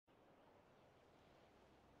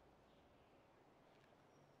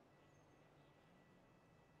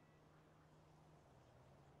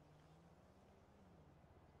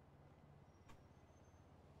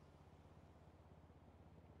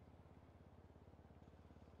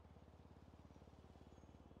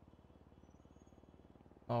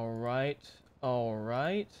All right.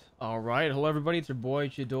 Hello, everybody. It's your boy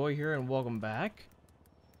Chadoy here, and welcome back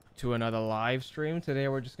to another live stream. Today,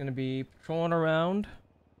 we're just gonna be patrolling around,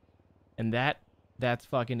 and that's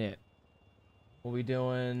fucking it. We'll be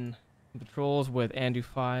doing patrols with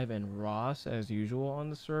Andu5 and Ross as usual on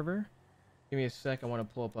the server. Give me a sec. I want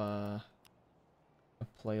to pull up a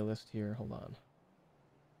playlist here. Hold on.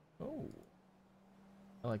 Oh,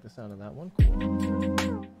 I like the sound of that one.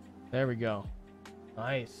 Cool. There we go.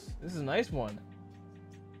 Nice. This is a nice one.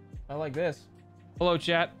 I like this. Hello,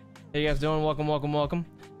 chat. How you guys doing? Welcome.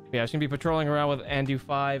 Yeah, I'm just gonna be patrolling around with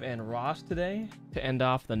Andu5 and Ross today to end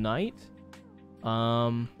off the night.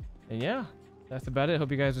 And yeah, that's about it.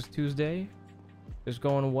 Hope you guys' Tuesday is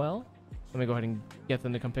going well. Let me go ahead and get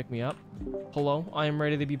them to come pick me up. Hello, I am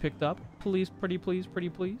ready to be picked up. Please, pretty please. Where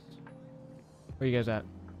are you guys at?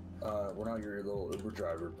 We're not your little Uber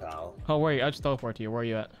driver, pal. Oh, where are you? I just teleport to you. Where are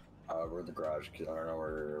you at? We're at the garage. I don't know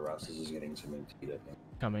where Russ is getting some feed, I think.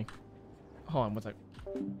 Coming. Hold on, what's that?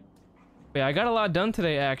 Yeah, I got a lot done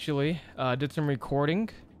today, actually. Did some recording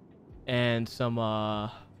and some, oh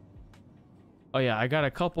yeah, I got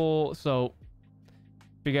a couple. So,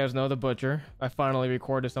 if you guys know The Butcher, I finally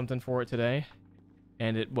recorded something for it today,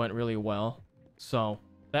 and it went really well. So,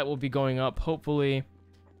 that will be going up, hopefully.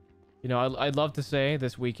 You know, I'd love to say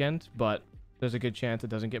this weekend, but there's a good chance it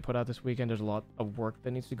doesn't get put out this weekend. There's a lot of work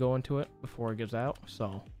that needs to go into it before it gets out,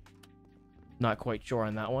 so not quite sure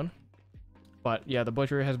on that one. But yeah, The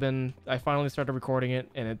Butcher has been, I finally started recording it,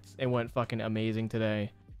 and it went fucking amazing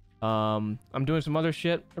today. I'm doing some other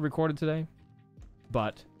shit I recorded today,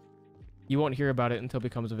 but you won't hear about it until it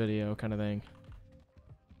becomes a video kind of thing.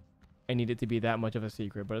 I need it to be that much of a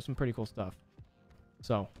secret, but it's some pretty cool stuff.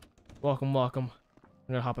 So, welcome. I'm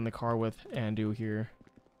gonna hop in the car with Andu here.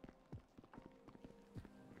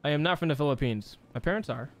 I am not from the Philippines. My parents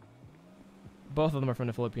are. Both of them are from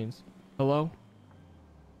the Philippines. Hello?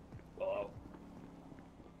 Hello?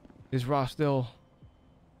 Is Ross still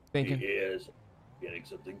thinking? He is getting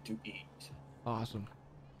something to eat. Awesome.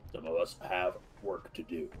 Some of us have work to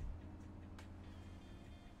do.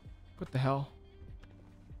 What the hell?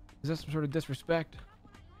 Is that some sort of disrespect?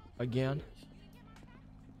 Again?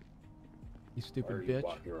 You Why stupid are you bitch.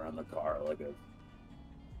 walking around the car like a...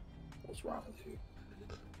 What's wrong with you?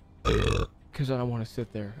 Because I don't want to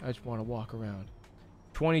sit there. I just want to walk around.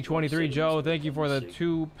 2023 Joe, thank you for the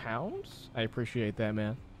 £2. I appreciate that,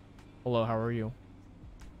 man. Hello, how are you?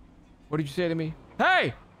 What did you say to me?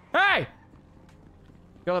 Hey!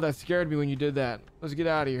 God, that scared me when you did that. Let's get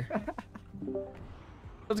out of here.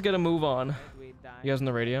 Let's get a move on. You guys on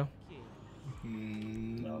the radio?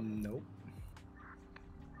 Nope.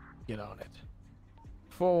 Get on it.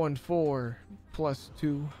 414 plus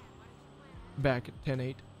 2. Back at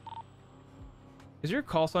 10-8. Is your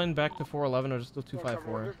call sign back to 411 or is it still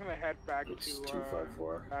 254? We're just gonna head back It's to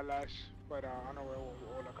 254. Lalash, but I don't know where we'll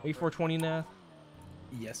look. 8420 now?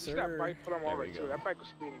 Yes, See that sir. bike for them There over we too. go. That bike was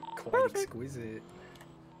speeding. Quite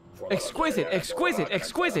exquisite. Exquisite.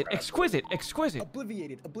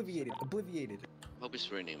 Obliviated. Hope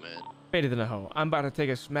it's raining, man. Better than a hoe. I'm about to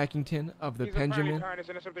take a smackington of the He's apparently Benjamin. trying to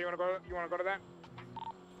send us something. You wanna go to that?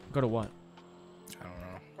 Go to what? I don't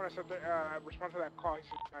know. Wanna send respond to that call. He's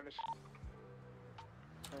trying to.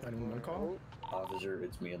 911 call? Officer,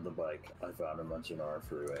 it's me on the bike. I found him on Sonora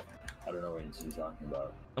Freeway. I don't know what he's talking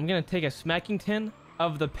about. I'm gonna take a smackington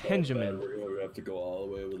of the Benjamin. We're gonna have to go all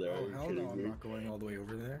the way over there. Oh, Are you hell kidding no, me? I'm not going all the way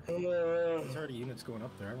over there. There's already units going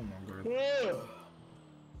up there. I don't know. I'm going.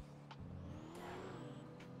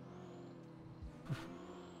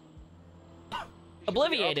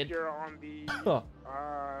 Obliviated. Here on the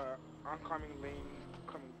oncoming lane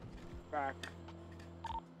coming back.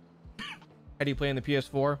 How do you play in the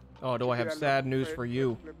PS4? Oh, do I have sad news for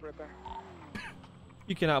you?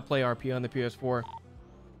 You cannot play RP on the PS4.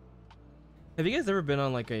 Have you guys ever been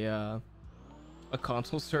on like a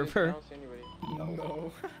console server?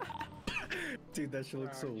 No. Dude, that shit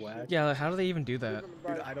looks so whack. Yeah, how do they even do that?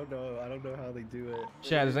 Dude, I don't know. I don't know how they do it.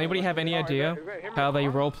 Chad, does anybody have any idea how they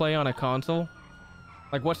roleplay on a console?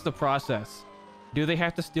 Like, what's the process? Do they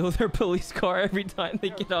have to steal their police car every time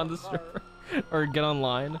they get on the server or get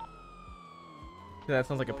online? Yeah, that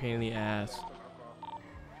sounds like a pain in the ass.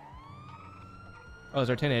 Oh, is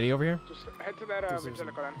there 1080 over here? Just head to that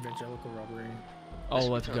Evangelical then. Evangelical robbery. Oh,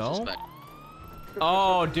 let's go.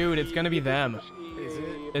 Oh, dude, it's gonna be them. Is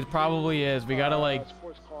it? It probably is. We gotta like.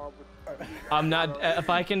 Sports car with- I'm not.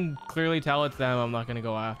 If I can clearly tell it's them, I'm not gonna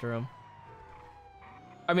go after them.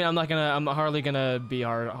 I mean, I'm not gonna. I'm hardly gonna be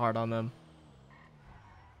hard on them.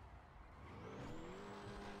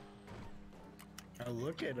 Oh,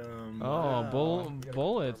 look at him. Oh,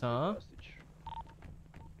 bullets, huh?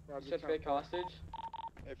 Roger, You said 10-4. fake hostage?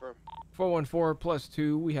 Hey, firm.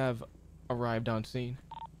 414+2. We have arrived on scene.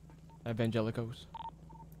 Evangelicos.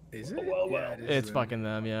 Is it? Well, well. Yeah, it is It's them. fucking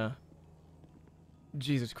them, yeah.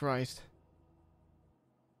 Jesus Christ.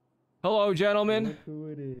 Hello, gentlemen. Who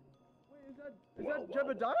it is? Is that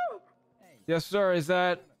Jebediah? Yes, sir. Is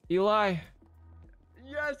that Eli?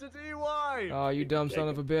 Yes, it's EY! Oh, you dumb son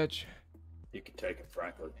of a bitch. You can take it,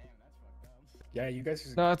 frankly. Yeah, you guys.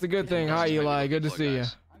 No, that's a good thing. Hi, Eli. Good to see you.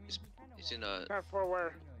 He's in a 10-4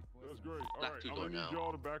 where? That's great. All Black right, two-door I'm gonna need now.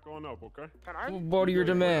 y'all to back on up, okay? Can I? What are your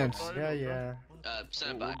demands? Yeah, yeah.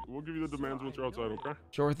 stand by. We'll give you the demands once you're outside, okay?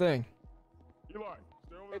 Sure thing. Eli,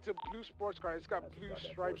 stay over It's a blue sports car. It's got blue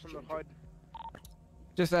stripes on the hood.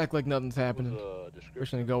 Just act like nothing's happening. We're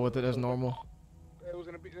just gonna go with it as normal. It was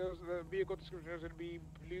the vehicle description was gonna be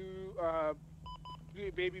blue,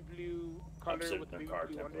 baby blue color sitting with in the baby car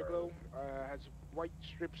blue temporarily. underglow. Has white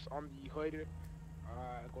strips on the hood,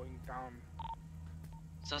 going down.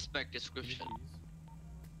 Suspect description.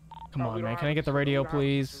 Come We on, don't man. have Can I a get the we radio, don't have a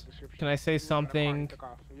please? specific description. Can I say He was in a car and something? took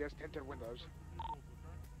off. He has tinted windows.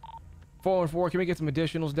 414. Can we get some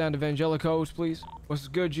additionals down to Evangelicos, please? What's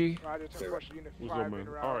good, G? Roger, 10-4, unit What's 5 up, man? in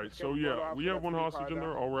route. All right, so Scheduled yeah, off we for have that one blue hostage car in there.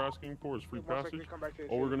 down. All we're asking for is free Most likely passage. come back to the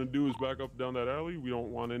All we're city. gonna do is back up down that alley. We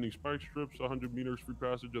don't want any spike strips. 100 meters free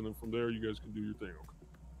passage, and then from there you guys can do your thing. Okay?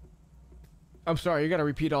 I'm sorry. You gotta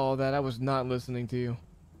repeat all of that. I was not listening to you.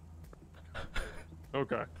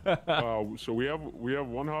 Okay. So we have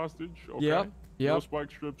one hostage. Okay. Yep. No Yep.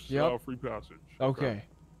 spike strips. Yep. Free passage. Okay.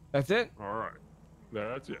 That's it? All right.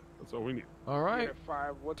 That's it. That's all we need. All right. Unit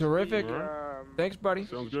 5, what's Terrific. The, Thanks, buddy.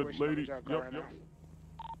 Sounds good, situation on the lady. job car Yep, right yep.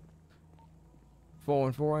 now?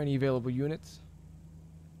 414. Any available units?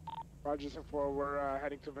 Roger, 10-4, we're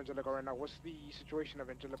heading to Evangelico right now. What's the situation of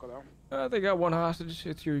Evangelico though? They got one hostage.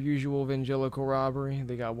 It's your usual Evangelical robbery.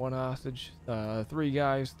 They got one hostage. 3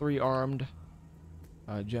 guys, 3 armed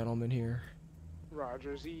gentlemen here.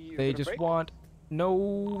 Roger, is They it a just fake? want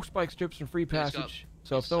no spike strips and free He's got- passage.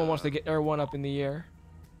 So if he's, someone wants to get everyone up in the air,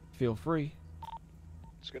 feel free.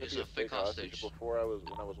 It's gonna It's be a a fake fake hostage. hostage.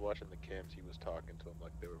 When I was watching the cams, he was talking to him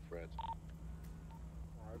like they were friends.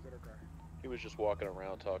 Oh, is it okay? He was just walking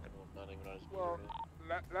around talking to him, not even on his Well,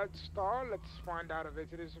 computer. let's start. Let's find out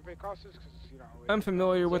if it is a fake hostage, because you know. I'm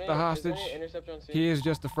familiar Is with there the any- is there hostage. any interceptor on scene? He is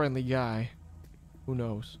just a friendly guy. Who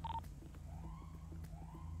knows?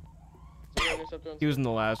 Is there any interceptor on He was scene? in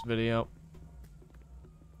the last video.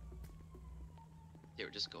 Here,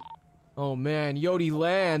 just go. Oh man, Yodi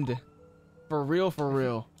land. For real, for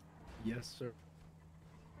real. Yes, sir.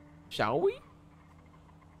 Shall we?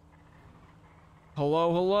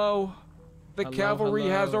 Hello, hello. The Hello, cavalry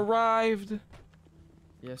has hello. arrived.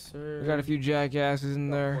 Yes, sir. We got a few jackasses in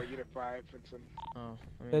there. For Unit 5, Vincent. Oh,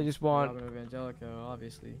 I mean, They just want- Robin Evangelico,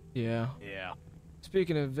 obviously. Yeah. Yeah.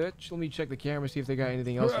 Speaking of which, let me check the camera, see if they got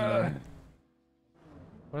anything else in there.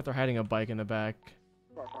 What if they're hiding a bike in the back?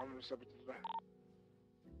 Fuck, I'm gonna step it to the back.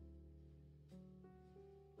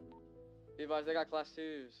 Be advised, they got class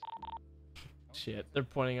 2s. Shit, they're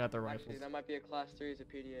pointing out their Actually, rifles. that might be a class 3, it's a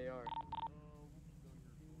PDAR.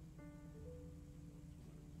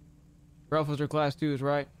 Rifles are class 2s,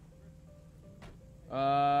 right?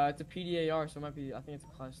 It's a PDAR, so it might be, I think it's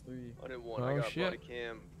a class 3. I didn't want. Oh, I got shit. body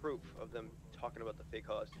cam proof of them talking about the fake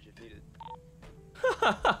hostage if needed.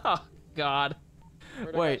 God.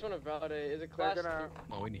 Or, Wait. I just want to validate, is it class They're gonna.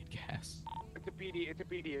 3? Oh, we need gas. It's a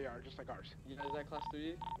PDAR, just like ours. Yeah, is that class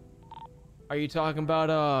 3? Are you talking about,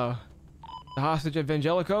 the hostage at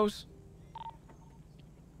Evangelicos?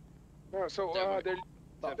 No, so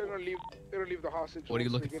That they're gonna leave. They're gonna leave the hostage. What are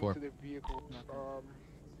you once looking they get for? into their vehicles.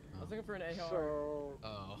 I was looking for an AR. So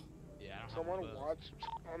Oh. Yeah, I someone watch.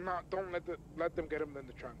 Don't let them get him in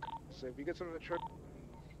the trunk. So if you get some in the trunk,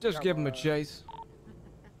 Just Yeah, give him a but- chase.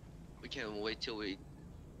 We can't wait till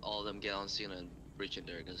all of them get on scene and breach in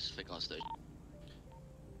there because it's fake hostage.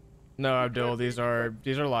 No, Abdul, these are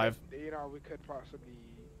live. you know, we could possibly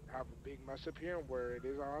have a big mess up here where it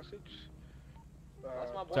is a hostage.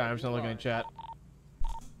 That's my boy. Sorry, I'm still looking at chat.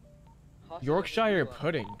 Hostage Yorkshire at the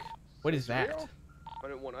pudding. What is that? real? I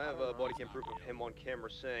didn't want. I have body cam proof of him on camera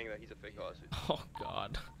saying that he's a fake hostage. Oh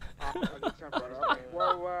God.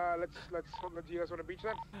 Well, let's. Do you guys want to beach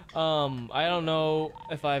then? I don't know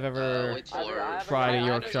if I've ever Wait I for haven't- tried I a haven't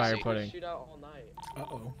Yorkshire seen pudding. Shootout all night.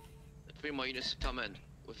 Uh-oh. 3 more units to come in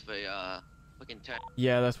with a fucking tank.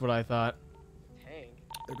 Yeah, that's what I thought. Tank.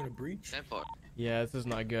 They're gonna breach. 10-4. Yeah, this is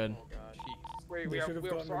not good. Oh god. Wait, They we should have have we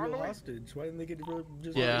have gotten Saw a on the real way? hostage. Why didn't they get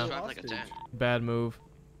just Yeah. a real Drive like a hostage? tank. Bad move.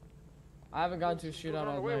 I haven't gone to a Who's shootout on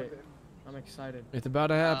the all way night. with it? I'm excited. It's about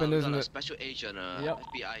to happen, We isn't got a it? special agent, Yep.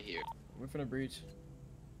 FBI here. We're finna breach.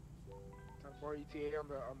 More ETA on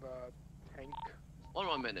the tank. 1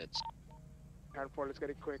 more minute. 10-4, let's get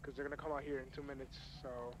it quick, because they're gonna come out here in 2 minutes, so...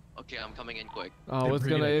 Okay, I'm coming in quick. Oh, They're it's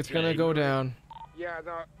bringing gonna a it's gonna tank. go down. Yeah,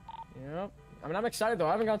 no, Yep. I mean, I'm excited though.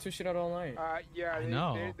 I haven't gone to shit out all night. yeah, I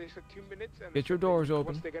know. they said 2 minutes, and Get your they said doors they-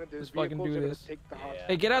 open. Once they get into Let's this fucking vehicle, do they're gonna this. take the hostage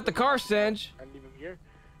Hey, get out the car, Sanj. and leave them here.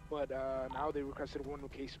 But now they requested 1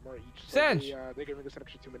 case more each. So Sanj! they're giving us an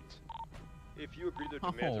extra 2 minutes. If you agree to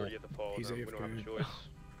their demands Oh, or you have to follow he's them, we don't have a AFK. choice.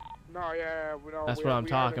 No, yeah, we know. That's we- what I'm we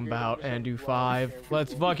talking haven't about. agreed And do to this, 5. okay,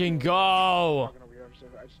 Let's we- fucking we- go. talking over here,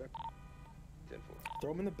 I said. 10-4.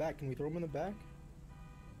 Throw him in the back. Can we throw him in the back?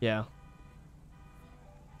 Yeah.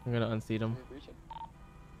 I'm gonna unseat him. We're breaching.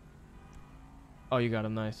 Oh, you got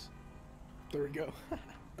him. Nice. There we go.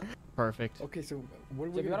 Perfect. Okay, so what are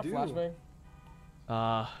So we you gonna got a do? flashbang?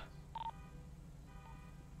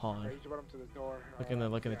 Hold on. Alright, you just brought him to the door. Look in the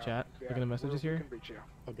yeah, chat. yeah, Look in the messages we here. can breach, yeah.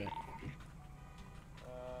 Okay.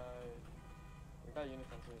 We got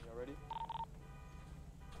uniforms already.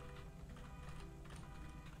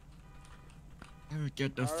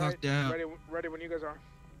 Get the Alright, ready when you guys are.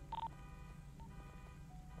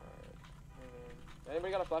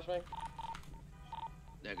 Anybody got a flashbang?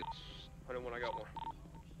 Negative. 101, I got one.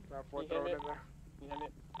 Now, 4, You throw it hand in there. Can you hand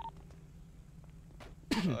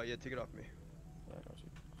it? Yeah, take it off me. Yeah, I got you.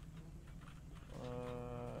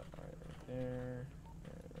 Alright, right there.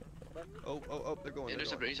 Oh, they're going.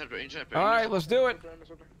 Interceptor, interceptor, interceptor. All right, let's do it.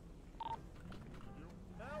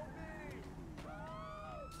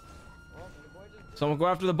 Someone go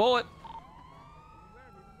after the bullet.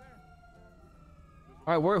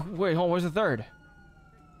 All right, wait, hold on. Where's the third?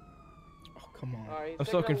 Oh, come on. Alright, I'm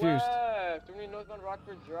so confused. Left. We need northbound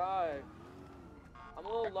Rockford Drive. I'm a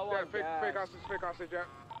little low on fake gas. hostage, yeah.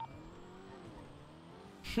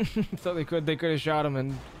 So they could have shot him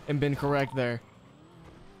and been correct there.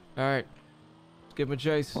 All right, let's give him a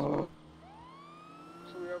chase. So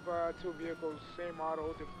we have 2 vehicles, same model,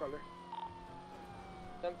 different color.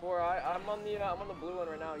 10-4. I'm on the blue one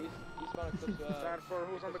right now. Eastbound Eclipse. 10-4,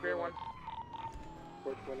 who's on the gray one?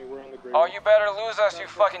 420, we're on the gray Oh, one. you better lose us, you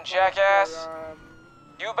fucking jackass!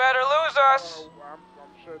 You better lose us! I'm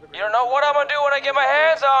sure the You don't know what I'm gonna do when I get my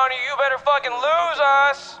hands on you. You better fucking lose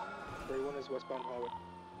us! gray one is westbound hallway.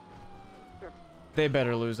 They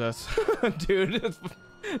better lose us, dude.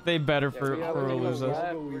 They better for lose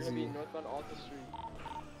us. We're gonna be northbound Alta Street.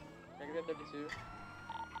 Negative 32.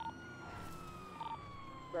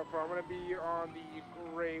 Therefore, I'm gonna be on the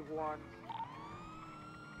gray one.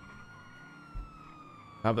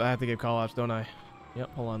 I have to give call-outs, don't I?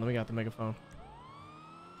 Yep, hold on. Let me get the megaphone.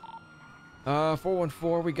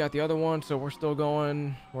 414, we got the other one, so we're still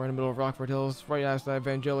going. We're in the middle of Rockford Hills, right outside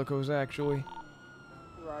Evangelicos, actually.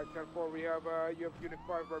 Right, 10-4, we have, you have Unit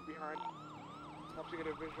 5 right behind. Helps you get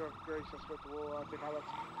a visual of gray suspect. We'll take highlights.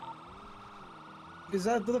 Is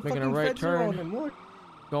that the Making a fucking right feds are on turn. him? Look.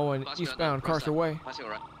 Going Passing eastbound, right, Carcer Way. Passing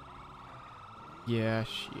right. Yeah,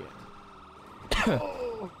 shit.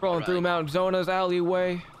 Rolling through Mount Zona's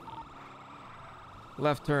alleyway.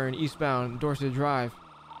 Left turn, eastbound, Dorset Drive.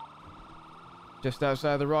 Just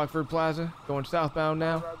outside the Rockford Plaza. Going southbound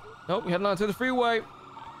now. Nope, heading on to the freeway.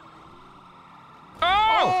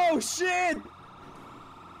 Oh! Oh shit!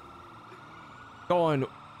 Going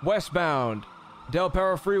westbound, Del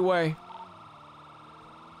Perro Freeway.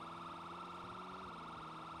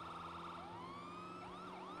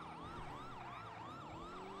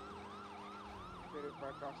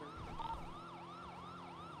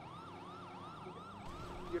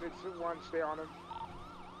 Unit 1, stay on him.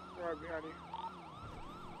 Right behind you.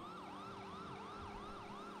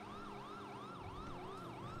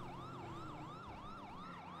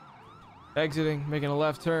 Exiting, making a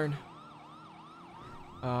left turn.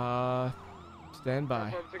 Stand by.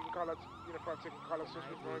 I'm taking call-outs. Unit 5 taking call-outs. Since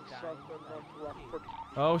we're going south and north Rockford.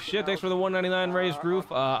 Oh shit, thanks for the 199 raised roof.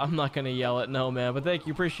 I'm not gonna yell it, no man, but thank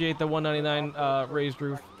you, appreciate the 199 raised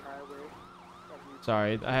roof.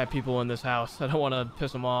 Sorry, I have people in this house. I don't want to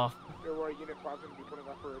piss them off. There were Unit 5 going to be putting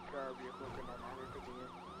up for a vehicle and I'm continue.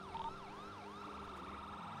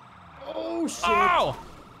 Oh shit! Ow!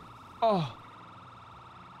 Oh.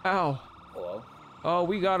 Ow. Hello? Oh,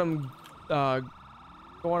 we got him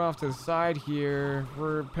going off to the side here.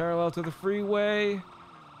 We're parallel to the freeway.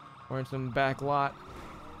 We're in some back lot.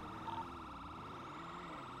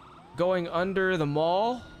 Going under the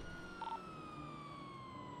mall.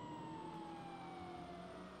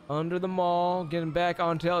 Under the mall, getting back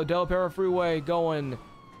on Del Perro Freeway, going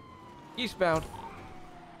eastbound.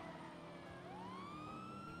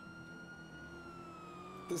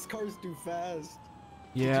 This car's too fast.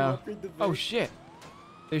 Yeah. Did you upgrade the Oh vehicle? shit.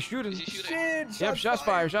 They're shooting. Is he shooting? Shit! Yep, shots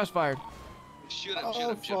fired, shots fired. Shoot him, Oh shoot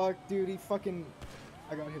him, shoot him. fuck, dude, he fucking.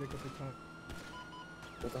 I got hit a couple times.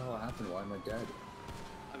 What the hell happened? Why am I dead?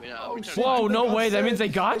 I mean, Oh, we're shit. trying Whoa, They no got way, that means they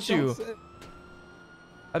sent. got They you. sent.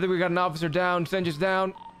 I think we got an officer down. Senja's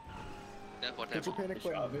down. Therefore, Hit your panic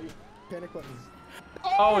Shot button. me. Panic button.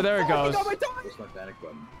 Oh, there it fuck, goes. he got my tire! Where's my panic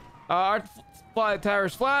button? Our flight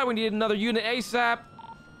tower's flat. We need another unit ASAP.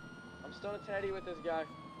 I'm still in Teddy with this guy.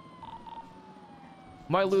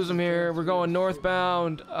 Might lose him here. We're going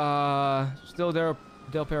northbound. Still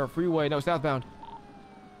Del Perro Freeway. No, southbound.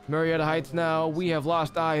 Marietta Heights now. We have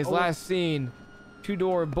lost eyes. Oh. Last seen.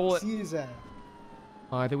 Two-door bullet. See his ass.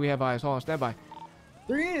 I think we have eyes. Hold on, stand by.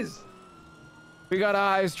 There he is. We got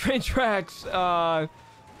eyes. Train tracks.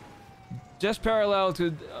 Just parallel to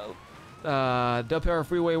Del Perro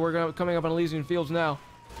Freeway. We're coming up on Elysian Fields now.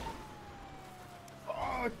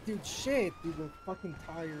 Oh, dude, shit. Dude, the fucking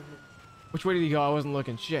tire. Which way did he go? I wasn't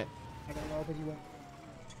looking. Shit. I don't know, but he went.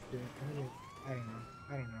 Dude, I don't know.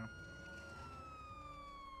 I don't know.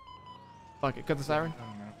 Fuck it. Cut the siren. I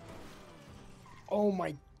don't know. Oh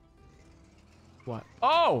my. What?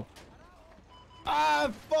 Oh! Ah,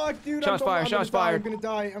 fuck, dude. Shots fired, shots fired. I'm gonna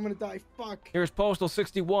die. I'm gonna die. Fuck. Here's postal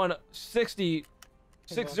 61 60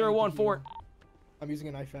 6014. I'm using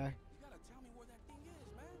an IFAC.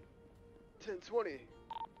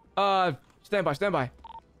 1020. Stand by, stand by.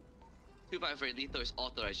 253 lethal is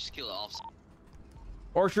authorized. Just kill the officer.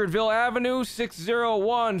 Orchardville Avenue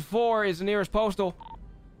 6014 is the nearest postal.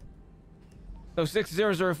 So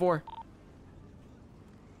 6004.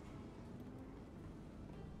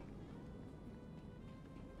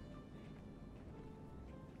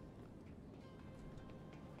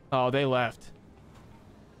 Oh, they left.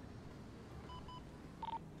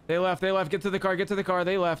 They left, they left. Get to the car, get to the car.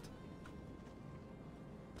 They left.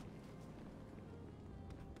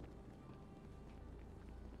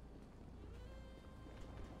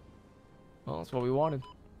 Well, that's what we wanted.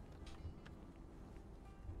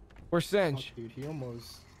 Where's Senj? Fuck, dude, he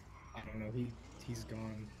almost. I don't know. He's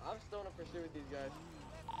gone. I'm still in a pursuit with these guys.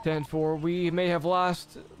 10-4. We may have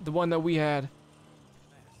lost the one that we had.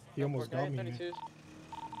 He almost got me. 32s.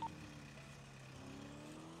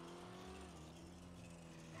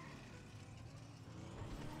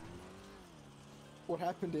 What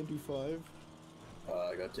happened to NP5?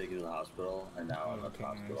 I got taken to the hospital, and now I'm at the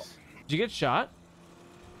hospital. Nice. Did you get shot?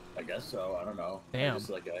 I guess so. I don't know. Damn. I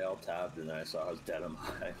just I alt tabbed, and then I saw I was dead on my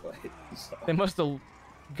highway. So They must have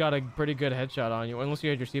got a pretty good headshot on you, unless you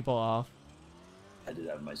had your seatbelt off. I did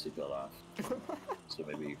have my seatbelt off. So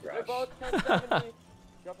maybe you They're crashed. both 1070.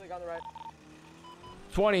 Drop the guy on the right.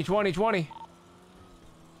 20, 20, 20.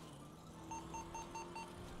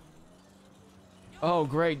 Oh,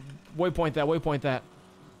 great. Waypoint that, waypoint that.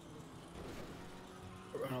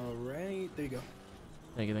 Alright, there you go.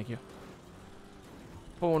 Thank you, thank you.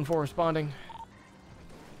 414 responding.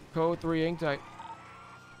 Code 3 ink tight.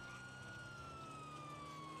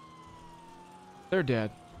 They're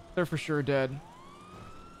dead. They're for sure dead.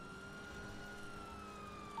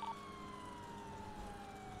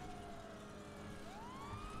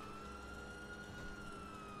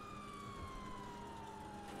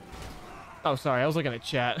 Oh, sorry. I was looking at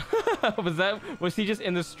chat. Was he just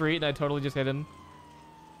in the street and I totally just hit him?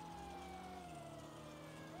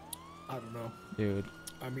 I don't know. Dude.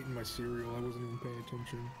 I'm eating my cereal. I wasn't even paying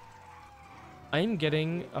attention. I'm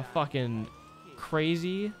getting a fucking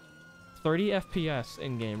crazy 30 FPS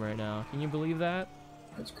in game right now. Can you believe that?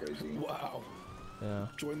 That's crazy. Wow. Yeah.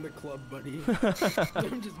 Join the club, buddy.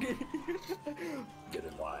 I'm just kidding. Get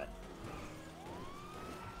in line.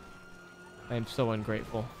 I am so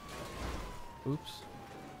ungrateful. Oops.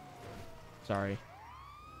 Sorry.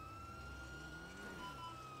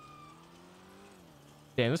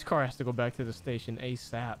 Damn, this car has to go back to the station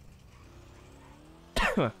ASAP.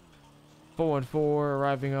 414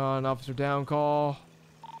 arriving on officer down call.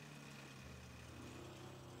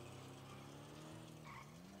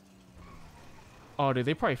 Oh, dude,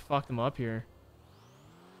 they probably fucked him up here.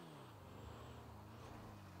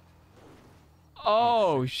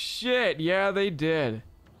 Oh, shit. Yeah, they did.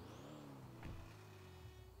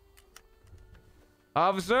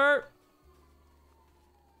 Officer!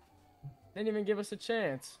 Didn't even give us a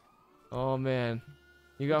chance. Oh, man.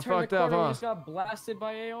 You got Turned the fucked up, corner, we huh? just got blasted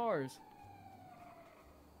by ARs.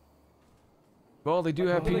 Well, they do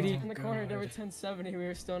have We PD. in the corner, they were 1070. We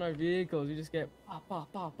were still in our vehicles. We just get pop,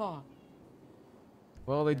 pop, pop, pop.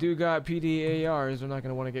 Well, they do got PD ARs. They're not going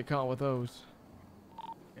to want to get caught with those.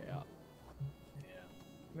 Yeah.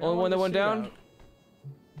 Only one that went down?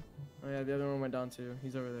 Oh yeah, the other one went down too.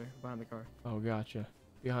 He's over there, behind the car. Oh, gotcha.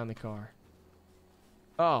 Behind the car.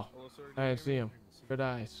 Oh, I didn't see him. Good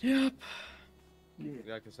eyes. Yep. We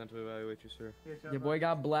got consent to evaluate you, sir. Your boy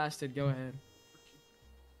got blasted. Go ahead.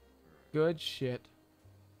 Good shit.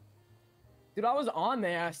 Dude, I was on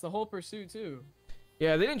their ass the whole pursuit too.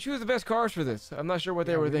 Yeah, they didn't choose the best cars for this. I'm not sure what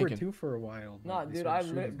they were thinking. We were two for a while. Nah,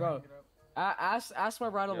 dude, bro. Ask my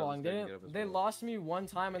ride along. They lost me one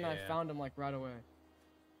time and I found him like right away.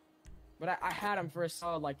 But I had him for a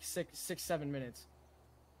solid like 6-7 minutes.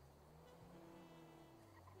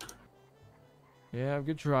 Yeah,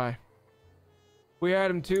 good try. We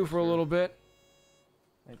had him too for a little bit.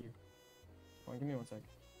 Thank you. Hold on, give me 1 sec.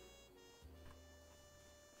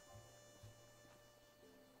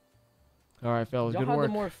 All right, fellas, Y'all good had work.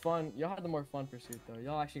 the more fun. Y'all had the more fun pursuit though.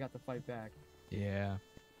 Y'all actually got to fight back. Yeah.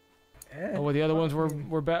 Oh, well, the other ones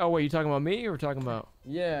were bad. Oh, wait, you talking about me or talking about?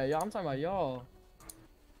 Yeah, I'm talking about y'all.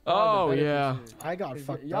 Oh, yeah. I got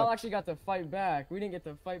fucked Y'all up. actually got to fight back. We didn't get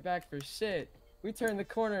to fight back for shit. We turned the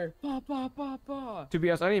corner. Pa pa pa pa. To be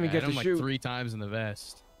honest, I didn't even get to like shoot. 3 times in the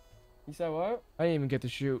vest. You said what? I didn't even get to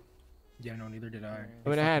shoot. Yeah, no, neither did I. I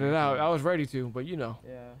mean, I had it out. I was ready to, but you know.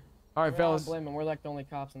 Yeah. All right, fellas. Blame them. We're like the only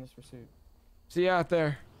cops in this pursuit. See you out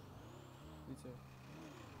there. You too.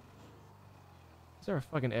 Is there a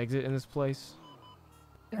fucking exit in this place?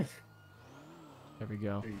 There we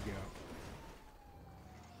go. There you go.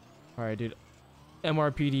 All right, dude.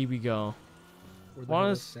 MRPD, we go.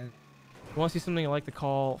 Want to see something I like to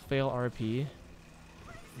call fail RP?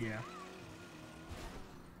 Yeah.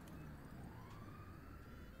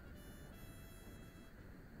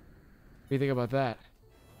 What do you think about that?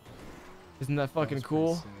 Isn't that fucking was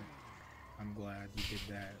cool? pretty sick. I'm glad you did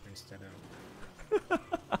that instead of.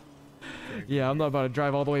 Yeah, I'm not about to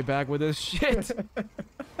drive all the way back with this shit.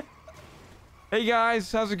 Hey guys,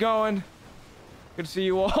 how's it going? Good to see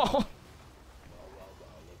you all.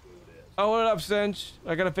 Oh, what up, Cinch?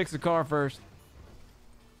 I gotta fix the car first.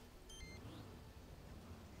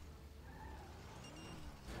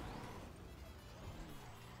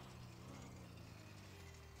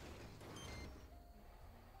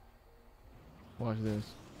 Watch this.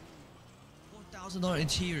 $4,000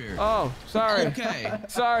 interior. Oh, sorry. Okay.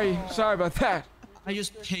 Sorry about that. I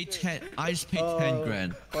just paid 10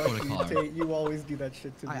 grand for the car. You always do that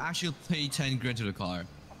shit to me. I actually paid 10 grand to the car.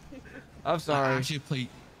 I'm sorry. I actually paid.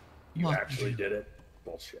 You actually did it?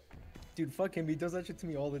 Bullshit. Dude, fuck him. He does that shit to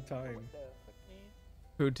me all the time.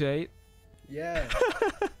 Who, Tate? Yeah.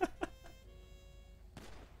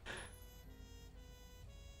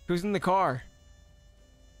 Who's in the car?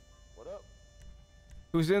 What up?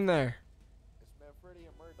 Who's in there? It's Man Freddy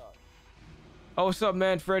and Murdoch. Oh, what's up,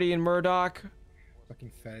 man? Freddy and Murdoch.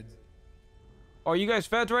 Fucking feds. Are you guys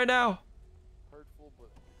feds right now? Hurtful, but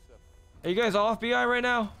acceptable. Are you guys all FBI right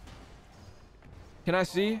now? Can I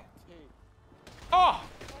see? Oh!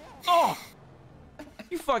 Oh!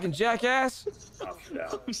 You fucking jackass!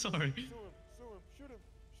 I'm sorry.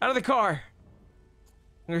 Out of the car!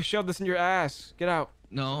 I'm gonna shove this in your ass. Get out.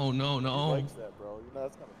 No. He likes that, bro. You know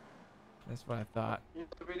that's kind of. That's what I thought.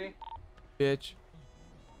 BD? Bitch.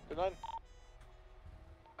 Good night.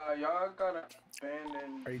 Y'all got a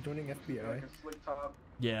abandoned. Are you joining FBI? Like a slick top,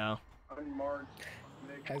 Yeah. unmarked.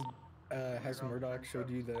 Has Murdoch showed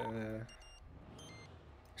you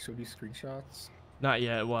screenshots? Not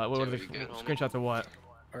yet. What? What are the screenshots of what?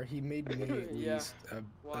 Or he made me at Yeah. least a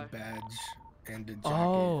badge and a jacket.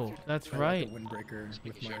 Oh, that's right. The windbreaker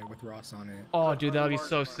with Ross on it. Oh, dude, that would be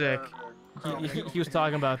so sick. He was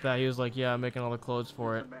talking about that. He was like, yeah, I'm making all the clothes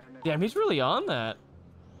for it. Damn, he's really on that.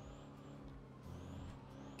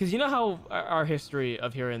 Because you know how our history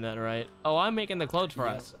of hearing that, right? Oh, I'm making the clothes for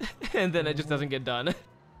us. And then it just doesn't get done.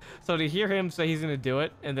 So to hear him say he's going to do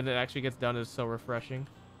it, and then it actually gets done is so refreshing.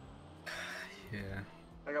 Yeah.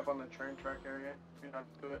 Like up on the train track area. You know,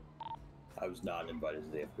 do it. I was not invited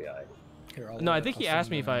to the FBI. Here, No, I think he asked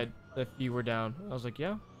me if you were down. I was like,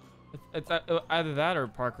 yeah. It's either that or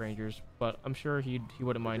park rangers, but I'm sure he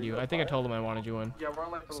wouldn't mind you. I think I told him I wanted you in. Yeah, we're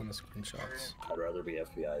on like Some of the screenshots. I'd rather be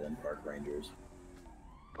FBI than park rangers.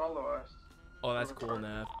 follow us. Oh, that's cool,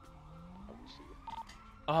 Nav.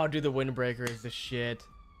 Oh, dude, the windbreaker is the shit.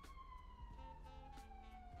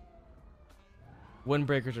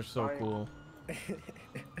 Windbreakers are so cool.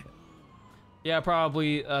 Yeah,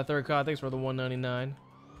 probably third cut. Thanks for the 199.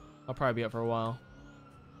 I'll probably be up for a while.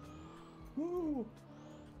 Woo.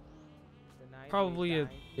 Probably a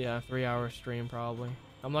 3-hour stream probably.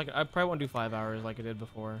 I probably won't do 5 hours like I did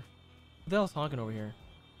before. What the hell's honking over here?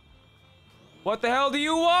 What the hell do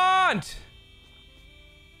you want?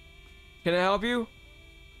 Can I help you?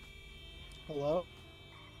 Hello?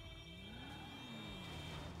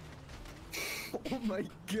 Oh my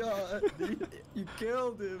god, you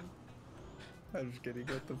killed him. I'm just kidding,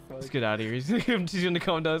 what the fuck? Let's get out of here. He's gonna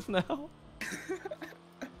come to us now.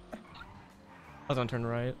 I was on turn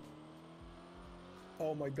right.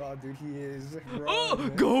 Oh my god, dude, he is. Oh,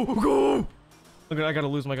 Run. go! Look at, I gotta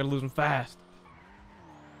lose him fast.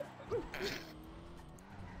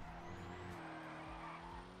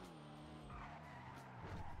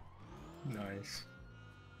 Nice.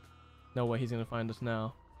 No way he's gonna find us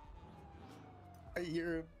now. I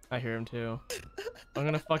hear him. I hear him too. I'm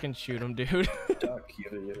gonna fucking shoot him, dude. Duck.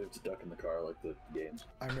 You have to duck in the car like the games.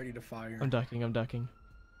 I'm ready to fire. I'm ducking.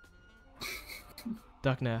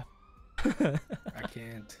 Duck nath. I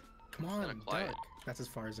can't. Come on, duck. That's as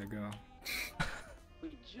far as I go. We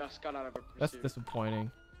just got out of a pursuit. That's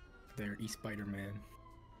disappointing. There, Spider-Man.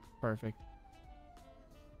 Perfect.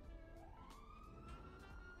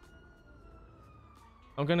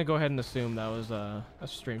 I'm gonna go ahead and assume that was a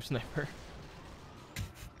stream sniper.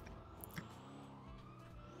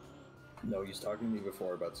 No, he's talking to me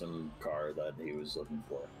before about some car that he was looking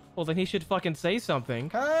for. Well, then he should fucking say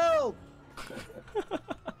something. Help!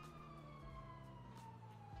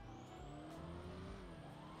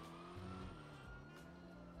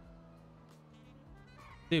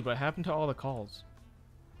 Dude, what happened to all the calls?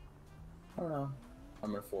 I don't know.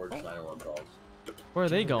 I'm gonna forge 911 calls. Where are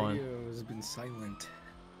they The going? radio has been silent.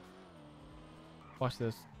 Watch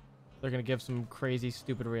this. They're gonna give some crazy,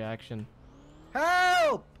 stupid reaction.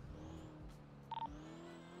 Help!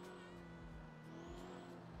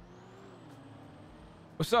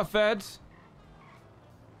 What's up, feds?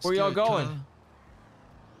 Where y'all going?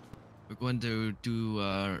 We're going to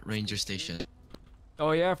do ranger station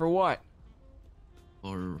Oh yeah, for what?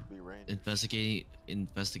 for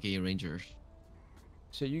investigating rangers.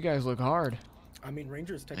 So you guys look hard. I mean,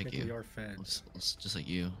 Rangers technically are feds. It's just like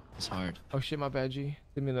you. It's hard. Oh shit, my bad, G.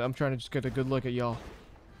 I'm trying to just get a good look at y'all.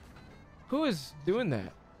 Who is doing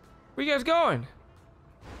that? Where you guys going?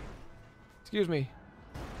 Excuse me.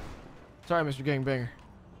 Sorry, Mr. Gangbanger.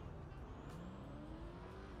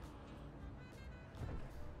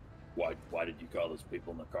 Why did you call those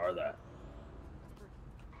people in the car that?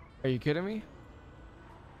 Are you kidding me?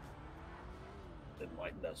 Didn't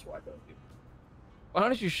like that's why don't you? Why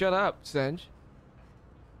don't you shut up, Senj?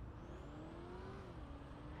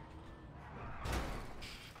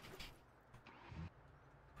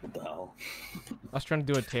 What the hell? I was trying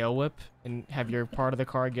to do a tail whip and have your part of the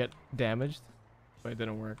car get damaged, but it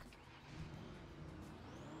didn't work.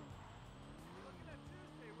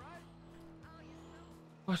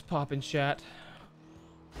 What's poppin', chat?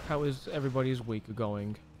 How is everybody's week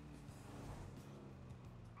going?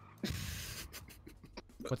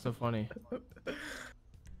 What's so funny?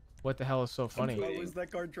 What the hell is so funny? Why was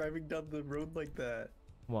that car driving down the road like that?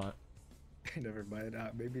 What? Never mind.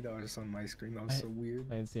 Maybe that was on my screen. That was so weird.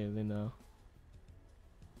 I didn't see anything, though.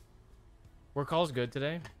 Were calls good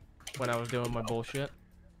today? When I was doing my bullshit?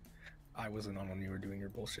 I wasn't on when you were doing your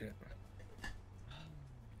bullshit.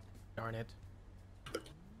 Darn it.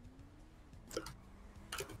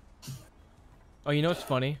 Oh, you know what's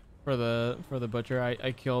funny? For the butcher,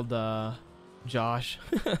 I killed Josh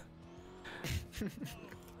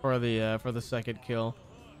for the second kill.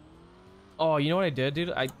 Oh, you know what I did,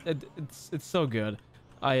 dude? It's so good.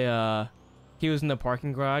 He was in the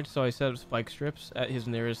parking garage, so I set up spike strips at his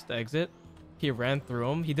nearest exit. He ran through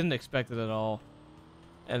them. He didn't expect it at all,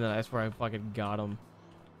 and then that's where I fucking got him.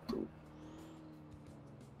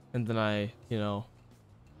 And then I,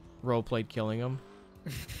 roleplayed killing him.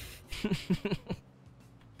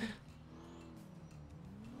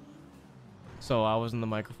 So I was in the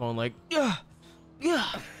microphone like, yeah.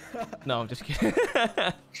 No, I'm just kidding.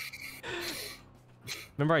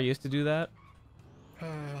 Remember I used to do that?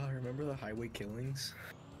 Remember the highway killings?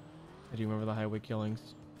 I do remember the highway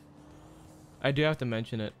killings. I do have to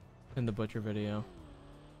mention it in the butcher video.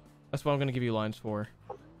 That's what I'm gonna give you lines for.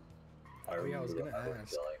 Oh yeah, I was gonna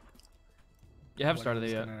ask. You haven't started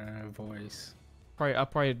it yet. Voice. I'll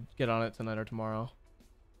probably get on it tonight or tomorrow.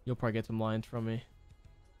 You'll probably get some lines from me.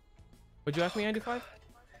 Would you ask me, Andy 5?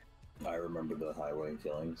 I remember the highway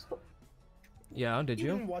killings. Yeah, did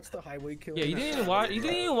you? Didn't watch the highway killings. Yeah, you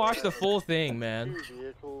didn't even watch the full thing, man.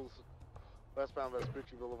 Vehicles, westbound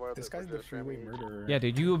Vespucci Boulevard. This guy's the freeway murderer. Yeah,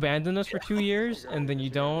 dude, you abandoned us for 2 years and then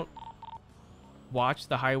you don't watch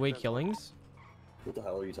the highway killings? What the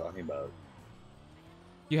hell are you talking about?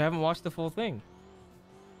 You haven't watched the full thing.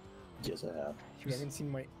 Yes, I have. You haven't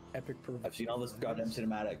seen my epic I've seen all this goddamn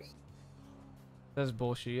cinematics. That's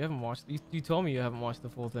bullshit. You haven't watched. You told me you haven't watched the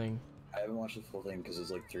full thing. I haven't watched the full thing because it's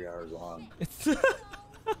like 3 hours long. It's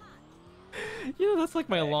that's like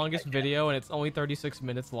my longest video, and it's only 36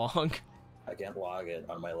 minutes long. I can't log it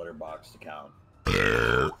on my Letterboxd account.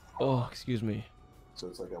 Oh, excuse me. So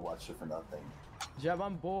it's like I watched it for nothing. Jeb,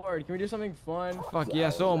 I'm bored. Can we do something fun? Fuck yeah,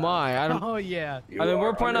 so am I. I don't. Oh yeah. I mean,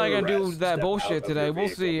 we're probably not gonna do arrest. that Step bullshit out of today. your We'll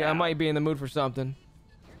vehicle see. I now. might be in the mood for something.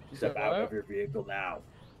 Step out of your vehicle now.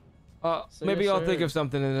 Sir, Maybe I'll think sir. of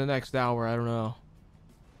something in the next hour. I don't know.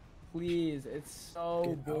 Please, it's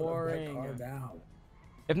so boring.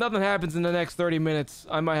 If nothing happens in the next 30 minutes,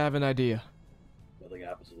 I might have an idea. Nothing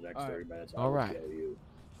happens in the next Alright. 30 minutes. All right. You.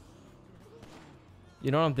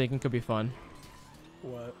 You know what I'm thinking could be fun?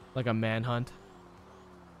 What? Like a manhunt.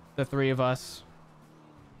 The three of us.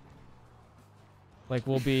 Like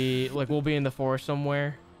we'll be in the forest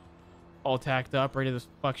somewhere, all tacked up, ready to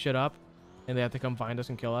fuck shit up, and they have to come find us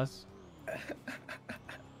and kill us.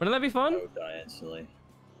 Wouldn't that be I fun? would die instantly.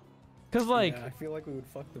 Cause like Yeah, I feel like we would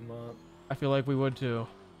fuck them up. I feel like we would too.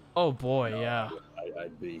 Oh boy, No, yeah.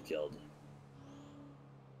 I'd be killed.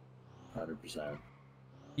 100%.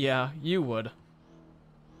 Yeah, you would.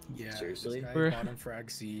 Yeah. Seriously? This guy We're- bottom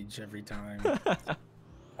frag siege every time.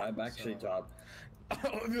 I'm actually top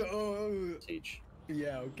teach.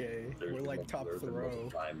 Yeah, okay. There's We're been like top there's been multiple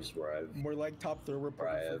throw. times where I've We're like top throw. We're where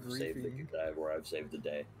I perfect have for saved griefing. where I've saved the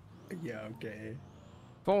day. Yeah, okay.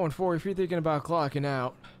 414, if you're thinking about clocking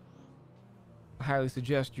out, I highly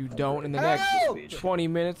suggest you don't in the next Help! 20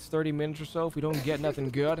 minutes, 30 minutes or so if we don't get nothing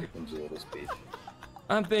good. Comes a little speech.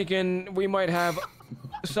 I'm thinking we might have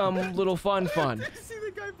some little fun See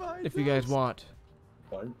the guy behind if you guys us. want.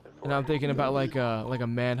 What? And I'm thinking about like a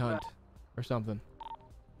manhunt or something.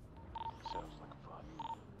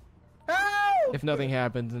 Help! If nothing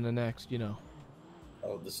happens in the next, you know,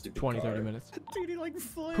 Oh, the stupid 20, car. 30 minutes. Dude, he like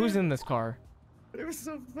flared. Who's in this car? It was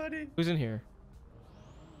so funny. Who's in here?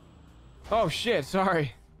 Oh shit,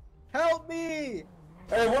 sorry. Help me!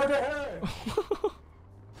 Hey, what the heck?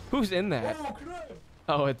 Who's in that? Oh, crap.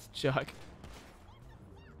 Oh, it's Chuck.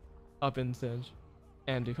 Up in Singe.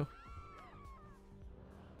 Andy.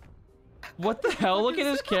 What the hell? Look at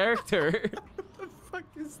his character. What the fuck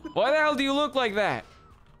is that? Why the hell do you look like that?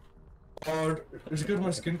 Is it good my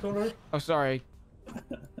skin color? Oh, sorry.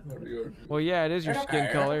 Well, yeah, it is your skin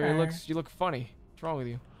color. You look funny. What's wrong with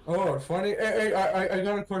you? Oh, funny. Hey, I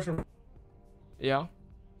got a question. Yeah?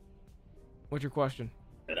 What's your question?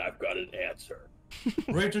 And I've got an answer.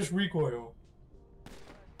 Rate this recoil.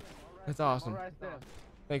 That's awesome.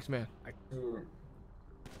 Thanks, man.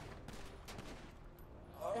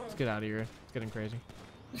 Let's get out of here. It's getting crazy.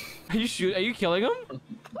 Are you killing him?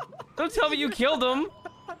 Don't tell me you killed him.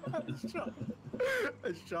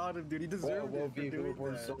 I shot him, dude. He deserved it for doing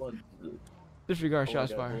that. Disregard Pull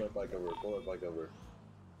shots it fired. back over. Pull it back over.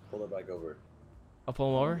 Pull it back over. I'll pull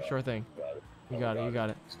him over? Sure thing. Got it. You got it, you got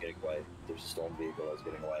it. It's getting away. There's a stolen vehicle that's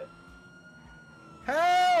getting away.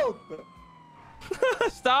 Help!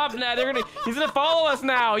 Stop now. He's gonna follow us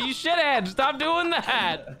now. You shithead. Stop doing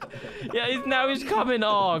that. Yeah, now he's coming.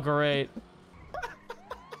 Oh, great.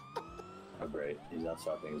 Oh, great. He's not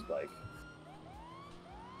stopping his bike.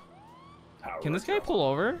 How Can this guy original. pull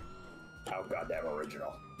over? How goddamn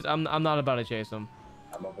original. I'm not about to chase him.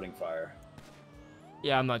 I'm opening fire.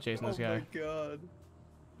 Yeah, I'm not chasing this Oh guy. my god.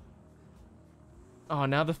 Oh,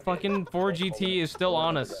 now the fucking 4GT is still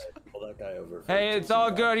on us. Pull that guy over. Hey, it's all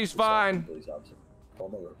good. He's fine. Police officer. Pull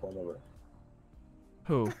him over. Pull him over.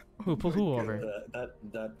 Who? Pull who over?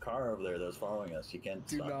 That car over there that's following us. You can't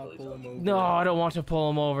Do stop not police pull him officer. over. No, I don't want to pull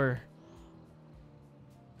him over.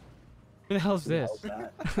 Who the hell is this? How's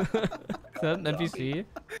that? Is that an NPC?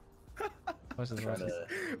 What's this? Trying to-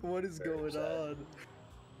 What is going on?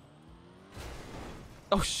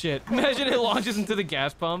 Oh shit. Imagine it launches into the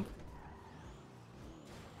gas pump.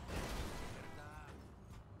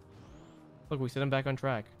 Look, we set him back on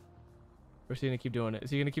track. Or is he gonna keep doing it? Is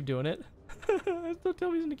he gonna keep doing it? Don't tell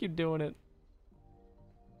me he's gonna keep doing it.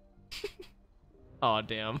 Oh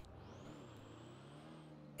damn.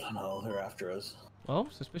 Oh no, they're after us. Oh,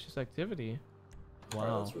 suspicious activity. Alright,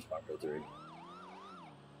 Wow. let's respond code 3.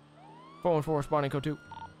 414 responding code 2.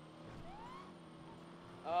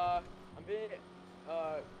 I'm being,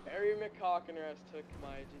 Barry McCockiner has took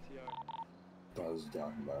my GTR. What was he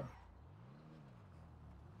talking about?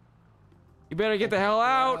 You better get the hell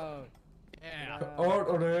out. Yeah.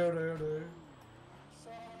 Oh, there.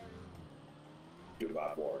 Dude,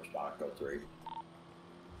 about 4, respond code 3.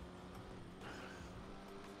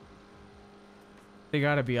 They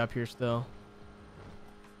gotta be up here still.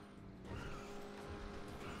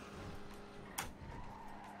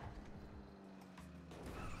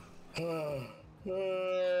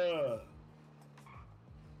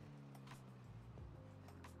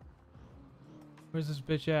 Where's this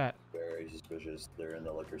bitch at? Very suspicious. They're in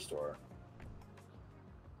the liquor store.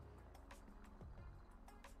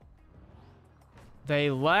 They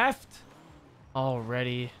left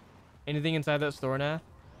already. Anything inside that store, Nath?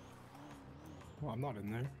 Well, I'm not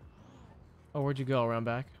in there. Oh, where'd you go? Around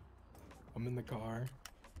back? I'm in the car.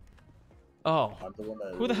 Oh. I'm the one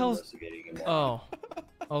that Who the is hell's... investigating him. Oh.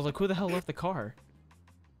 I was like, who the hell left the car?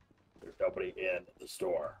 There's nobody in the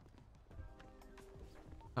store.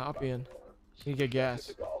 Hop in. You get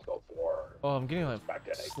gas. Oh, I'm getting like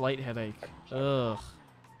a slight headache. Ugh.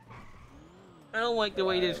 I don't like the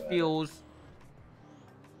way this feels.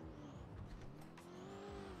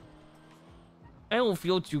 I don't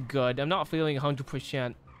feel too good. I'm not feeling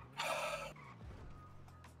 100%.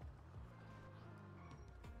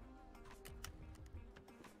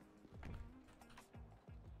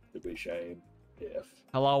 It'd be a shame if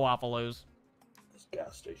Hello, Waffaloos. this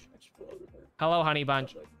gas station exploded. Hello, Honey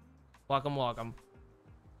Bunch. Welcome, welcome.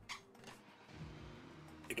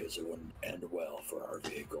 Because it wouldn't end well for our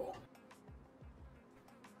vehicle.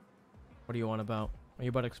 What do you want about? Are you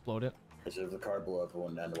about to explode it? Because if the car blew up, it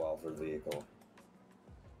wouldn't end well for the vehicle.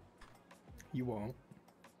 You won't.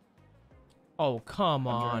 Oh, come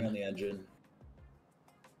I'm turning on. on the engine.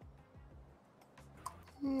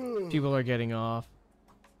 People are getting off.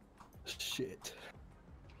 Shit.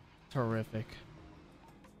 Terrific.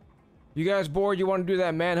 You guys bored? You want to do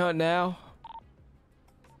that manhunt now?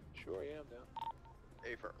 Sure, I am down.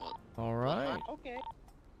 A for All right. Okay.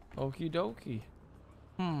 Okie dokie.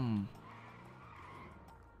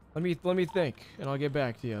 Let me think, and I'll get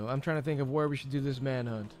back to you. I'm trying to think of where we should do this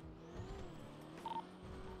manhunt.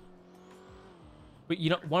 But you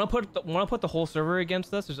don't want to put the whole server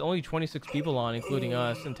against us? There's only 26 people on, including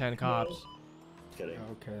us, and 10 cops. Kidding.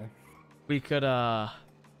 Okay. We could But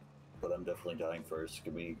I'm definitely dying first.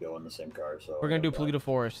 Can we go in the same car? So we're gonna do Polito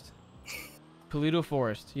Forest. Polito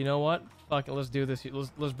Forest. You know what? Fuck it. Let's do this.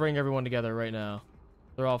 Let's bring everyone together right now.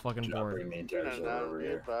 They're all fucking bored. Bring the entire server over Be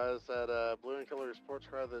here. advised that blue and color sports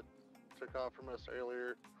car that took off from us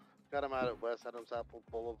earlier. Got him out at West Adams Apple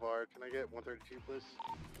Boulevard. Can I get 132, please?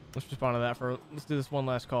 Let's respond to that for. Let's do this one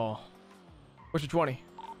last call. What's your 20?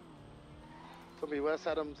 It'll be West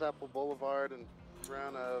Adams Apple Boulevard and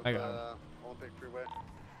round of I got it. Olympic Freeway.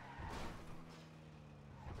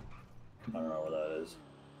 I don't know where that is.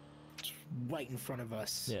 It's right in front of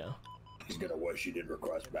us. Yeah. He's gonna wish he did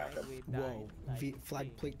request backup. Whoa.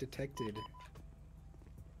 Flag plate detected.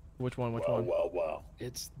 Which one? Which Wow, one? wow, wow.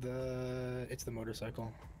 It's the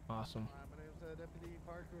motorcycle. Awesome. My name's Deputy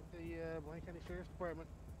Parker with the Blaine County Sheriff's Department.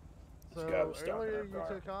 This guy was stopping Earlier our you car.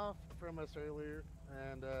 took off from us earlier,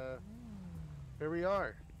 and here we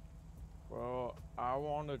are. Well, I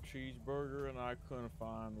want a cheeseburger and I couldn't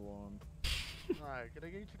find one. Alright, can I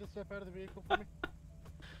get you to step out of the vehicle for me?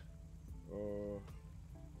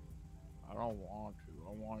 I don't want to.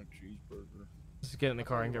 I want a cheeseburger. Just get in the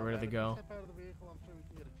car and get ready to go. Step out of the vehicle, I'm sure we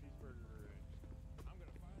can get a cheeseburger arranged.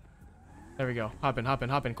 There we go. Hop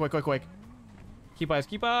in. Quick. Keep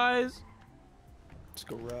eyes. Let's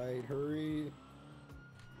go right. Hurry.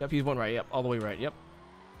 Yep, he's one right. Yep, all the way right. Yep.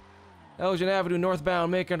 Elgin Avenue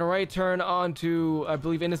northbound, making a right turn onto, I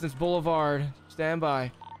believe, Innocence Boulevard. Stand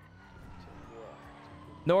by.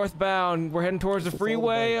 Northbound, we're heading towards the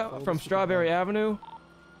freeway from Strawberry Avenue.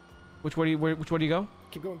 Which way do you go?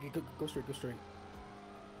 Keep going. Go straight. Go straight.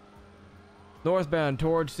 Northbound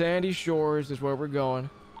towards Sandy Shores is where we're going.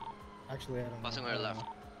 Actually, I don't know. Passing on your left.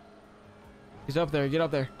 He's up there. Get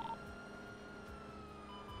up there.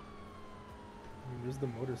 Where's the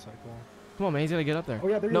motorcycle? Come on, man. He's gonna get up there. Oh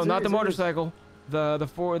yeah, there no, is, not there the is, there is. motorcycle. The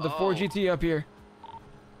Ford GT up here.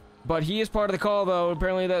 But he is part of the call, though.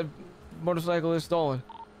 Apparently, that motorcycle is stolen.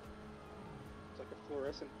 It's like a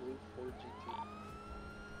fluorescent blue Ford GT.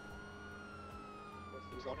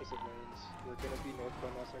 These opposite lanes. We're gonna be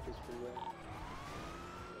northbound Los Angeles Freeway.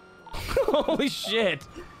 Holy shit!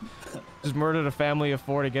 Just murdered a family of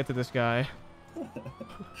 4 to get to this guy. We're going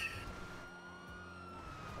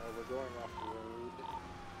off the road.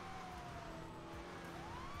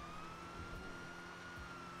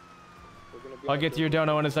 We're gonna be I'll get to your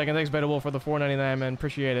dono in a second. Thanks, Beta Wolf, for the $4.99, man.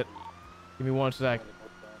 Appreciate it. Give me 1 sec.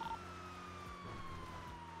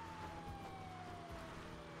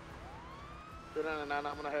 Good 99,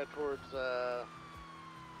 I'm gonna head towards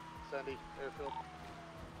Sandy Airfield.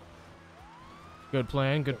 Good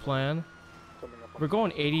plan. Coming up on We're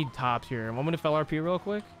going 80 tops here. Want me to fill RP real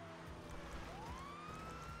quick?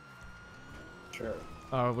 Sure.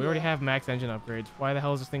 We already have max engine upgrades. Why the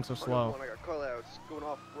hell is this thing so slow? I got call outs going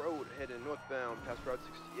off road, heading northbound past Route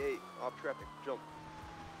 68, off traffic, jump.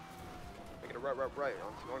 Making a right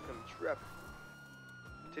onto oncoming traffic.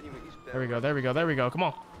 Continuing eastbound. There we go. Come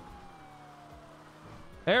on.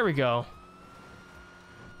 There we go.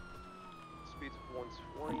 Speeds of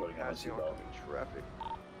 120, passing oncoming traffic.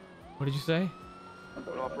 What did you say?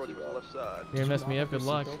 Going off-road towards the left side. You're gonna mess me up. Good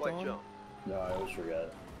luck. Slight jump. No, I always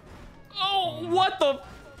forget. Oh, what the?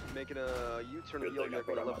 Making a U-turn Good yellow thing I deck,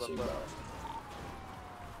 put on my left. seatbelt.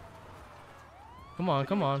 Come on,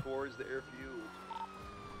 come on. Towards the airfield.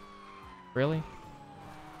 Really?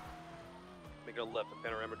 Making a left to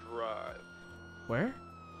Panorama Drive. Where?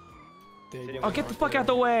 Continuing Oh, get the fuck out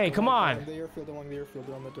the way! Come on! Along the airfield,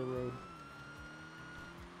 they're on the dirt road.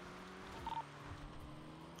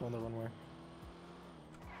 On the runway.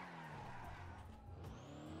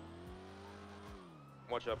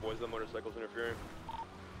 Watch out, boys. The motorcycle's interfering.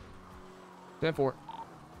 10-4.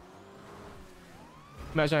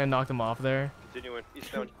 Imagine I knocked him off there. Continuing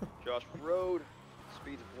eastbound Josh Road.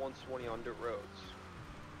 Speeds of 120 on dirt roads.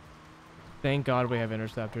 Thank God we have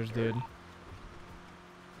interceptors, dude.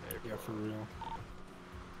 Yeah, for real.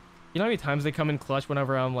 You know how many times they come in clutch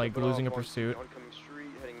whenever I'm like losing a pursuit? Oncoming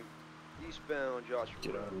street, heading eastbound Josh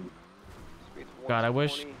Road. Speeds of God, I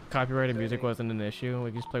wish 120. copyrighted music wasn't an issue.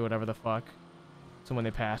 We could just play whatever the fuck. So when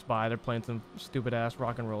they pass by, they're playing some stupid ass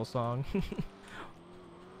rock and roll song.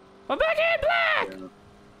 I'm back in black! Yeah.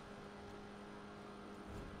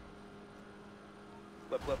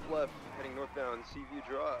 Left, heading northbound Seaview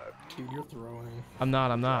Drive. Dude, you're throwing. I'm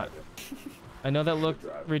not. I know that looked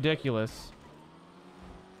ridiculous.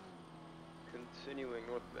 Continuing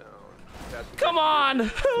northbound. Come on!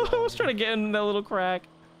 I was trying to get in that little crack.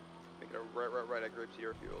 Making a right at Grape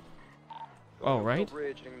Airfield. Oh, right?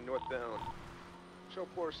 Bridge, heading northbound. Show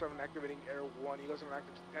 47 activating Air 1. You guys are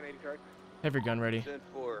active 1080, correct? Have your gun ready.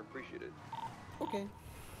 10-4, appreciate it. Okay.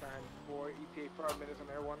 Time for ETA 5 minutes on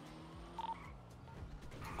Air 1.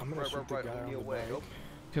 I'm gonna shoot the guy on the bike.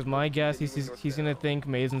 Because my guess, he's gonna think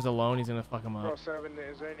Mason's alone. He's gonna fuck him Pro up. 7,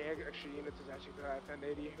 is there any extra units attaching to that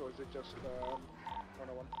 1080, or is it just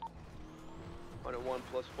 101? 101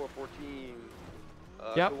 plus 414.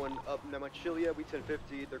 Yep. Going up Mount Chiliad, we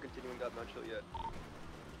 1050. They're continuing up Mount Chiliad.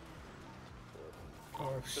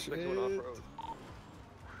 Oh Suspects going off-road.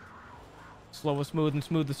 Slow is smooth and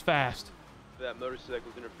smooth is fast. That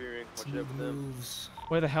motorcycle's interfering. Watch out for them.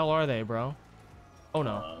 Where the hell are they, bro? Oh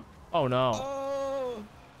no. Oh no. Oh!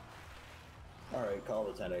 Alright, call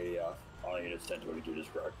the 1080 off. All units 1022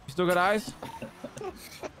 just correct. You still got eyes?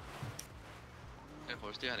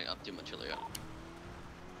 We're still heading up to Manchuria.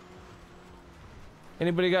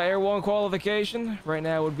 Anybody got Air 1 qualification? Right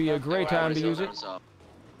now would be a great time to use it.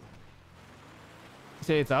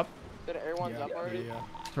 Say it's up. Did Air 1's up already? Yeah.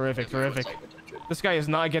 Terrific, terrific. This guy is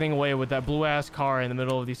not getting away with that blue ass car in the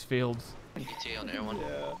middle of these fields. ETA on Air 1.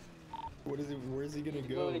 Yeah. Where is he gonna He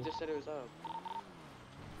go? literally just said it was up.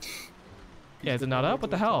 Yeah, is it not up?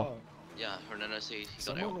 What the hell? Yeah, Hernandez said he got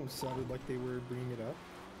Some Air of 1. them sounded like they were bringing it up.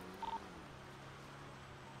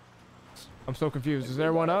 I'm so confused. Is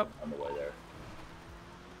Air 1 up? On the way there.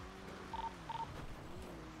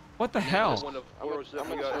 What the hell? One of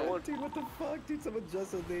 407 we got Air 1. Dude, what the fuck? Dude, someone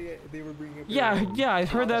just said they were bringing up. Yeah, yeah, I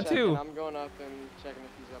heard that too. I'm going up and checking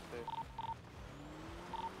if he's up there.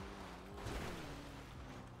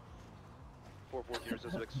 414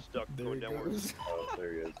 suspects stuck There going he downwards. goes. Oh,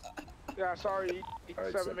 there he is. Yeah, sorry.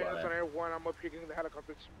 Alright, 7 so minutes bye. on Air 1. I'm up here getting the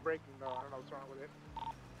helicopter's breaking though. I don't know what's wrong with it.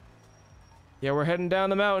 Yeah, we're heading down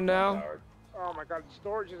the mountain now. Howard. Oh my god,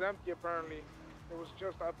 storage is empty apparently. It was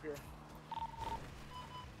just up here.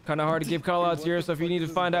 Kind of hard to give call outs here, so if you need to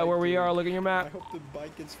find out where we are, look at your I map. hope the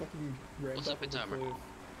bike gets fucking rammed What's up in the timer? cliff.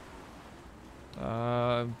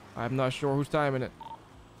 I'm not sure who's timing it.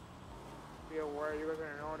 Be aware, you guys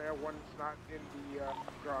are on Air 1. It's not in the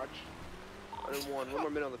garage. 101. 1 more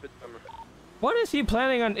minute on the pit timer. What is he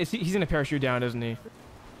planning on? He's gonna parachute down, isn't he?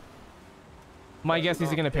 My guess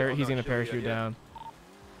he's gonna parachute down.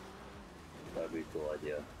 That'd be a cool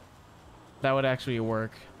idea. That would actually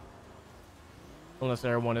work. Unless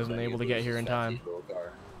Air 1 isn't able to get here in time.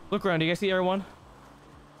 Look around. Do you guys see Air 1?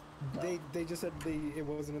 They just said it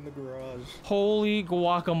wasn't in the garage. Holy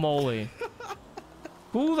guacamole!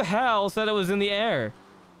 Who the hell said it was in the air?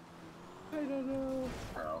 I don't know.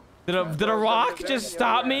 Did a rock just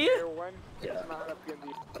stop me? Air 1. Yeah. It's not up in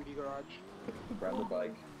the PD garage. Grab the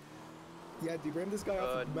bike. Yeah, dude, ram this guy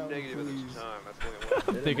off the mountain, Negative at please. this time. That's the only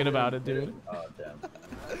one. I'm thinking about it, dude. Oh, damn.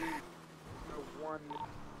 Air 1.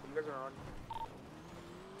 You guys are on.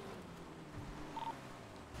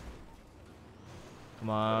 Come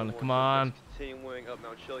on, come on. Continuing up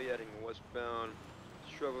Mount Chiliad, heading westbound.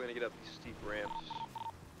 Struggling to get up these steep ramps.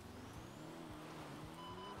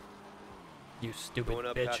 You stupid Going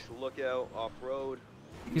up bitch. past the lookout, off-road.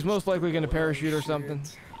 He's most likely gonna parachute or something.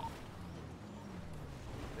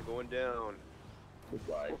 They're going down.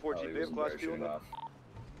 Goodbye. 414, they have class 2 on them.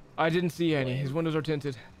 I didn't see any. His windows are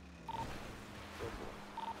tinted.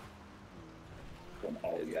 When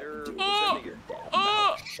all you have to do is Oh! send your damn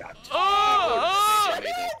Oh! mouth shut.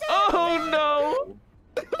 Oh no!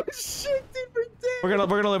 Shit, dude, we're dead.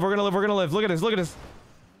 We're gonna live. Look at this.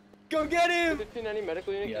 Go get him. 1590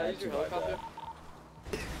 medical unit, can I use your helicopter?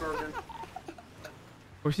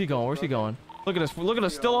 Where's he going? Look at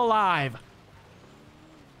us, still alive.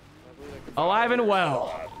 Alive and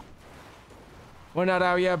well. We're not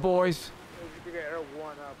out yet, boys. You can get Air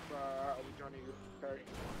 1 up, Johnny Perry.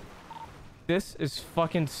 This is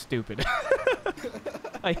fucking stupid.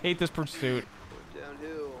 I hate this pursuit.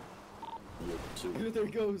 Downhill. There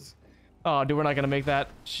he goes. Oh, dude, we're not gonna make that.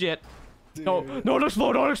 Shit. Dude. No, don't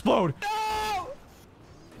explode. No!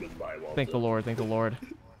 Goodbye, Walter. Thank the Lord.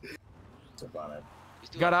 Step on it.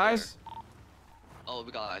 Got eyes? Oh,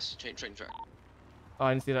 we got eyes. Train track. Oh,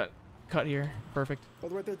 I didn't see that cut here. Perfect. Oh,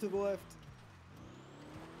 right there to the left.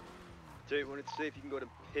 Jay, when it's safe, you can go to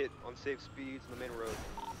pit on safe speeds on the main road.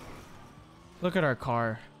 Look at our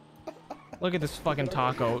car. Look at this fucking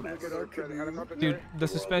taco. Dude, the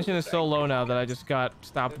suspension is so low now that I just got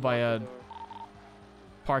stopped by a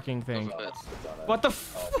parking thing. What the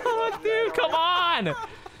fuck, dude? Come on!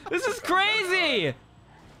 This is crazy!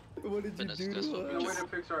 What did you do? No way to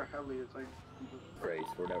fix our heli. It's like. Great,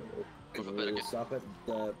 whatever. We'll stop at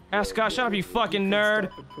the. Scott, shut up, you fucking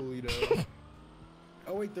nerd!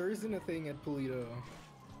 Oh wait, there isn't a thing at Polito.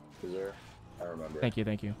 Is there? I remember. Thank you.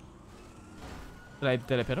 Did I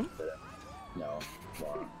hit him? No. Come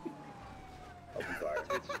on. Open fire.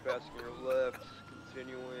 It's passing your left,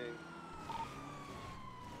 continuing.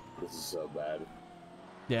 This is so bad.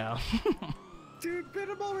 Yeah. Dude, pit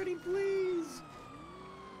him already, please.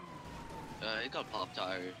 It got a pop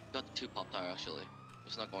tire. Got 2 pop tire actually.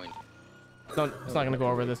 It's not going. It's not gonna go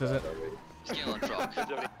over this, is it? It's getting on truck.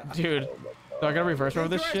 Dude, do I gotta reverse over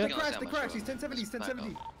this shit? The crash. He's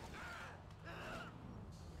 1070.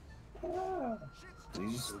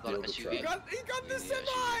 Please Got an SUV. He got the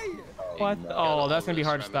semi. What? Oh, that's gonna be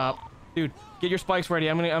hard to stop. Dude, get your spikes ready.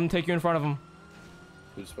 I'm gonna take you in front of him.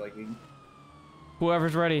 Who's spiking?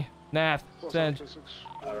 Whoever's ready. Nath, send.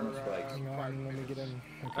 I don't know spikes. Let me get in.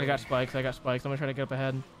 Okay. I got spikes. I'm gonna try to get up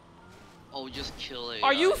ahead. Oh, just kill it.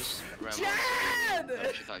 Are you Chad?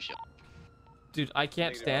 Dude, I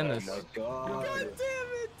can't stand this. Oh my god. God damn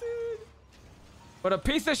it, dude. What a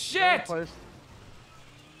piece of shit!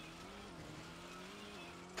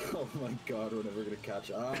 Oh my god, we're never gonna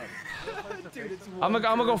catch on. Dude, it's I'm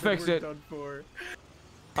gonna go fix it.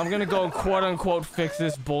 I'm gonna go quote unquote fix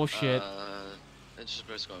this bullshit. It's just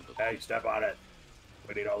risk going. Hey, step on it.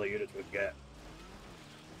 We need all the units we can get.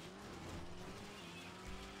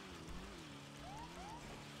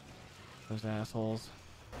 Those assholes.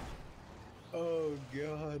 Oh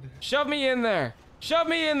god. Shove me in there!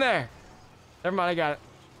 Never mind, I got it.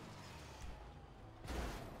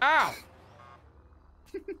 Ow!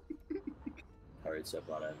 Alright, step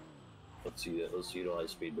on it. Let's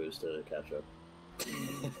utilize speed boost to catch up.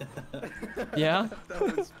 Yeah?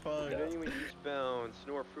 That was fun. Continuing eastbound,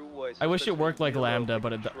 Snore Freeway. I wish it worked like Lambda,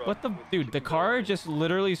 but it... What the... Dude, the car just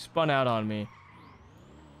literally spun out on me.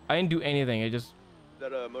 I didn't do anything, it just...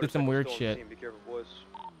 did some weird shit. Be careful, boys.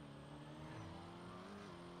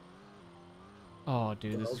 Oh,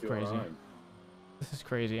 dude, this is crazy. This is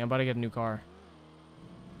crazy. I'm about to get a new car.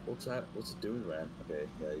 What's that? What's it doing, man? Okay,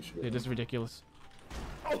 yeah, you should. Dude, this is ridiculous.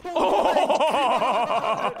 Oh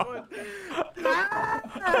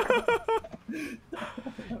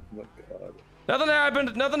my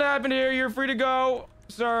god. Nothing happened here. You're free to go,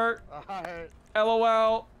 sir. Alright.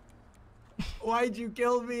 LOL. Why'd you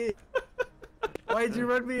kill me? Why'd you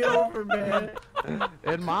run me over, man?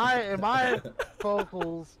 In my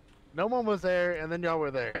focals, no one was there, and then y'all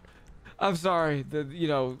were there. I'm sorry.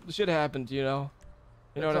 Shit happened, You know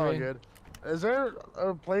It's what I all mean? good. Is there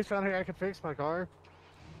a place around here I can fix my car?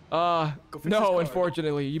 No,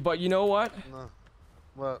 unfortunately. But you know what? No.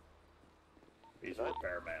 What? He's a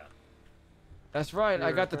repairman. That's right. You're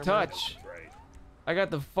I a got the repairman? touch. That's right. I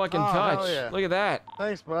got the fucking Oh, touch. hell yeah. Look at that.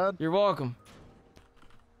 Thanks, bud. You're welcome.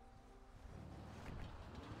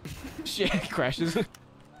 Shit, crashes.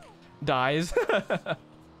 Dies.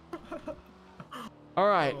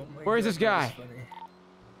 Alright, where's this guy?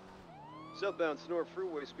 Southbound Snore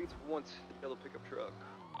Freeway, speeds of 1, yellow pickup truck.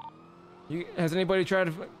 Has anybody tried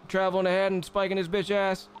to traveling ahead and spiking his bitch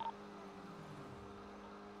ass?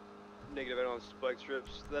 Negative out on spike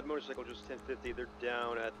strips. That motorcycle just 1050. They're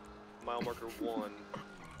down at mile marker 1.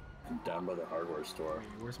 Down by the hardware store.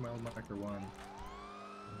 Wait, where's mile marker 1?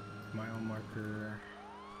 Mile marker...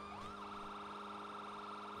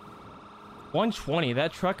 120.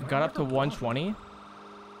 That truck got up to 120.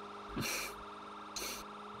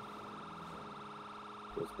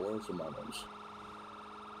 Let's blow some lemons.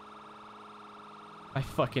 I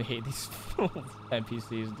fucking hate these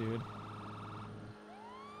NPCs, dude.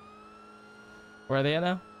 Where are they at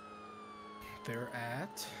now? They're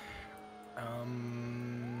at.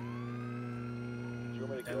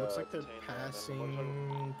 It looks like they're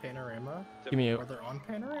passing Panorama. Give me a. Or they're on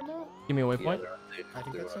Panorama? Give me a waypoint. I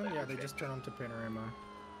think that's them. Yeah, they just turned onto Panorama.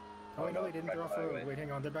 Oh, wait, no, they didn't. They're off the road. Wait,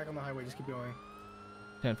 hang on. They're back on the highway. Just keep going.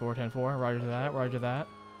 10-4, 10-4. Roger that. Roger that.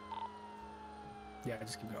 Yeah,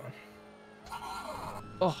 just keep going.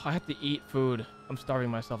 Oh, I have to eat food. I'm starving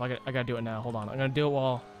myself. I gotta do it now. Hold on. I'm gonna do it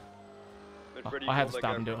while. Oh, I have to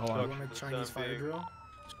stop and do it. Hold on. You want a Chinese fire drill?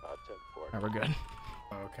 10-4. Alright, we're good.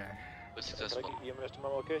 Okay. Was Can successful. I get EMS to my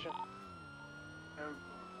location?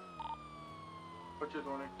 What's your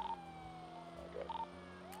warning? Okay.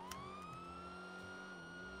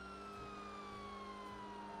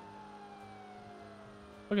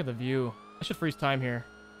 Look at the view. I should freeze time here.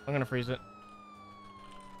 I'm gonna freeze it.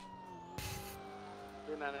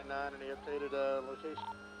 399, any updated location?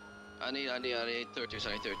 I need 32s.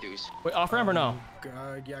 I need 32s. Wait, off ramp or no?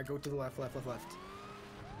 Yeah, go to the left. I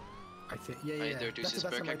think. Yeah. I need 32s. Is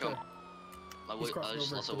Bear come? He's crossing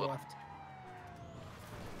over to the left.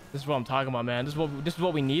 This is what I'm talking about, man. This is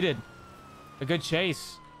what we needed. A good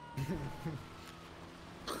chase.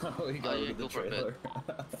 Oh, he got rid of the trailer.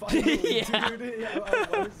 Finally, Yeah. dude. Yeah,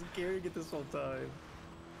 I was carrying it this whole time.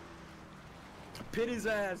 Pit his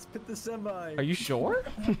ass. Pit the semi. Are you sure?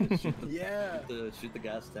 Yeah. Shoot the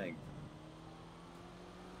gas tank.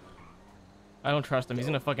 I don't trust him. He's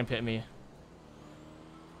gonna fucking pit me.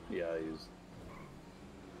 Yeah, he's.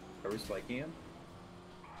 Are we spiking him?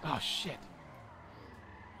 Oh shit.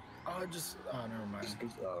 Oh, never mind.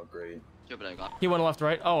 Oh, great. He went left,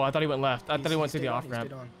 right? Oh, I thought he went left. I thought he went to the off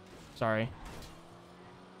ramp. Sorry.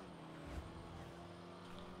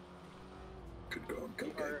 Good going. Go,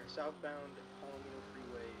 We are southbound Palomino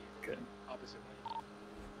Freeway. Good. Opposite lane.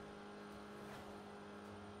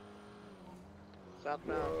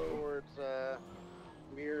 Southbound towards,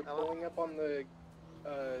 We're pulling up on the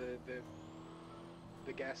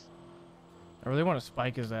gas. I really want to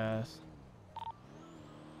spike his ass.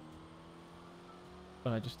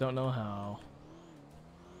 But I just don't know how.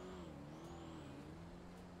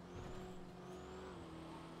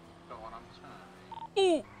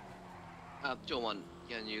 Ooh. Joe 1,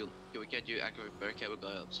 can you get you accurate barricade with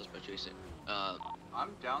suspect chasing?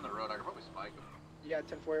 I'm down the road. I could probably spike him. Yeah,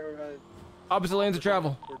 10-4. Opposite lanes of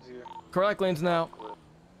travel. Towards you. Correct lanes now.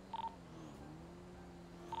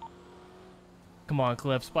 Come on,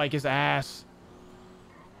 Cliff. Spike his ass.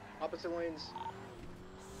 Opposite lanes.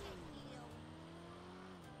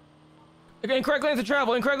 Okay, incorrect lanes of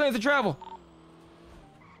travel. Incorrect lanes of travel.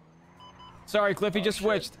 Sorry, Cliff. He just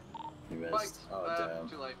switched. He missed. Oh, damn.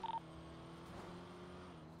 Too late.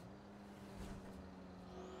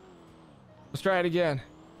 Let's try it again.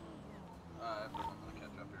 Everyone's gonna catch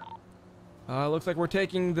up here. Looks like we're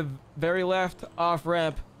taking the very left off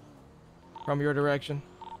ramp from your direction.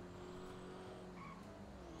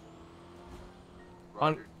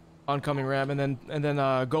 Oncoming ramp, and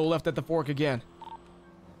then go left at the fork again.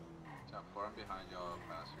 10-4, I'm behind y'all.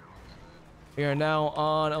 Pass here. We are now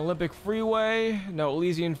on Olympic Freeway. No,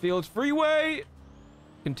 Elysian Fields Freeway.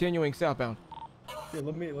 Continuing southbound. Yeah,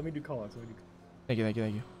 let me do call outs. Thank you.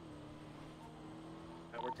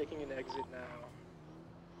 We're taking an exit now.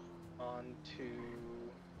 Onto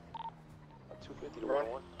 250 to we're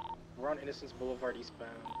 101. we're on Innocence Boulevard eastbound.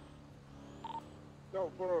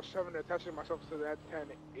 No, 407 attaching myself to that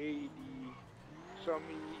 1080. Show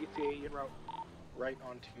me ETA en route. Right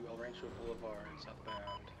onto El Rancho Boulevard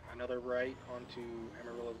southbound. Another right onto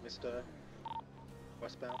Amarillo Vista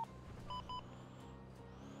westbound.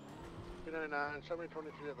 399, show me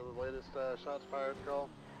 23 at the latest shots fired call.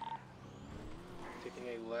 Taking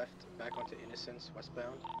a left back onto Innocence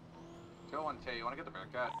westbound. 201K, you wanna get the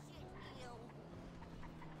Bearcat?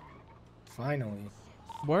 Finally.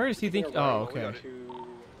 Where is he think? Oh, okay. To an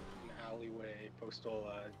alleyway, postal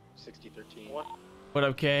 6013. What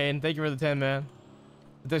up, Kane? Thank you for the 10, man.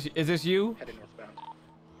 Is this you? Headed northbound.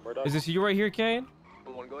 Is this you right here, Kane?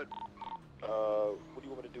 One, go ahead. What do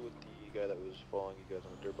you want me to do with the guy that was following you guys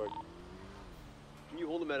on the dirt bike? Can you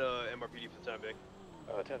hold him at MRPD for the time being?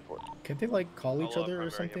 10-4. Can't they like call each other or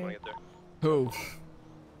primary him when I something? get there. Who?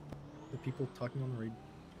 The people talking on the radio.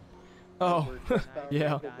 Oh,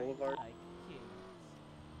 yeah. Boulevard.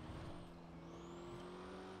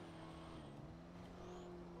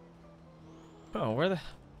 Oh, where'd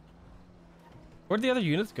the other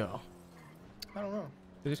units go? I don't know.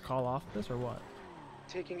 They just call off this or what?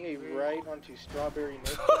 Taking a right onto Strawberry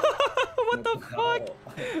North. What the fuck?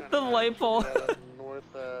 The light pole. North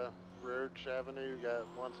Roach Avenue, got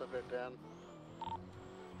one subject down.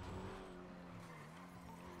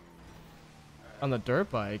 On the dirt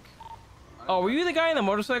bike. Oh, were you the guy in the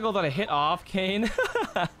motorcycle that I hit off, Kane?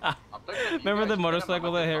 Remember the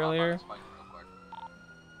motorcycle that I hit earlier?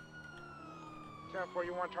 10-4,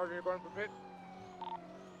 you want Charger going for pit?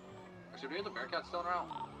 Should we have the Bearcat still around?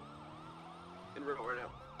 In riddle right now.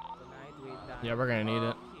 Yeah, we're gonna need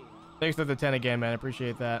it. Thanks for the 10 again, man. I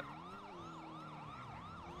appreciate that.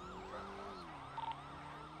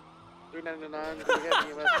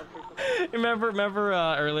 399. remember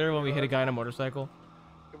earlier when we hit a guy on a motorcycle?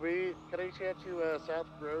 Can I chat to South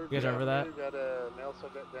Road? You guys remember that? We got nail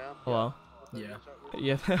subject down. Hello? Yeah.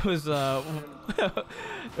 Yeah, that was it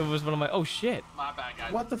was one of my. Oh shit! My bad,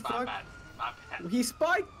 guys. What the My fuck? bad. My bad. He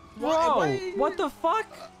spiked. Bro, what the fuck?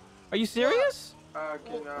 Are you serious?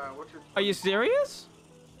 What's your... Are you serious?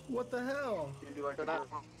 What the hell? Can you do like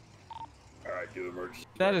Alright, do emergency.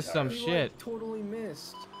 That is some He, shit. Like, totally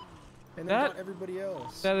missed. And then That- got everybody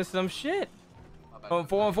else. That is some shit. Oh,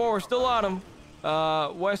 414, we're still on him.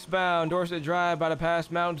 Westbound, Dorset Drive, by to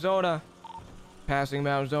pass Mount Zona. Passing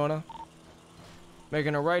Mount Zona.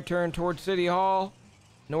 Making a right turn towards City Hall.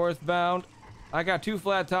 Northbound. I got 2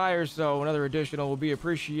 flat tires, so another additional will be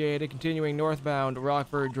appreciated. Continuing northbound,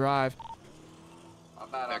 Rockford Drive.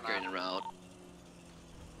 Back in route.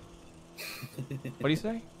 What do you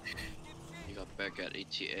say? You got back at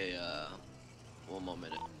ETA, 1 more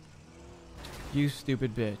minute. You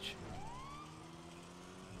stupid bitch.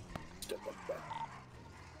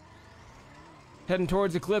 Heading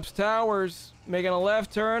towards Eclipse Towers. Making a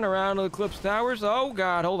left turn around to Eclipse Towers. Oh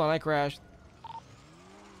god, hold on, I crashed.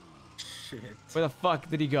 Shit. Where the fuck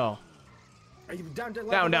did he go? Are you down?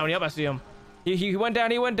 Down, yep, I see him. He went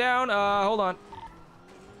down, hold on.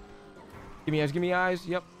 Give me eyes,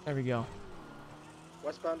 yep, there we go.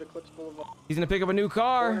 Westbound Eclipse Boulevard. He's gonna pick up a new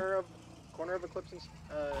car. Corner of Eclipse and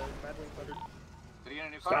Madwing Thunder. Did he get a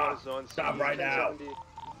new car? Stop right now.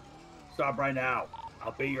 Stop right now.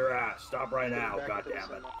 I'll beat your ass. Stop right now, god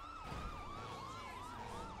damn it.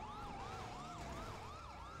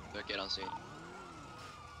 Get on scene.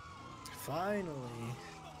 Finally.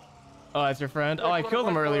 Oh, that's your friend? Oh, I killed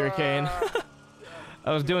him earlier, Kane.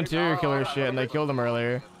 I was doing serial killer shit and I killed him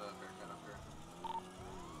earlier.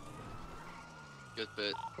 Good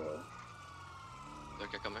bit.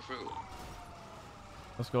 Bearcat coming through.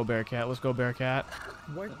 Let's go, Bearcat. Let's go, Bearcat.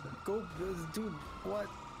 What? Go, dude. What?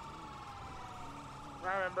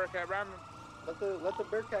 Ram him, Bearcat, ram him. Let the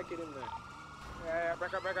Bearcat get in there. Yeah,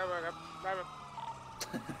 back up. Ram him.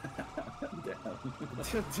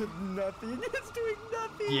 Nothing. It's doing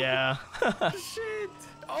nothing. Yeah. Shit.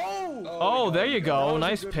 Oh, there you go.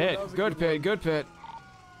 Nice pit. Good pit. Good pit.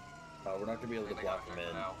 We're not gonna be able to block him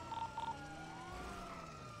in.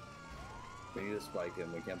 We need to spike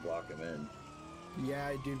him. We can't block him in.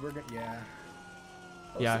 Yeah, dude. We're gonna. Yeah.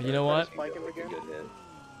 Yeah, you know what? Spike him again. Good hit.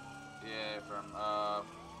 Yeah,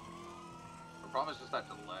 the problem is just that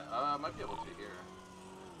delay. I might be able to here.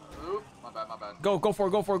 Oop, my bad. Go for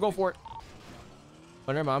it.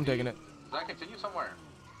 Oh, never mind, I'm taking it. Does that continue somewhere?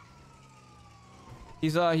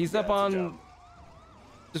 He's up on.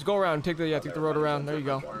 Just go around. Take the road around. There you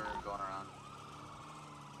go. We're going around.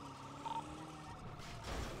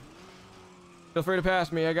 Feel free to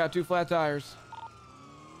pass me. I got 2 flat tires.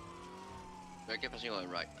 Bearcat passing on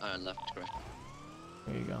right, left, correct.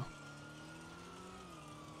 There you go.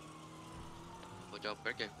 Watch out,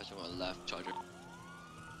 Bearcat passing on left, Charger.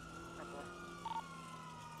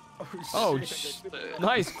 Oh,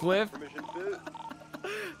 nice, Cliff. Block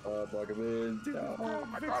him in. Oh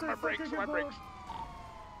my god, my brakes.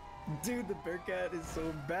 Dude, the Bearcat is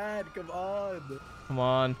so bad. Come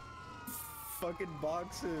on. Fucking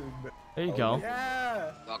box him. There you go.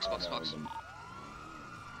 Yeah. Box.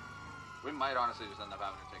 We might honestly just end up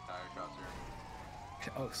having to take tire shots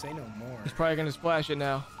here. Oh, say no more. He's probably gonna splash it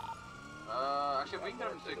now. Actually, if we can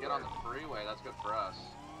get him to get on the freeway, that's good for us.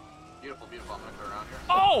 Beautiful. I'm gonna go around here.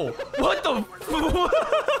 Oh! What the?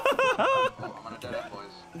 Oh, I'm gonna dead end,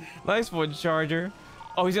 boys. Nice one, Charger.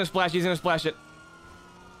 Oh, he's gonna splash it.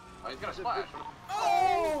 Oh, he's gonna splash.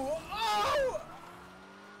 Oh!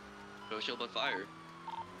 Go shield on fire.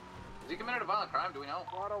 Is he committed a violent crime? Do we know?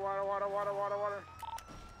 Water.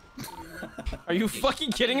 Are you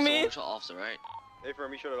fucking kidding me? Social officer, right? Hey,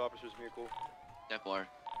 firm, you shot at officer's vehicle. That bar.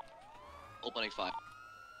 Opening fire.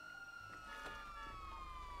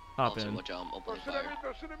 Hop Also, in. watch out, I'm opening Don't fire.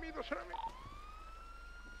 shoot at me.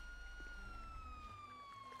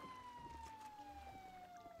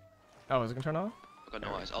 Oh, is it gonna turn off? I got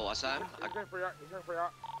no eyes. Oh, I saw him. He's going for you.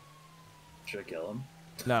 Should I kill him?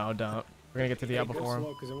 No, don't. We're gonna get to the out before him.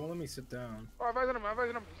 Because it won't let me sit down. Oh, I'm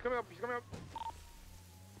advising him. He's coming up.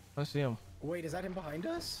 Let's see him. Wait, is that him behind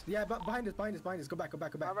us? Yeah, but behind us. Go back.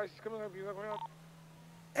 He's coming up. He's coming up.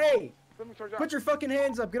 Hey! Swimming towards y'all. Put your fucking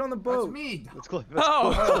hands up. Get on the boat. That's me. Let's go. Oh,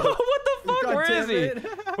 what the fuck? God Where is he? damn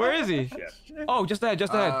it. Where is he? Oh, just ahead.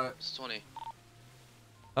 It's 20.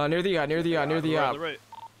 Near the yacht. Right.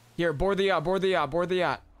 Here, board the yacht.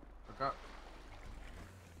 Okay.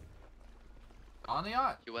 On the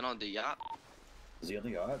yacht. You went on the yacht? Is he on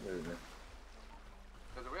the yacht? Or...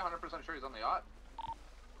 Are we 100% sure he's on the yacht?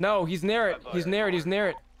 No, he's near it. He's near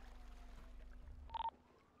it.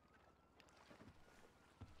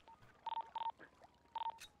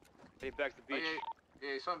 Hey, back to the beach.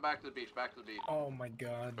 Yeah, he's swimming back to the beach. Oh my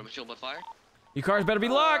god. From a shield by fire? Your cars better be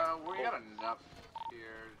locked. We got enough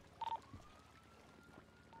here.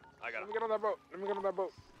 I got Let me get on that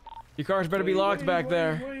boat. Your cars better be locked back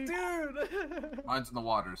there. Dude! Mine's in the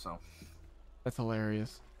water, so. That's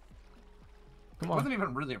hilarious. Come There wasn't on.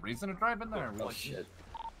 even really a reason to drive in there. Oh shit.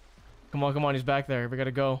 Come on. He's back there. We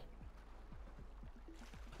gotta go.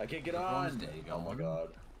 I can't get on. Oh my god.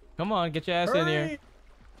 Come on, get your ass in here.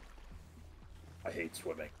 I hate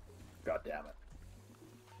swimming. God damn it.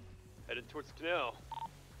 Headed towards the canal.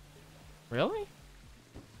 Really?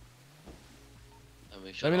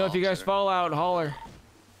 Let me know if you guys fall out. Holler.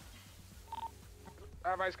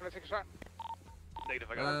 Everybody's gonna take a shot. Negative,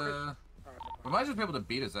 I got him. We might just be able to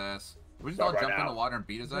beat his ass. We just Stop all right jump in now. the water and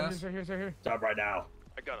beat his ass. Here. Stop right now.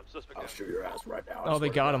 I got him. Suspect. I'll shoot your ass right now. Oh, they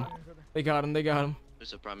got him. They got him.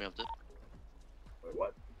 There's a primary up there. Wait,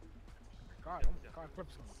 what? God,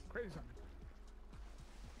 flips crazy.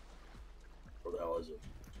 Where the hell is it?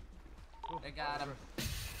 They got him.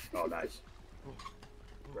 Oh, nice.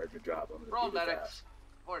 Very good job. I'm gonna Roll beat his medics. ass.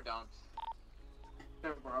 4 downs.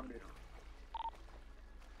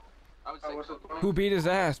 I would say Who beat his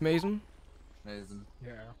ass, Mason? Amazing.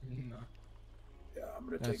 Yeah. Yeah, I'm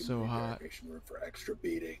gonna That's take him so to the hot. interrogation room for extra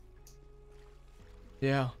beating.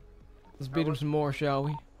 Yeah. Let's beat him some more, shall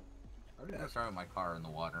we? I'm gonna start with my car in the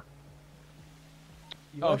water.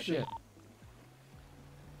 Oh shit.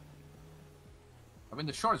 I mean,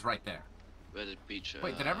 the shore's right there. Where the beach?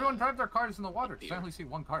 Wait, did everyone drive their cars in the water? Because I only see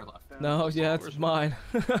one car left. No, yeah, that's mine.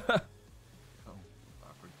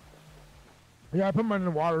 Yeah, I put mine in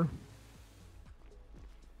the water.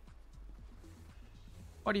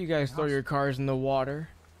 Why do you guys throw your cars in the water?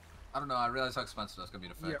 I don't know. I realize how expensive that's gonna be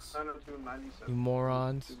to fix. You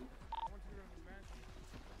morons.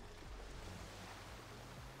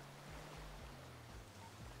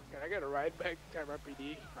 Can I get a ride back to Tampa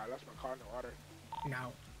PD? I lost my car in the water.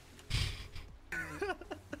 No.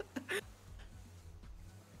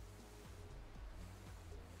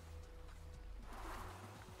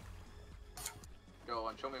 Go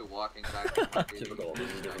and show me walking back. Typical.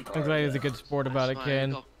 I'm glad he's a good sport about it, Fine,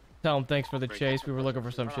 Ken. go. Tell him thanks for the chase. We were looking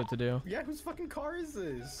for some shit to do. Yeah, whose fucking car is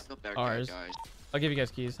this? Go back Ours. there, guys. I'll give you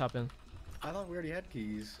guys keys. Hop in. I thought we already had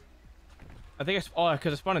keys. I think because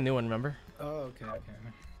I spawned a new one, remember? Oh, okay.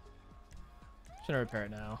 Shouldn't repair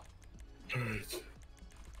it now.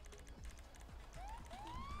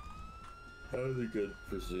 That was a good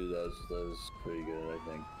pursuit. That was pretty good, I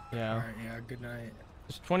think. Yeah. Alright, yeah, good night.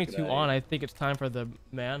 There's 22 Good night. on. I think it's time for the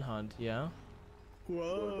manhunt, yeah?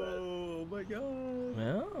 Whoa, oh my god.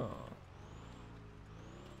 Yeah.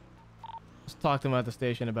 Let's talk to him at the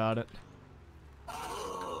station about it.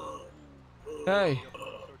 Hey.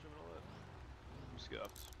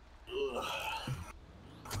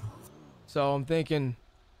 So I'm thinking,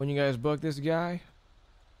 when you guys book this guy,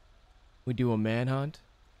 we do a manhunt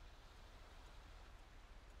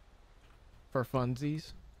for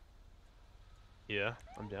funsies. Yeah,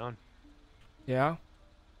 I'm down. Yeah?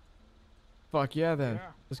 Fuck yeah then.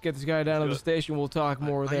 Let's get this guy down to the station. We'll talk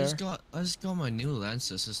more I there. just got my new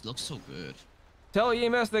lenses. This looks so good. Tell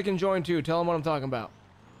EMS they can join too. Tell them what I'm talking about.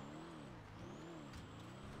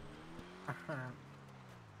 Is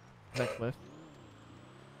that Cliff?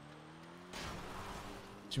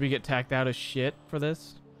 Should we get tacked out as shit for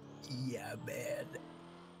this? Yeah, man.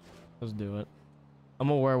 Let's do it. I'm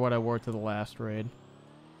gonna wear what I wore to the last raid.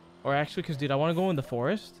 Or actually, because, dude, I want to go in the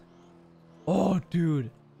forest. Oh,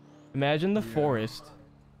 dude. Imagine the forest.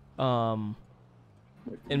 In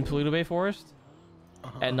Pluto Bay Forest.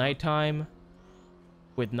 At nighttime.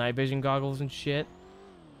 With night vision goggles and shit.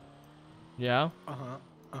 Yeah?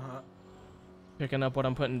 Picking up what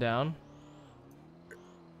I'm putting down.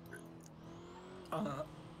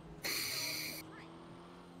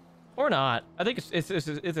 Or not. I think it's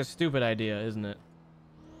a stupid idea, isn't it?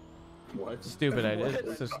 What? Stupid idea.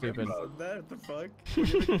 It's so stupid. What the fuck? What are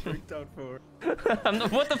you making a breakdown for?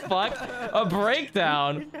 What the fuck? A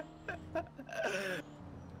breakdown?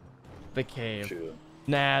 The cave. True.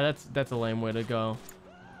 Nah, that's a lame way to go.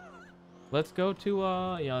 Let's go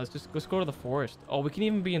to yeah, let's go to the forest. Oh, we can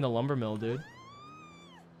even be in the lumber mill, dude.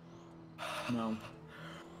 No.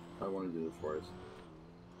 I want to do the forest.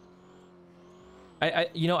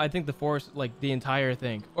 I think the forest, like the entire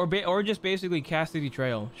thing, or just basically Cassidy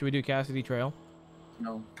Trail. Should we do Cassidy Trail?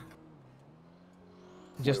 No.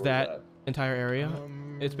 Just Where was that entire area.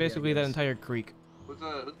 It's basically that entire creek. Who's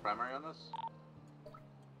primary on this?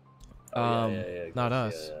 Not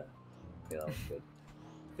us. Yeah, that was good.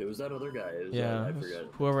 It was that other guy. It was, Yeah, I forget.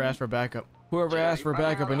 whoever asked for backup. Whoever asked for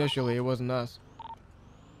backup initially, it wasn't us.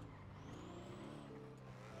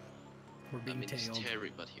 I mean, he's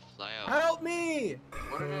Terry, but he fly out. Help me!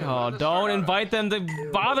 Oh, don't invite them to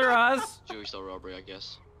bother us. Jewish style robbery, I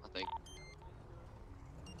guess. I think.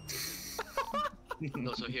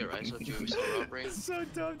 No, so here, right? So Jewish style robbery. It's so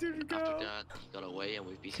dumb, dude. Go. After that, he got away, and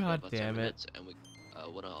we've beat him God about damn 10 it. minutes, and we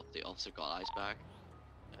one of the officer got eyes back,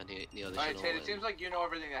 and he the Alright, Tate, it seems like you know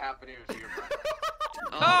everything that happened here, so you're fine.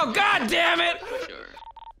 Oh, God damn it! Sure.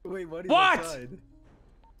 Wait, what? What?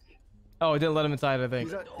 Oh, it didn't let him inside, I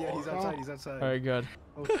think. Yeah, he's outside. He's outside. All right, good.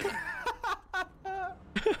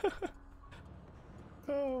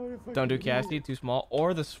 Oh, Don't do Cassidy, too small.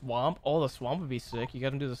 Or the swamp. Oh, the swamp would be sick. You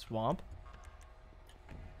got him do the swamp.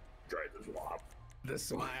 Try the swamp. The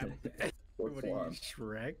swamp. What are you,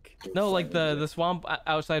 Shrek? No, like the swamp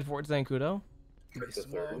outside Fort Zancudo. The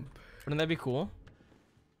swamp. Wouldn't that be cool?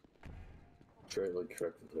 Try like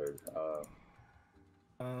Shrek the Third.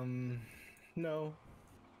 No.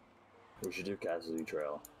 We should do Cassidy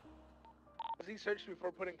Trail. He searched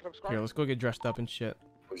before putting Club Scar. Here, let's go get dressed up and shit.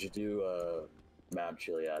 We should do Mab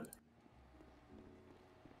Chiliad.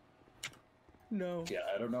 No. Yeah,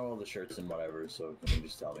 I don't know all the shirts and whatever, so can you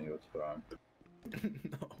just tell me what to put on?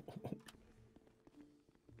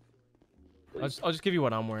 No. I'll just give you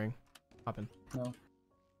what I'm wearing. Hop in. No.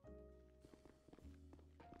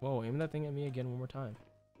 Whoa, aim that thing at me again one more time.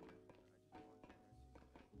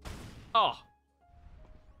 Oh!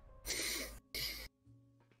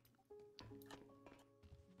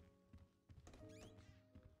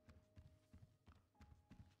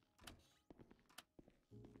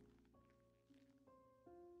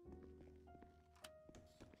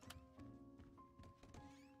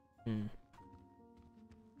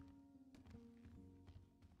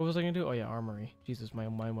 What was I gonna do? Oh yeah, armory. Jesus, my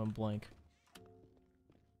mind went blank.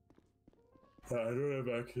 I don't have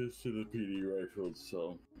access to the PD rifles,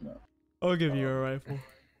 so no. I'll give you a rifle.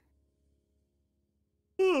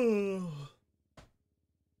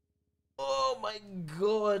 Oh my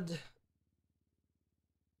god.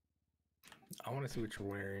 I want to see what you're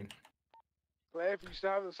wearing. Clay, if you still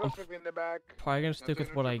have the suspect in the back. Probably gonna stick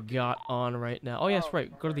with what I got on right now. Oh yes,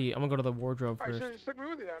 right. Go to the. I'm gonna go to the wardrobe Alright, first. so stick me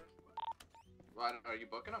with you then. Why, are you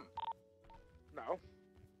booking him? No. Oh,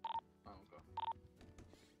 okay.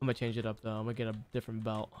 I'm gonna change it up though. I'm gonna get a different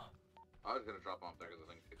belt. I was gonna drop him off there because I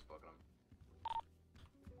think he's booking him.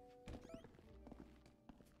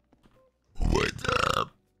 What's up?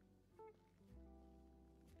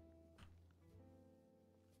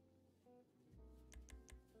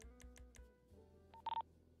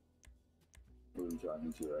 Who are you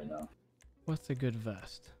talking to right now? What's a good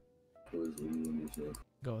vest? Who is leading you to?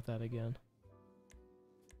 Go with that again.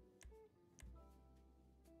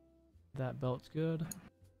 That belt's good.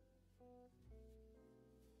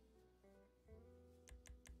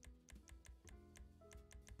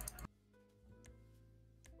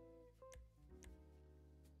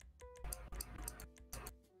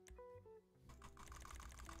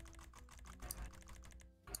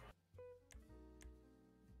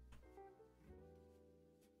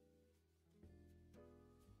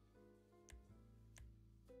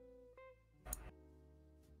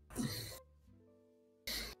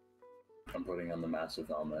 I'm putting on the massive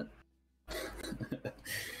helmet.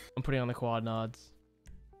 I'm putting on the quad nods.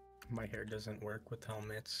 My hair doesn't work with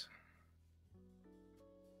helmets.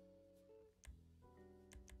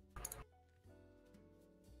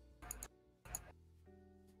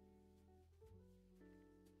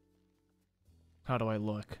 How do I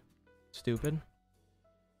look? Stupid?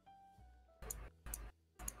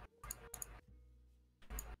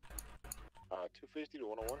 250 to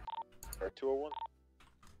 101 or 201.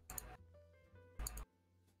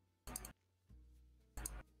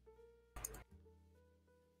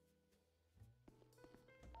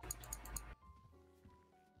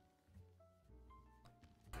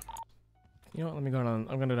 You know what? Let me go down.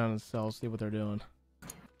 I'm gonna go down to the cells, see what they're doing.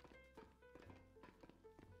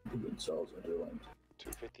 Good cells are doing.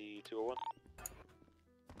 250, 201.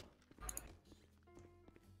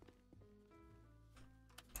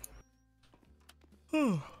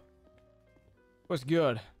 What's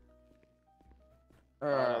good?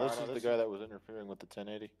 No, this is the guy that was interfering with the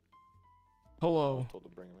 1080. Hello. I was told to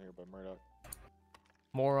bring him here by Murdoch.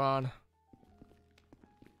 Moron.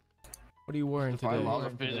 What are you wearing today? Laws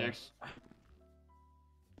of physics.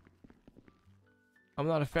 I'm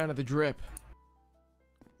not a fan of the drip.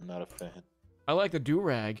 I'm not a fan. I like the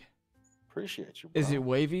do-rag. Appreciate you, bro. Is it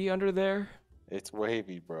wavy under there? It's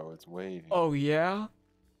wavy, bro. It's wavy. Oh, yeah?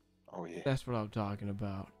 Oh, yeah. That's what I'm talking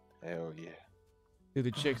about. Hell yeah. Do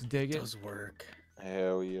the chicks dig it? Does work.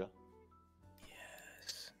 Hell yeah.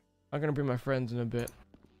 Yes. I'm gonna bring my friends in a bit.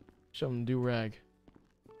 Show them the do-rag.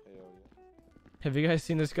 Hell yeah. Have you guys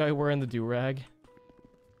seen this guy wearing the do-rag?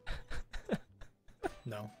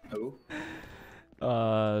 No. Who?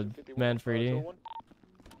 Manfredi.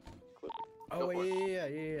 Oh, yeah.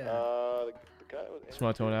 The guy was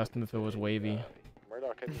Smartone asked him if it was wavy.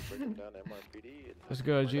 Murdoch had me break him down to MRPD. And Let's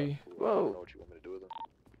go, G. I don't know what you want me to do with him.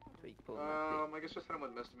 I guess just hit him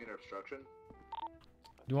with misdemeanor obstruction.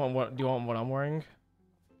 Do you want what I'm wearing?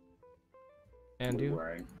 And What are you do?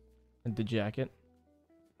 wearing? And the jacket.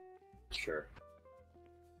 Sure.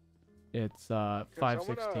 It's Can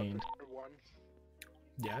 516. someone, one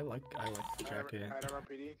Yeah, I like the jacket. at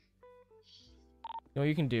MRPD? You know what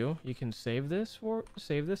you can do? You can save this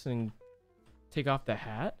and take off the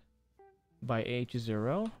hat by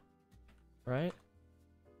H0, right?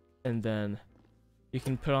 And then you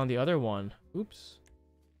can put on the other one. Oops.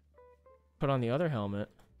 Put on the other helmet.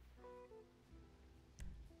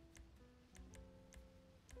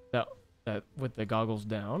 That with the goggles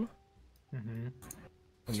down. Mm-hmm.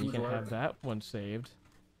 And you can have that one saved,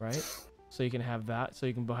 right? So you can have that, so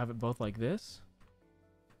you can have it both like this,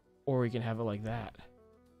 or you can have it like that.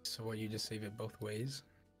 So what, you just save it both ways?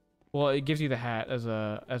 Well, it gives you the hat as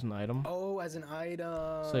an item. Oh, as an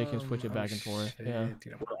item. So you can switch it back and forth. Shit, Yeah.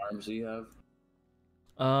 dude, What arms do you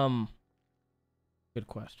have? Good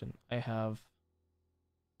question. I have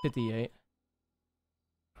 58.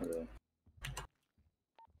 Okay.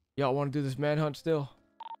 Y'all want to do this manhunt still?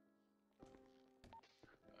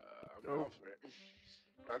 No.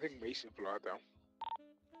 I think Mason flew out though.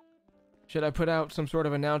 Should I put out some sort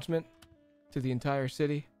of announcement to the entire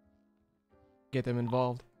city? Get them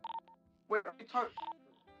involved. Wait, are we talking?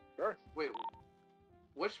 Sure. Wait,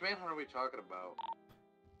 which manhunt are we talking about?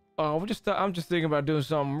 Oh, I'm just thinking about doing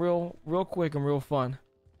something real quick and real fun.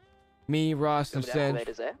 Me, Ross, and Sen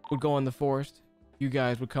would go in the forest. You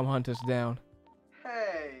guys would come hunt us down.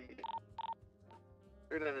 Hey.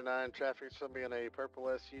 399 traffic's gonna be in a purple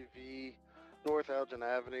SUV, North Elgin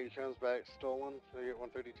Avenue. Comes back stolen. So you get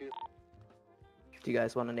 132. Do you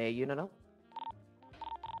guys want an air unit now?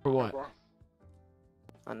 For what?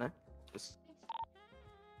 I don't know. Just...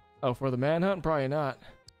 Oh, for the manhunt? Probably not.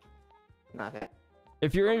 Okay.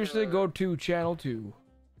 If you're interested, go to channel 2.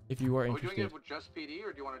 If you are Are we doing interested. it with just PD,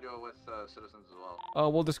 or do you want to do it with citizens as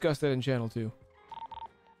well? We'll discuss that in channel 2.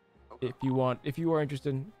 Okay. If you are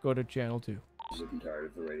interested, go to channel 2. I'm sick and tired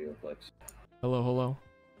of the radio flex. Hello.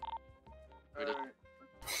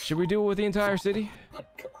 Should we do it with the entire city?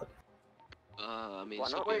 I mean, Why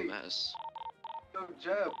it's not? gonna be a Wait. mess. Yo,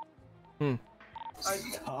 Jeb. Hmm. I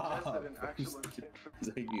suggested an actual Is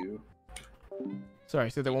that you? Sorry,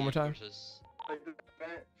 say that one more time. like the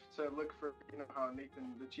event to look for, you know how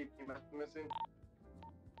Nathan, the chief, came out missing.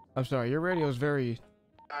 I'm sorry, your radio is very...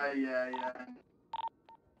 Yeah.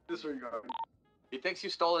 Disregard. He thinks you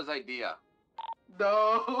stole his idea.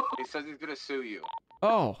 No. He says he's gonna sue you.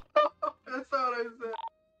 Oh, That's not what I said.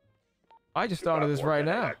 I just thought of this right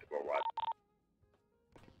now.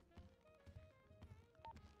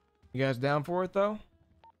 You guys down for it, though?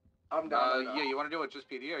 I'm down. Yeah, you want to do it with just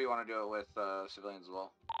PD, or you want to do it with civilians as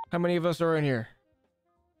well? How many of us are in here?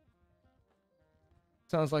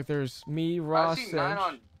 Sounds like there's me, Ross, I see 9 and...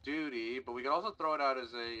 on duty, but we could also throw it out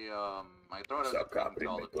as a I throw it out as a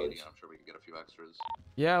control of PD. I'm sure we can get a few extras.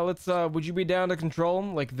 Yeah, let's, would you be down to control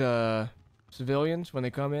them, like the civilians, when they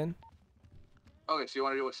come in? Okay, so you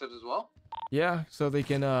want to do it with civs as well? Yeah, so they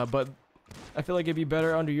can, but I feel like it'd be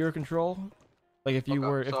better under your control. Like if you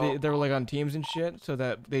were, if they were like on teams and shit, so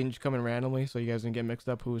that they can just come in randomly, so you guys didn't get mixed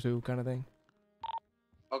up who's who kind of thing.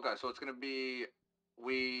 Okay, so it's gonna be,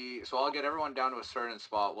 so I'll get everyone down to a certain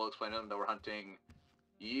spot. We'll explain to them that we're hunting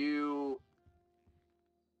you,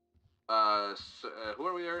 who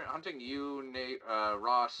are we hunting? You, Nate,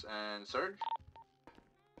 Ross, and Serge?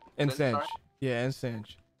 And Sorry? Sench. Yeah, and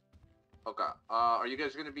Sench. Okay, are you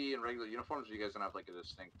guys gonna be in regular uniforms, or are you guys gonna have like a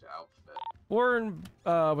distinct outfit? We're in,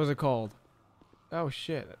 what's it called? Oh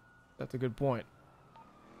shit, that's a good point.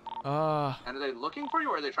 And are they looking for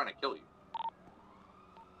you, or are they trying to kill you?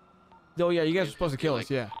 Oh yeah, you guys are supposed to kill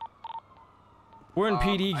us, yeah. We're in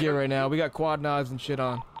PD gear right now. We got quad nods and shit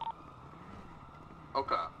on.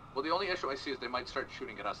 Well, the only issue I see is they might start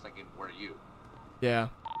shooting at us thinking we're you. Yeah.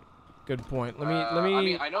 Good point. Let me. I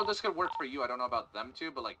mean, I know this could work for you. I don't know about them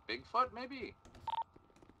too, but like Bigfoot, maybe.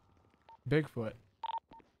 Bigfoot.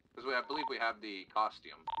 Because I believe we have the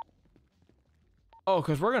costume. Oh,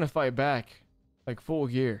 because we're gonna fight back, like full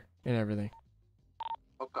gear and everything.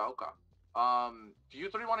 Okay. Do you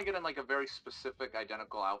three want to get in like a very specific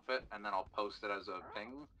identical outfit, and then I'll post it as a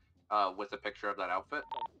ping, with a picture of that outfit?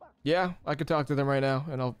 Yeah, I could talk to them right now,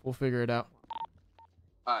 and we'll figure it out.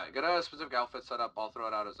 Alright, get a specific outfit set up. I'll throw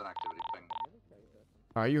it out as an activity ping.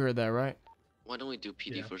 All right, you heard that, right? Why don't we do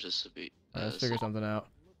PD versus civil? Let's figure something out.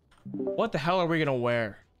 What the hell are we gonna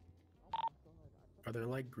wear? Are there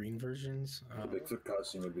like green versions? Bigfoot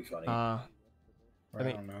costume would be funny. I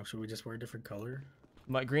don't know. Should we just wear a different color?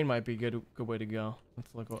 Green might be a good way to go.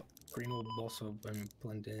 Let's look what. Green will also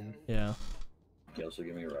blend in. Yeah. Okay, also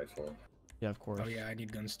give me a rifle. Yeah, of course. Oh yeah, I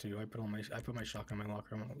need guns too. I put my shotgun in my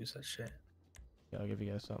locker. I'm gonna use that shit. Yeah, I'll give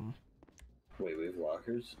you guys something. Wait, we have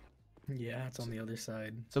lockers? Yeah, it's on the other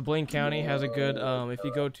side. So Blaine County has a good. If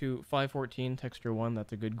you go to 514 texture 1,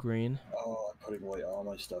 that's a good green. Oh, I'm putting away all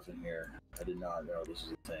my stuff in here. I did not know this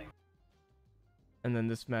is a thing. And then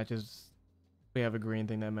this matches. We have a green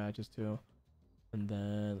thing that matches too. And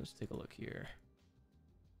then let's take a look here.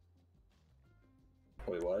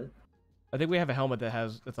 Wait, what? I think we have a helmet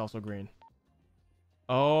that's also green.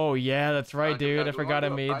 Oh yeah, that's right, dude. I forgot I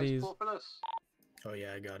made these. Oh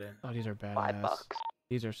yeah, I got it. Oh, these are badass.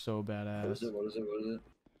 These are so badass. What is it?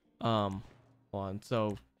 Hold on.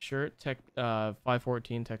 So shirt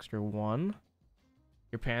 514 texture 1.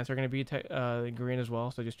 Your pants are gonna be green as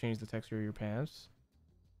well, so just change the texture of your pants.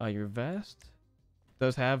 Your vest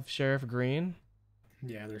does have sheriff green.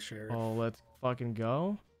 Yeah, they're sheriff. Oh, let's fucking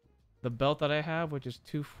go. The belt that I have, which is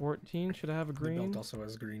 214, should have a green. The belt also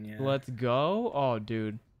has green, yeah. Let's go. Oh,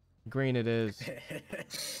 dude. Green it is.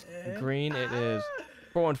 Green it is.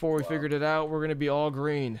 414, we figured it out. We're going to be all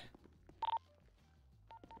green.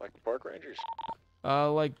 Like the park rangers?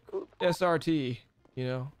 Like SRT, you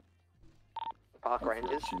know? Park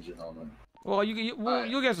rangers? Well,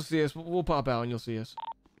 you guys will see us. We'll pop out and you'll see us.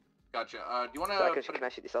 Gotcha. Do you want So I can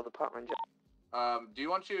actually this other park ranger. do you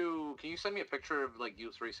want to? Can you send me a picture of like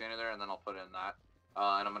you three standing there, and then I'll put in that.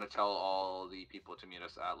 And I'm gonna tell all the people to meet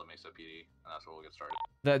us at La Mesa PD, and that's where we'll get started.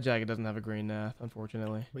 That jacket doesn't have a green nath,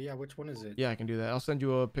 unfortunately. But yeah, which one is it? Yeah, I can do that. I'll send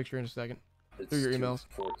you a picture in a second. It's through your emails.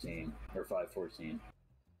 14 or 514.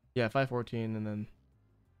 Yeah, 514, and then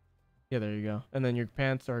yeah, there you go. And then your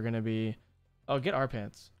pants are gonna be. Oh, get our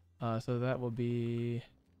pants. So that will be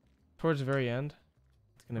towards the very end.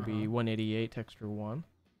 It's gonna be 188 texture 1.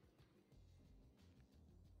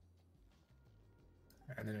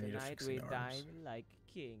 And then I need to fix the we arms. dine like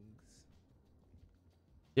kings.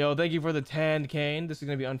 Yo, thank you for the 10, Kane. This is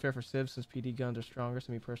gonna be unfair for Civ since PD guns are stronger.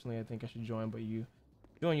 So me personally, I think I should join, but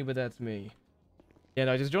but that's me. Yeah,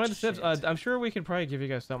 no, just join the Civs. I'm sure we could probably give you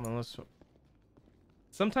guys something. Unless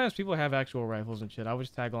sometimes people have actual rifles and shit. I would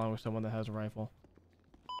just tag along with someone that has a rifle.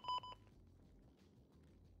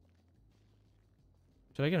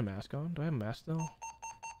 Should I get a mask on? Do I have a mask though?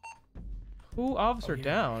 Who officer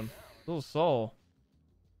down? Little soul.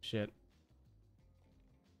 Shit.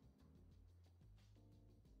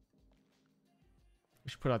 We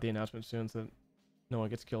should put out the announcement soon so that no one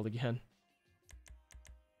gets killed again.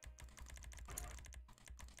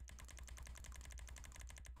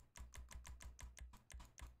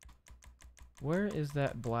 Where is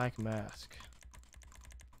that black mask?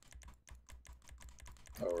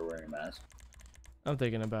 Oh, we're wearing a mask? I'm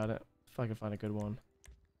thinking about it. If I can find a good one.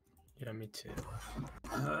 Yeah, me too.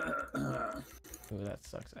 Ooh, that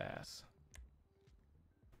sucks ass.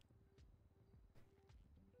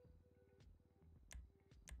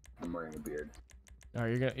 I'm wearing a beard. All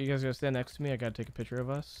right, you guys gonna stand next to me? I gotta take a picture of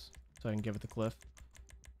us so I can give it to Cliff.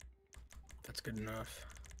 That's good enough.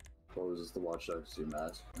 What was this? The Watchdog suit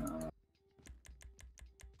mask?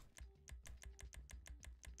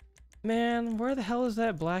 Man, where the hell is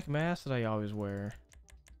that black mask that I always wear?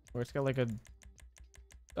 Where it's got like a...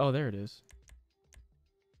 Oh, there it is.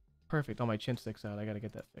 Perfect. Oh, my chin sticks out. I gotta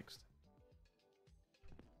get that fixed.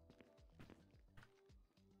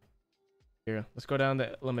 Here, let's go down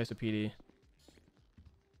to La Mesa PD.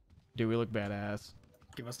 Dude, we look badass.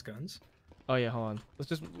 Give us guns. Oh yeah, hold on.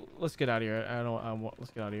 Let's get out of here. Let's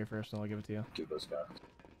get out of here first, and I'll give it to you. Give us guns.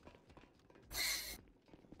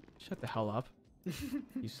 Shut the hell up,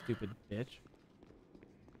 you stupid bitch.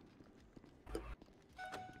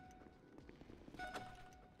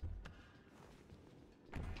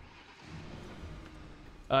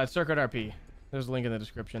 Circuit RP. There's a link in the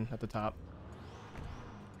description at the top.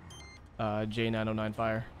 J909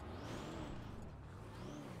 fire.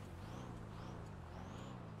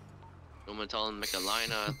 I'm gonna tell them to make a line.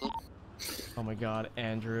 Oh my God,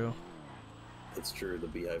 Andrew. It's true. The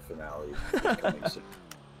Beehive finale is coming soon.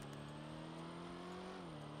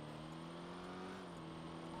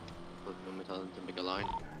 I'm gonna tell them to make a line.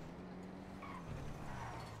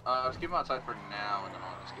 Let's keep them outside for now, and then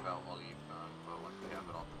I'll just give out while you. But once we have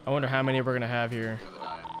it all. I wonder how many we're gonna have here.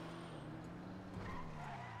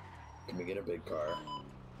 Can we get a big car?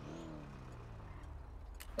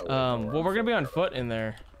 Well, we're gonna be on foot in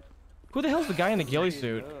there. Who the hell's the guy in the ghillie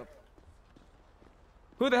suit?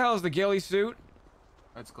 Who the hell is the ghillie suit?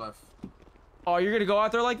 That's Cliff. Oh, you're gonna go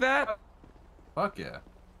out there like that? Fuck yeah.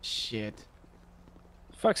 Shit.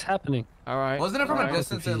 Fuck's happening? All right. Wasn't it from a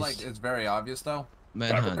distance? It like it's very obvious though.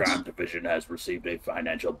 Cyber Crime Division has received a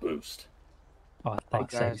financial boost. Oh,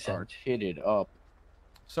 thanks. Hit it up.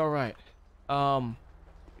 So right.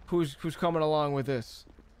 Who's coming along with this?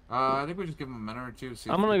 I think we just give him a minute or two. See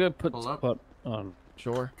I'm if gonna we go can put pull up. spot on.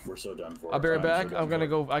 Sure. We're so done for. I'll be right back. I'm gonna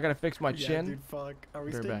go. I gotta fix my Yeah, chin. dude, fuck. Are we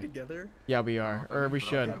Be right staying back. together? Yeah, we are. Or we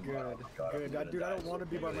should. Good. Dude, I don't want to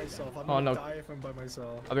be by myself. I'm Oh, gonna no. die if I'm by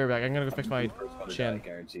myself. I'll be right back. I'm gonna go fix my chin.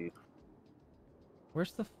 Guaranteed.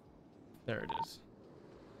 Where's the? There it is.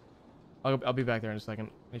 I'll be back there in a second.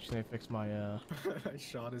 I just need to fix my I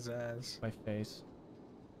shot his ass. my face.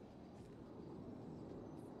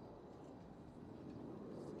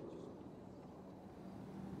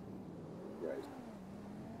 Right.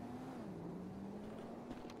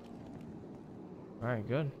 All right,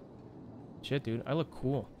 good. Shit, dude, I look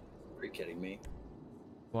cool. Are you kidding me?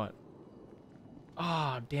 What?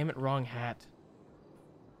 Ah, damn it, wrong hat.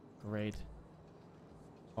 Great.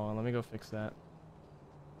 Hold on, let me go fix that.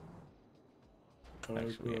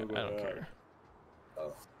 Actually, I don't care.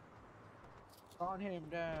 Oh. On him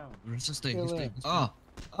down. Where's this thing? Kill This him.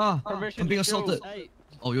 thing? I'm being assaulted.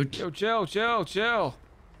 Oh, you're. Yo, chill.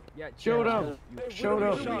 Yeah, Showed up. Showed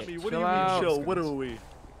up. Shot me. What do Chill you mean, out. show? What are we?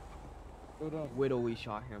 Widowy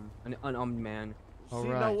shot him. An unarmed man. All See,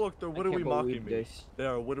 right. now look, what are we mocking me?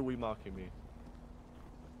 There, what are we mocking me?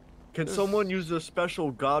 Can someone use the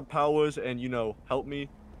special god powers and, you know, help me?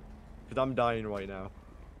 Because I'm dying right now.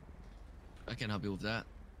 I can't help you with that.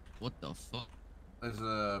 What the fuck? There's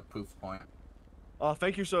a proof point. Oh,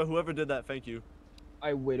 thank you, sir. Whoever did that, thank you.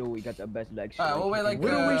 I Widowy got the best leg Alright, we'll wait like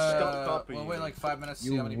we'll wait like 5 minutes to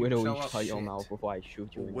see You how many people show Widowy up. shut your Shit. mouth before I shoot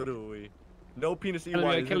you. Widowy. No penis EY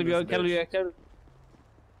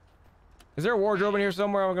Is there a wardrobe in here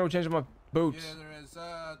somewhere? I'm gonna change my boots. Yeah, there is.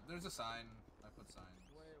 There's a sign. I put sign.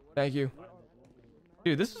 Thank you.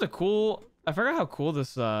 Dude, this is a cool... I forgot how cool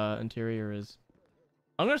this interior is.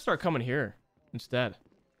 I'm gonna start coming here instead.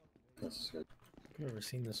 This is good. I've never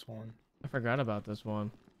seen this one. I forgot about this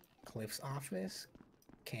one. Cliff's office,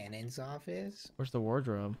 Cannon's office, Where's the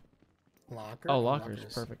wardrobe? locker. Oh, lockers.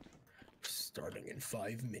 Perfect. Starting in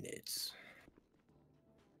 5 minutes.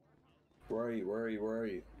 Where are you? Where are you? Where are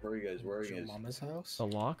you? Where are you guys? Where are you Your guys? mama's house. The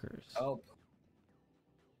lockers. Help.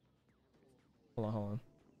 Hold on.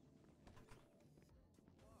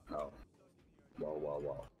 Oh.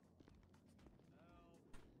 Wow.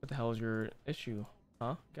 What the hell is your issue?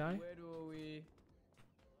 Huh, guy? Widowy.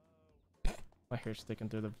 My hair's sticking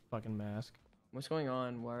through the fucking mask. What's going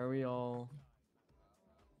on? Why are we all...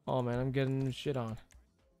 Oh, man, I'm getting shit on.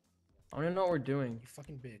 I don't even know what we're doing. You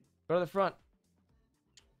fucking big. Go to the front.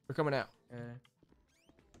 We're coming out.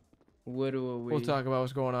 Widowy. We'll talk about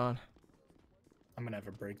what's going on. I'm gonna have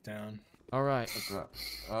a breakdown. All right. So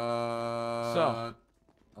So.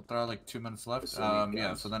 I'll throw like 2 minutes left. So many Yeah.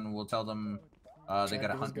 guns. So then we'll tell them they Check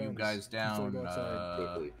gotta those hunt you guns guys before we down. go outside.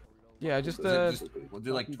 Quickly. Yeah, just We'll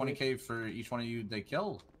do like 20k for each one of you they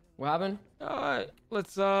kill. What happened?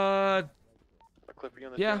 Let's Cliff, are you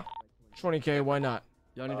on the yeah, 20k. Why not?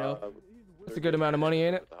 Y'all need help? That's a good amount of money,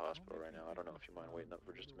 ain't it? At the hospital right now. I don't know if you mind waiting up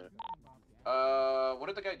for just a minute. What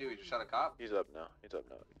did the guy do? He just shot a cop? He's up now. He's up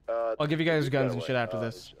now. I'll give you guys he's guns got and away. shit after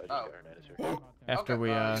this. I just got Hernandez here. After Okay, we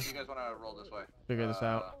you guys wanna roll this way? figure this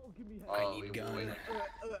out. I need gun.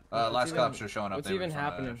 Last cops are showing up. What's They were even from,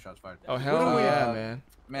 happening? Shots fired. Oh hell yeah, man.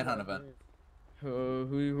 Manhunt event.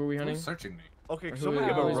 Who are we hunting? Who's searching me? Okay, Or can who someone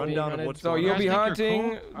give a is being rundown of hunted? what's So going you'll on? be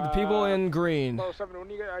hunting the people in green. Hello, 7, when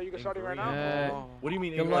are you guys starting right now? Yeah. What do you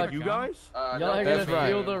mean, Good like luck. you guys? Y'all are That's gonna right.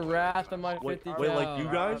 feel the wrath of my Wait, 50 wait, like you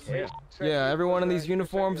guys? Yeah, everyone in these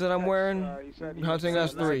uniforms that I'm wearing, hunting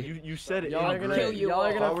us three. You said it. Y'all are in gonna, green. y'all are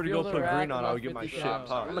If I gonna were to feel go the put wrath green on, of I my would get my 50 shit cal.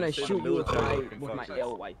 popped. I'm gonna Say the shoot you military with fucking my fucks.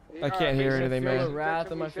 L-wipe. I can't hear anything, Feel the man. wrath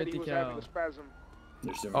of my He said he 50 was cal. having a spasm.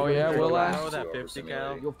 Oh yeah, will I?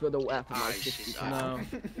 You'll feel the wrath of my 50 cal. No.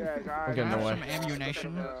 I'm getting away. Some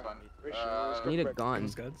ammunition. I need a gun.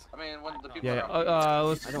 I mean, when the people Yeah, are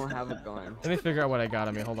let's. I don't have a gun. Let me figure out what I got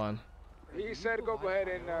on me. Hold on. He said go ahead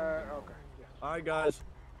and, okay. Alright, guys.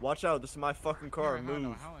 Watch out. This is my fucking car.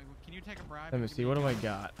 Move. Can you take a bribe? Let me see. What do I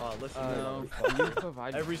got? Listen,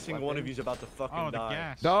 every single one of you's about to fucking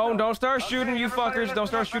die. Don't start shooting, you fuckers. Don't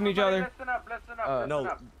start shooting each other.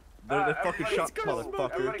 No. They fucking shot,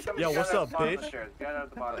 motherfucker. Yeah, what's up, bitch?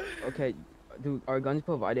 Okay, dude, are guns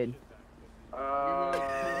provided? Little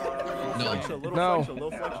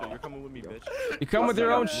flexer. You're coming with me, bitch. You come with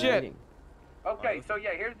your own shit. Okay, so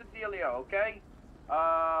yeah, here's the dealio, okay?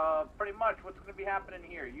 Pretty much what's going to be happening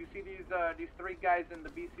here. You see these three guys in the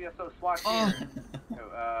BCSO SWAT here.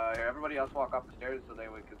 Here, everybody else walk up the stairs so they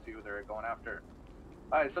can see who they're going after.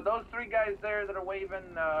 Alright, so those three guys there that are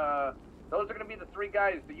waving, those are going to be the three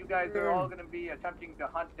guys that you guys are all going to be attempting to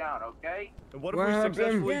hunt down, okay? And what if we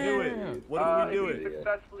successfully do it? What if we do if it? you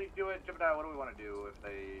successfully do it, Gemini, what do we want to do if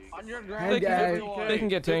They can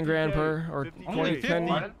get 10 grand per or 20, 10.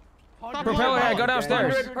 Pardon? Propeller head, go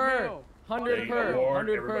downstairs. 100 per.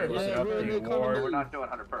 100 per. We're not doing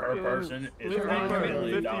 100 per. Per person is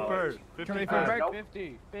 50 per.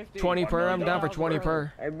 50. 20 per. I'm down for 20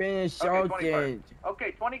 per. I've been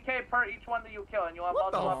Okay, 20K per each one that you kill, and you'll have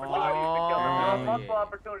multiple opportunities to kill. You'll have multiple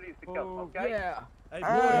opportunities to kill, okay? Yeah.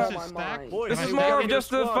 This is more of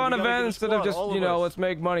just a fun event instead of just, you know, let's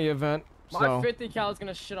make money event. My So 50 cal is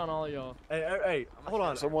gonna shit on all of y'all. Hey, hold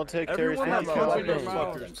on. Someone take Terry's Everyone has fucking those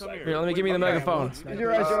phone. fuckers. here, let me give me the megaphone. Hold on.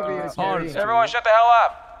 Everyone shut the hell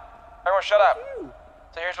up. Everyone shut up.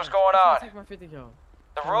 So here's what's going on. Take my 50 cal.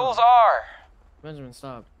 The rules are, Benjamin,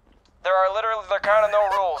 stop. there are kind of no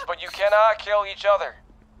rules, but you cannot kill each other.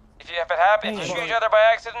 If you shoot each other by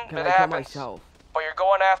accident, it happens. But you're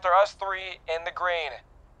going after us three in the green,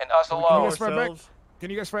 and us alone. Can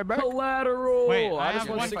you guys fight back? Collateral. Wait, I have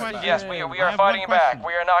one question. Yes, we are fighting back.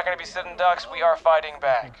 We are not going to be sitting ducks. We are fighting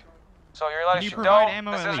back. So you're letting Can you provide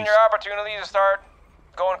ammo This at isn't least? your opportunity to start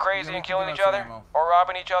going crazy and killing each other or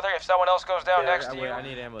robbing each other. If someone else goes down next to you,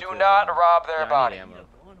 do not rob their body.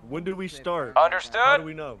 When do we start? Understood? How do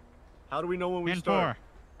we know? How do we know when we start?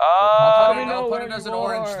 I'll put it as an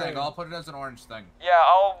orange thing. I'll put it as an orange thing.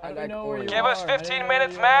 Yeah, give us 15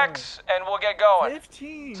 minutes max, and we'll get going.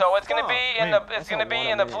 15. So it's gonna be in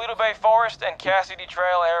the Polito Bay Forest and Cassidy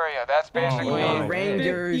Trail area. That's basically.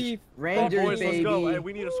 Rangers, Boys, baby. let's go. Hey,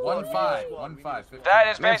 we need a squad. 1-5. That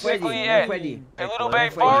is basically it. Polito Bay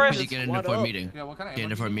Forest. Get in for a meeting. Yeah, what kind of Get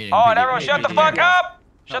in for a meeting. Oh, and everyone, shut the fuck up!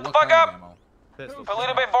 Shut the fuck up!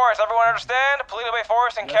 Polito Bay Forest, everyone understand? Polito Bay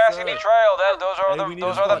Forest and Cassidy Trail.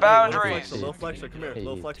 Those are the boundaries. Little flexer, come here.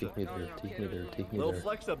 Little flexer. Take me there. Little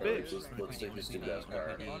flexer, bitch. Let's take this dude guy's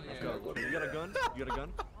car. You got a gun? You got a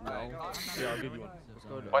gun? No. Yeah, I'll give you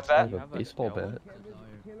one. What's that? I have a baseball bat.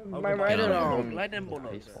 My right arm.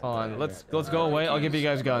 Hold on, let's go away. I'll give you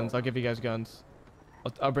guys guns.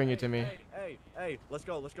 I'll bring you to me. Hey, let's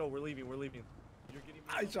go. We're leaving. You're getting me.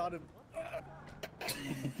 I shot him.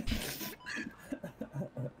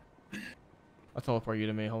 I'll teleport you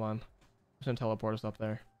to me. Hold on. I'm just gonna teleport us up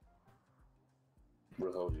there. Where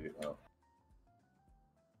the hell did you go?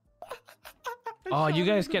 Oh, you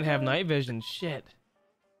guys can't have night vision. Shit.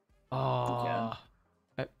 Oh.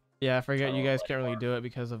 Yeah, I forget. You guys can't really do it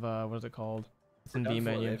because of what is it called? It's in B They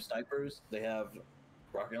menu. have snipers. They have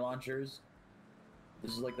rocket launchers.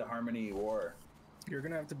 This is like the Harmony War. You're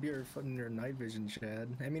gonna have to be in your night vision, Chad.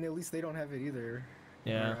 I mean, at least they don't have it either.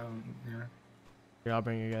 Yeah. Yeah. Here, I'll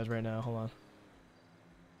bring you guys right now. Hold on.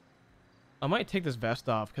 I might take this vest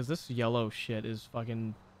off because this yellow shit is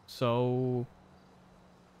fucking so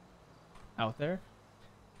out there.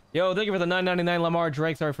 Yo, thank you for the $9.99 Lamar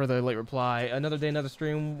Drake. Sorry for the late reply. Another day, another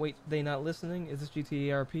stream. Wait, they not listening? Is this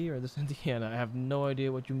GTRP or this Indiana? I have no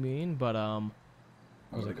idea what you mean, but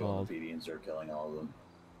what's it called? PD and start killing all of them.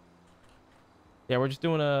 Yeah, we're just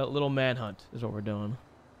doing a little manhunt. Is what we're doing.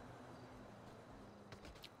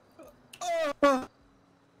 Hello.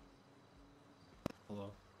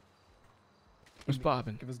 What's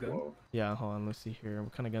poppin'? Give us gun. Whoa. Yeah, hold on. Let's see here.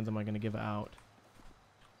 What kind of guns am I gonna give out?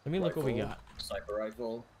 Let me look what we got. Sniper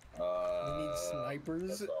rifle. We need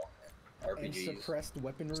snipers that's all. and RPGs. suppressed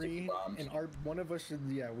weaponry, and one of us should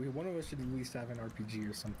at least have an RPG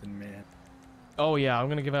or something, man. Oh yeah, I'm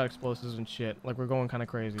gonna give out explosives and shit. Like we're going kind of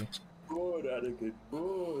crazy. Good, Anakin.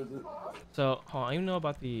 Good. So, hold on, I don't know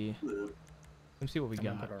about the. Let me see what we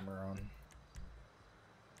got. Put armor on.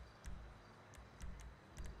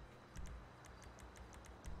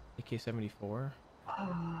 AK-74.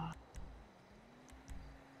 I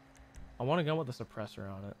want a gun with a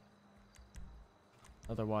suppressor on it.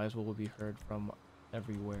 Otherwise, we'll be heard from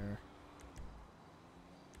everywhere.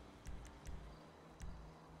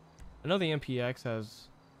 I know the MPX has.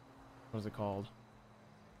 What is it called?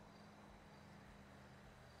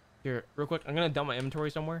 Here, real quick, I'm gonna dump my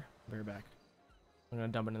inventory somewhere. I'll be right back. I'm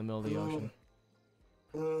gonna dump it in the middle of the ocean.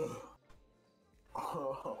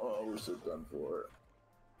 Oh, we're so done for it.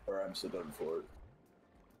 Or I'm so done for it.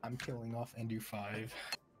 I'm killing off Endu 5.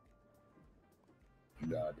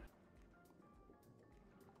 God.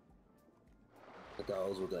 What the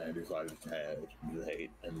hell's with the Andrew 5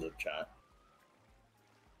 hate in the chat?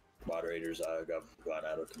 Moderators got gone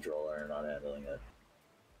out of control and are not handling it.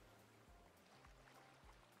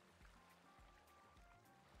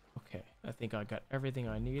 Okay, I think I got everything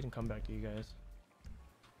I need and come back to you guys.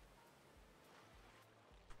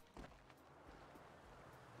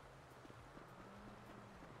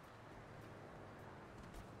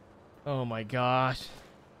 Oh my gosh.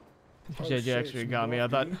 Oh, Jed, you shit, actually should we got go me.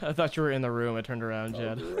 off I thought you were in the room. I turned around,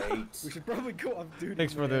 Jed. We should probably go off duty.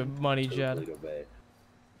 Thanks for the man. money, Jed.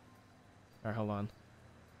 Alright, hold on.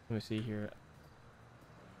 Let me see here.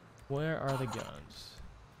 Where are the guns?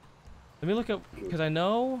 Let me look up, because I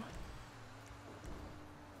know...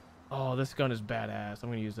 Oh, this gun is badass. I'm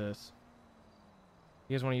going to use this.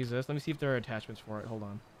 You guys want to use this? Let me see if there are attachments for it. Hold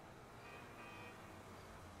on.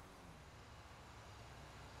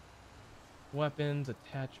 Weapons,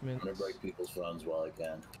 attachments. I'm gonna break people's phones while I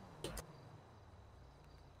can.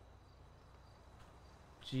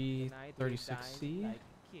 G36C?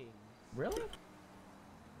 Really?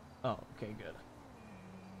 Oh, okay, good.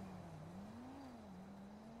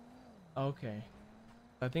 Okay.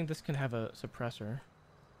 I think this can have a suppressor.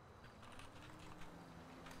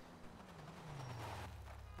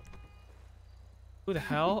 Who the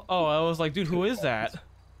hell? Oh, I was like, dude, who is that?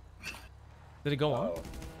 Did it go on?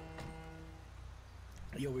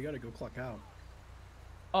 Yo, we gotta go clock out.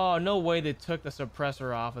 Oh, no way they took the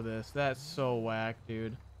suppressor off of this. That's so whack,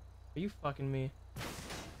 dude. Are you fucking me?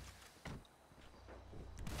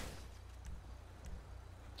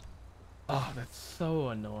 Oh, that's so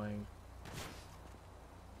annoying.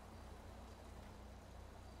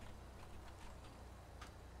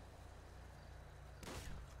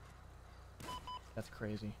 That's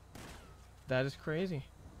crazy. That is crazy.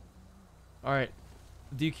 All right.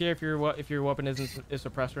 Do you care if your weapon is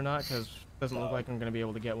suppressed or not? Because it doesn't look like I'm gonna be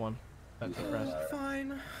able to get one that's suppressed.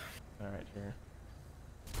 Fine. All right, here.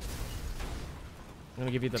 I'm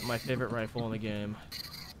gonna give you my favorite rifle in the game.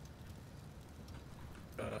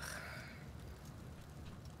 Ugh.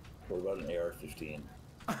 What about an AR-15?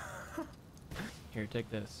 Here, take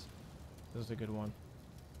this. This is a good one.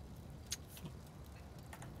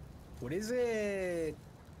 What is it?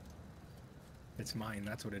 It's mine.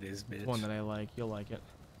 That's what it is, bitch. One that I like. You'll like it.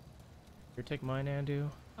 Here, take mine, Andu.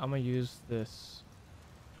 I'm gonna use this.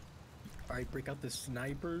 All right, break out the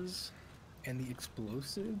snipers and the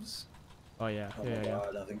explosives. Oh yeah, Oh my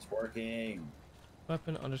god, nothing's working.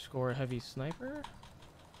 Weapon _ heavy sniper.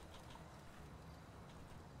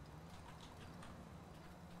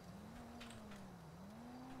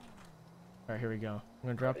 All right, here we go. I'm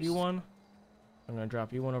gonna drop you one. I'm gonna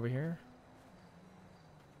drop you one over here.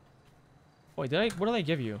 Wait, what did I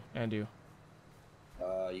give you, Andu?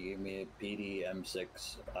 You gave me a PD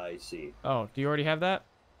M6 IC. Oh, do you already have that?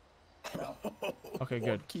 No. Okay,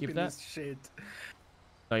 good. Keep that. This shit.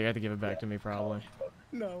 Oh, you have to give it back to me, probably.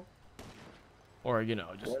 No. Or, you know,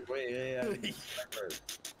 just... Wait,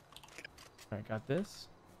 Alright, got this.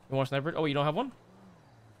 You want a sniper? Oh, you don't have one?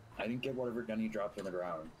 I didn't get whatever gun you dropped on the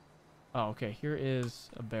ground. Oh, okay. Here is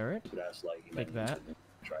a Barrett. Take that.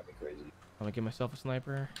 Drive me crazy. I'm gonna give myself a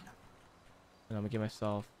sniper. And I'm gonna give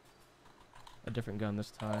myself a different gun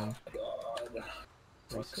this time. Oh my god.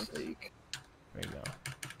 Fuck's 36. sake. There you go.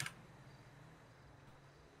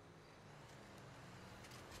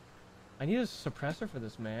 I need a suppressor for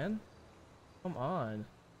this, man. Come on.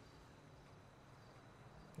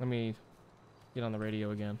 Let me get on the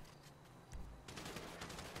radio again.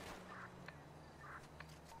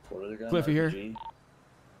 What are the guns? Cliff, you here? RPG?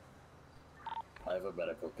 I have a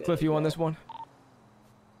medical kit. Cliff, you on this one?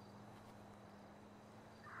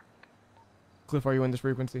 Cliff, are you in this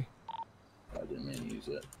frequency? I didn't mean to use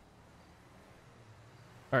it.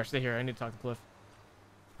 Alright, stay here. I need to talk to Cliff.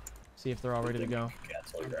 See if they're all ready to go.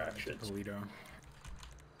 Cancel your actions.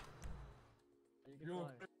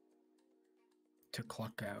 To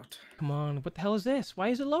clock out. Come on, what the hell is this? Why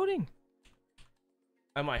is it loading?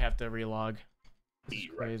 I might have to relog. This is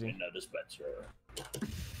crazy. In a dispenser.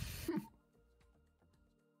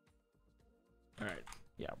 Alright,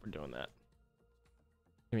 yeah, we're doing that.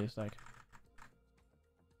 Give me a sec.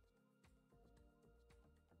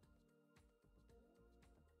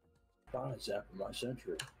 Fine, zapping my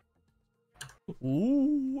sentry.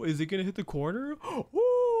 Ooh, is it gonna hit the corner?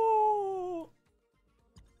 Ooh!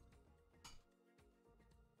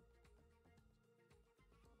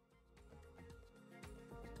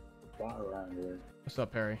 spot around here. What's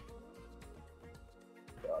up, Perry?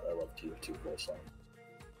 God, I love Tier 2 coleslaw.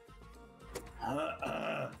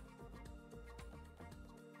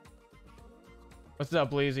 What's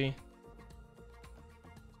up, Bleezy?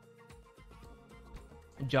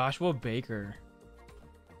 Joshua Baker.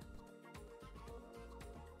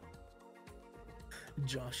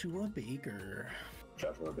 Joshua Baker.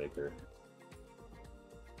 Joshua Baker.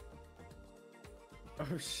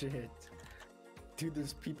 Oh shit. Dude,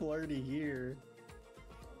 there's people already here.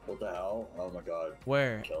 What the hell? Oh my god.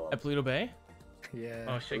 Where? Kill him. At Polito Bay? Yeah.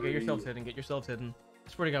 Oh shit, get yourselves hidden, get yourselves hidden. I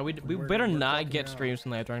swear to God, we better not get streams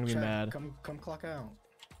tonight, they're gonna be Chat, mad. Come clock out.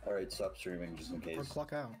 Alright, stop streaming just in Or case.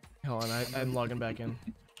 clock out. Hold on, I'm logging back in.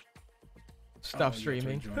 Stop Oh, you have to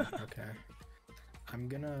streaming. rejoin. Okay. I'm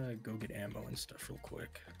gonna go get ammo and stuff real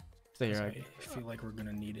quick. Stay here. 'Cause I feel like we're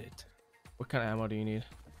gonna need it. What kind of ammo do you need?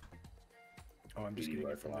 Oh, I'm just getting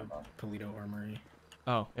it from the Polito Armory.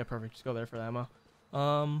 Oh, yeah, perfect. Just go there for the ammo.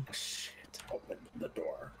 Shit. Open the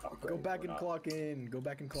door. Oh, Go great, back we're and not- clock in. Go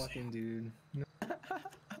back and clock in, dude.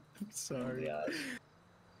 I'm sorry. Yeah.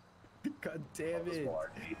 God damn it.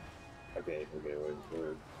 Okay,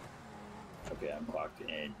 we're... Okay, I'm clocked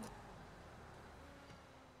in.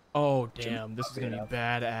 Oh, damn, this is gonna be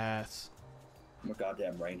badass. I'm a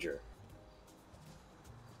goddamn ranger.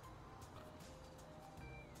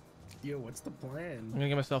 Yo, what's the plan? I'm gonna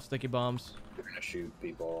get myself sticky bombs. We're gonna shoot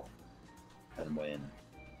people and win.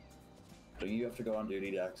 So you have to go on duty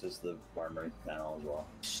to access the armory panel as well.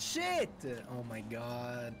 Shit! Oh my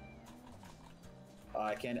god.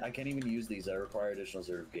 I can't even use these. I require additional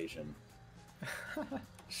certification.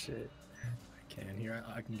 Shit. I can. Here,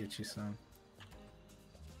 I can get you some.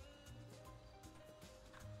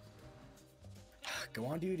 Go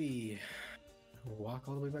on duty. Walk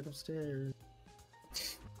all the way back upstairs.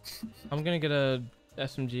 I'm gonna get a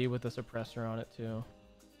SMG with a suppressor on it too.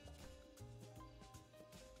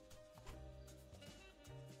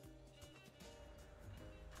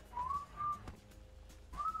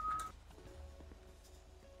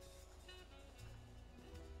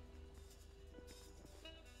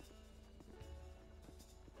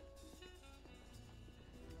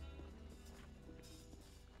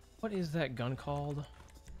 What is that gun called?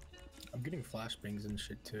 I'm getting flashbangs and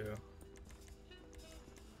shit too.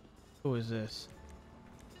 Who is this?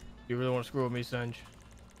 You really want to screw with me, Senj?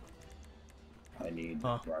 I need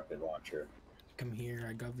rocket launcher. Come here,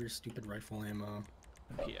 I got your stupid rifle ammo.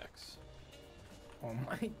 PX. Oh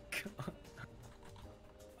my god.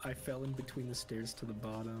 I fell in between the stairs to the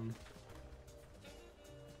bottom.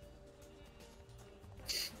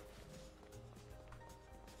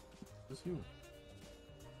 What's you?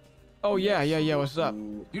 Oh yeah, what's up?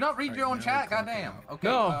 Do not read your own chat, goddamn. Okay.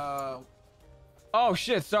 No. Oh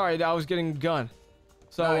shit, sorry, I was getting a gun.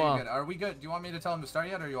 So no, you're good. Are we good? Do you want me to tell him to start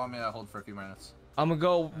yet, or you want me to hold for a few minutes? I'm gonna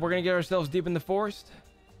go. We're gonna get ourselves deep in the forest,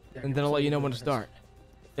 and then I'll let you know when to start.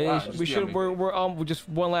 We should. We're just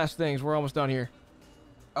one last things. We're almost done here.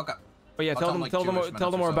 Okay. But yeah, I'll tell them. like Tell 2-ish them minutes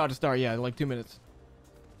we're or about to start. Yeah, like 2 minutes.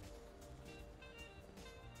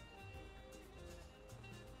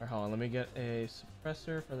 Alright, hold on. Let me get a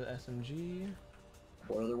suppressor for the SMG.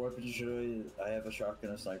 What other weapons should I have? A shotgun,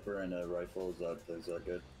 a sniper, and a rifle. Is that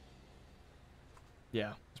good?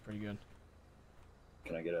 Yeah, it's pretty good.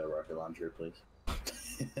 Can I get a rocket launcher, please?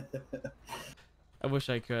 I wish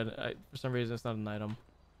I could. For some reason, it's not an item.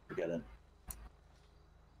 Forget it.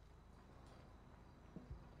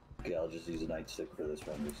 Okay, I'll just use a nightstick for this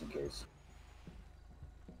one, just in case.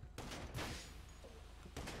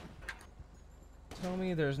 Tell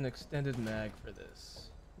me there's an extended mag for this.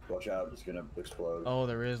 Watch out, it's gonna explode. Oh,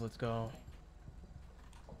 there is. Let's go.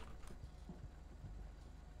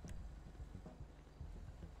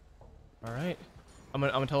 All right, I'm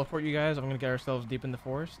gonna teleport you guys. I'm gonna get ourselves deep in the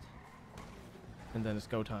forest, and then it's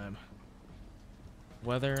go time.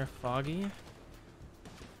 Weather foggy.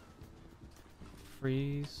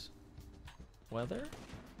 Freeze. Weather.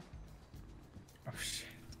 Oh shit.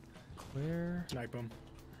 Clear. Snipe him.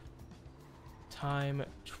 Time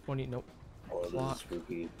 20. Nope. Oh, this is Clock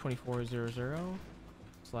spooky. 2400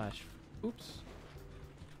 slash. Oops.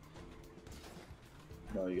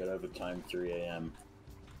 No, you gotta have a time 3 a.m.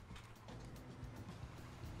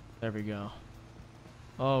 There we go.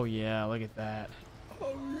 Oh yeah, look at that.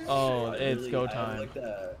 Oh, it's go time.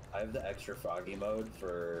 I have the extra foggy mode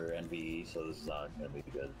for NVE, so this is not gonna be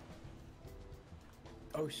good.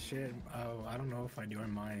 Oh shit. Oh, I don't know if I do. I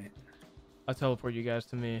might. I'll teleport you guys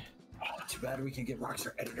to me. Oh, too bad we can get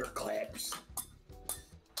Rockstar editor clips.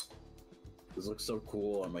 This looks so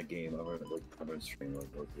cool on my game. I'm gonna stream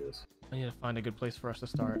like this. I need to find a good place for us to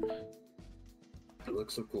start. It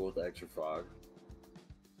looks so cool with the extra fog.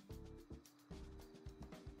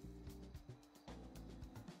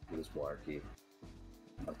 this Blarkey.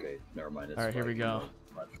 Okay, never mind. All right, here we go.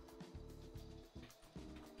 I'm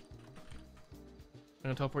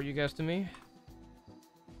gonna teleport you guys to me.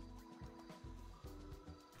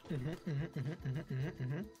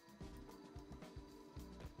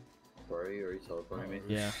 Where are you? Are you teleporting me?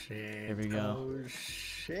 Yeah. Shit. Here we go. Oh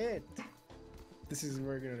shit. This is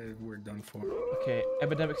we're done for. Okay,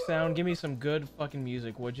 Epidemic Sound, give me some good fucking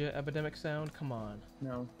music, would you? Epidemic Sound, come on.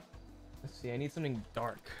 No. Let's see, I need something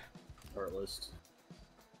dark. Heartless.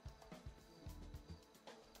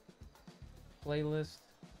 Playlist.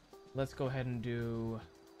 Let's go ahead and do.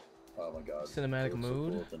 Oh my god. Cinematic It looks so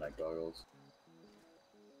mood. cool with the neck goggles.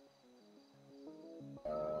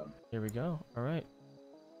 Here we go. All right.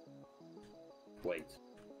 Wait.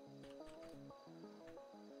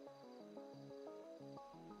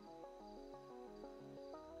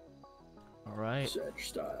 All right. Sedge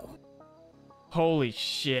style. Holy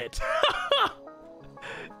shit.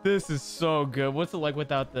 This is so good. What's it like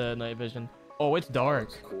without the night vision? Oh, it's dark.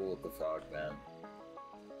 It's cool with the fog, man.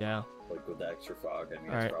 Yeah. Like with the extra fog. I mean,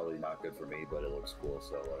 All it's right. probably not good for me, but it looks cool,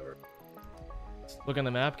 so whatever. Look on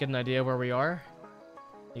the map, get an idea of where we are.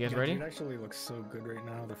 You guys Yeah, ready? dude, it actually looks so good right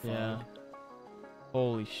now. The fog. Yeah.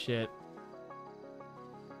 Holy shit.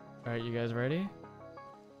 All right, you guys ready?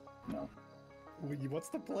 No. What's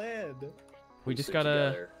the plan? We just sit gotta.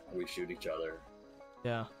 together, we shoot each other.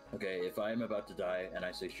 Yeah. Okay, if I am about to die and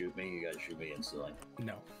I say shoot me, you guys shoot me instantly.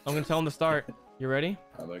 No. I'm gonna tell him to start. You ready?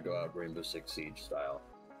 I'm gonna go out Rainbow Six Siege style.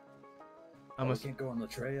 I'm I can't go on the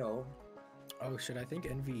trail. Oh shit, I think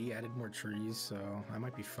NVE added more trees, so I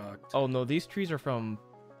might be fucked. Oh no, these trees are from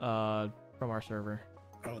our server.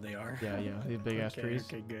 Oh, they are? Yeah, yeah, these big ass Okay, trees.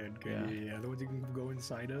 Okay, good, good. Yeah. Yeah. The ones you can go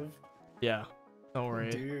inside of? Yeah. Don't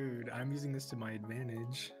worry. Dude, I'm using this to my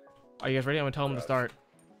advantage. Are you guys ready? I'm gonna tell him to start.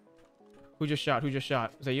 Who just shot? Who just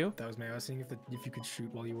shot? Is that you? That was me. I was seeing if you could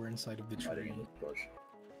shoot while you were inside of the tree.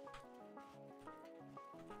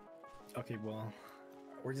 Okay, well,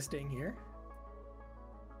 we're just staying here?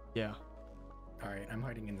 Yeah. Alright, I'm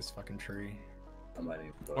hiding in this fucking tree. I'm hiding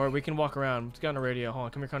in the bush. Or we can walk around. Let's get on the radio. Hold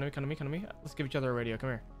on. Come here. Come to me. Come to me. Come to me. Let's give each other a radio. Come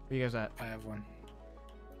here. Where you guys at? I have one.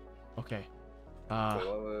 Okay. What?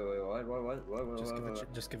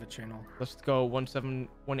 Just give a channel. Let's go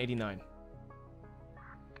 17189.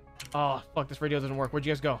 Oh fuck! This radio doesn't work. Where'd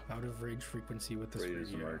you guys go? Out of range frequency with this Radio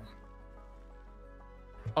doesn't radio. work.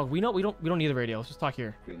 Oh, we don't need the radio. Let's just talk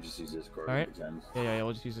here. We can just use Discord. All right. Pretend. Yeah.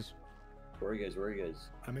 We'll just use this. Where are you guys? Where are you guys?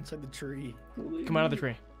 I'm inside the tree. Come out of the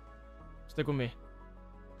tree. Stick with me.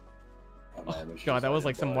 Oh, Oh god, that was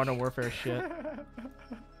like some Modern Warfare shit.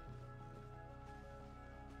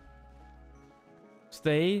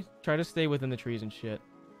 Try to stay within the trees and shit.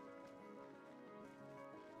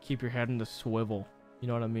 Keep your head in the swivel. You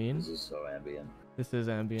know what I mean? This is so ambient. This is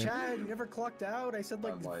ambient. Chad, you never clocked out. I said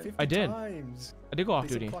like 50 I did. times. I did go off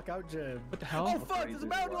They said duty. Clock out, Jeb. What the hell? Oh fuck! There's a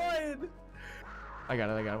mountain lion. I got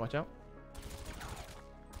it. Watch out.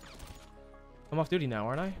 I'm off duty now,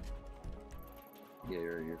 aren't I? Yeah,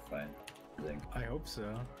 you're fine. I think. I hope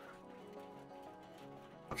so.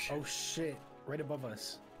 Oh shit! Right above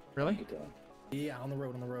us. Really? Yeah, on the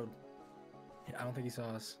road. Yeah, I don't think he saw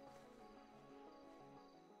us.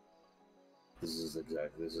 This is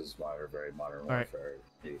very modern All right. warfare.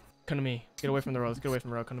 Come to me. Get away from the road. Let's get away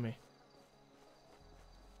from the road. Come to me.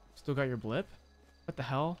 Still got your blip? What the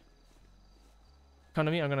hell? Come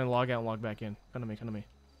to me. I'm gonna log out and log back in. Come to me. Alright,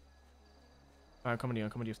 I'm coming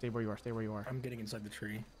to you. Stay where you are. I'm getting inside the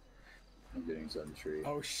tree. I'm getting inside the tree.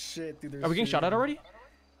 Oh shit, dude! There's Are we getting shot at already?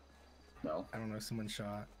 No. I don't know. Someone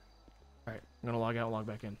shot. Alright, I'm gonna log out and log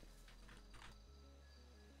back in.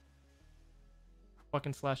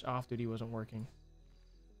 Fucking /off duty wasn't working.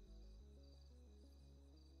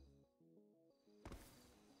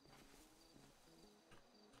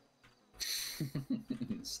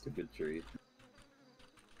 Stupid tree.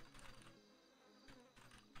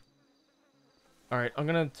 All right, I'm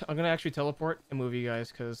gonna actually teleport and move you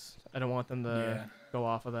guys because I don't want them to go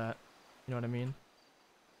off of that. You know what I mean?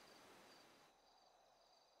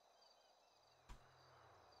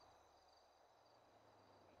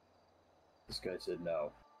 This guy said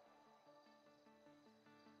no.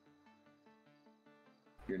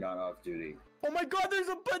 You're not off duty. Oh my god, there's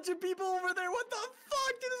a bunch of people over there. What the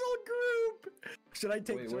fuck? This whole group. Should I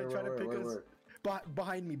try to pick us?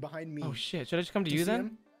 Behind me. Oh shit! Should I just come to Do you see then?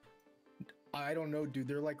 him? I don't know, dude.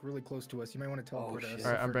 They're like really close to us. You might want to teleport us.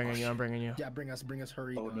 All right, I'm bringing you. Yeah, bring us.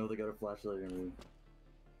 Hurry. Oh no, they got a flashlight in me.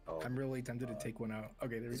 Oh. I'm really tempted to take one out.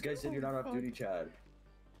 Okay, This guy said you're not off duty, Chad.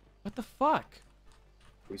 What the fuck?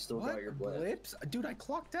 We still What? got your blip. Blips? Dude, I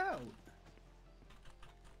clocked out.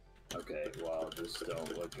 Okay, well, just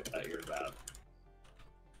don't look at your map.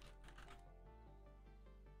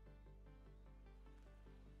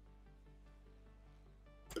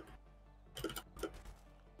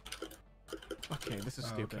 this is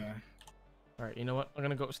stupid. Okay. All right, you know what? I'm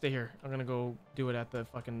gonna go stay here. I'm gonna go do it at the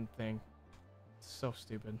fucking thing. It's so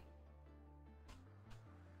stupid.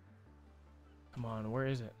 Come on, where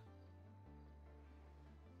is it?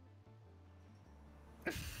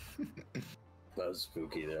 That was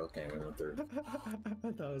spooky. They all came in with their.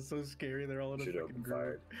 That was so scary. They're all in a Should fucking open group.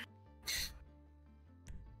 fire.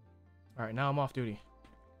 All right, now I'm off duty.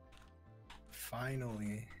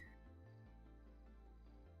 Finally.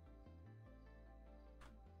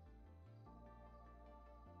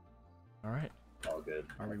 All right. All good.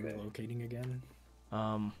 Are we relocating again?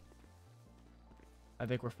 I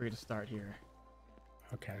think we're free to start here.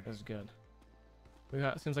 Okay. That's good.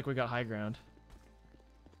 Seems like we got high ground.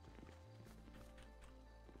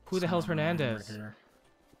 Who the hell's Hernandez?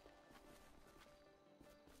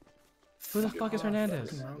 Who the fuck is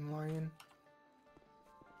Hernandez? Mountain lion.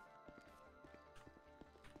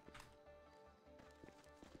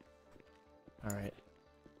 All right.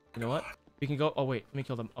 You know what? We can go. Oh wait, let me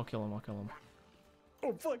kill them. I'll kill him. I'll kill him.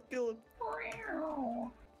 Oh fuck, kill him.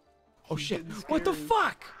 Oh shit! What the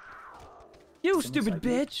fuck? You stupid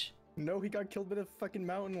bitch! No, he got killed by the fucking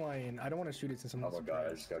mountain lion. I don't want to shoot it since I'm. Oh my god!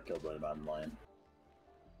 I just got killed by the mountain lion.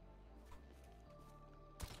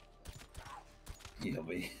 Kill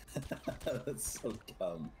me. That's so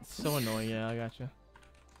dumb. So annoying. Yeah, I got you.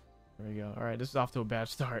 There we go. All right, this is off to a bad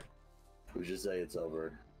start. We should say it's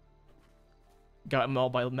over. Got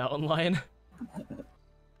mauled by the mountain lion.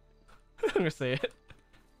 I'm gonna say it.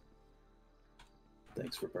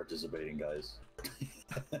 Thanks for participating, guys.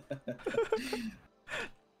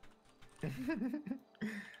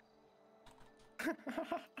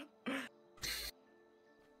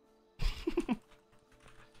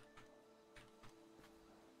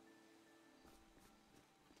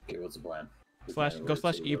 Okay, what's the plan? Go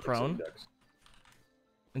slash E prone.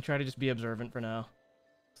 And try to just be observant for now.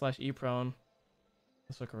 Slash E prone.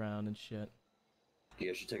 Let's look around and shit.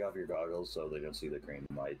 You should take off your goggles so they don't see the green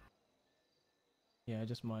light. Yeah, I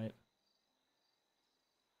just might.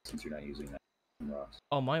 Since you're not using that rocks.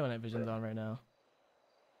 Oh, my night vision's on right now.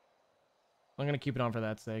 I'm gonna keep it on for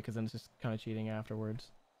that sake, because then it's just kind of cheating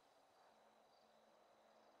afterwards.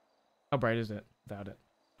 How bright is it without it?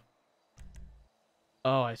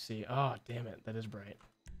 Oh, I see. Oh, damn it. That is bright.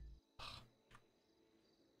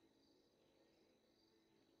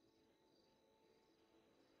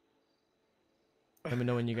 Let me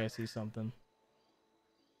know when you guys see something.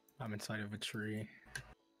 I'm inside of a tree.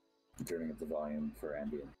 I'm turning up the volume for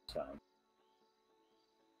ambient sound.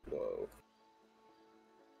 Whoa.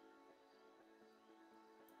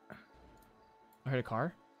 I heard a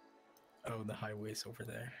car. Oh, the highway's over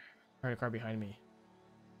there. I heard a car behind me.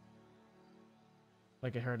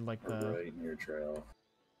 Like I heard like the... Right in your trail.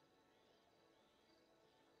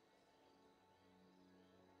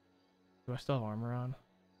 Do I still have armor on?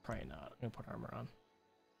 Probably not. I'm gonna put armor on.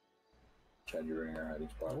 Chad, you're in our hiding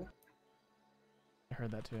spot. I heard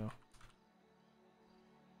that too.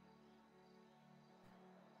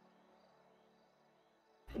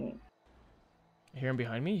 I hear him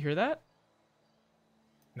behind me. You hear that?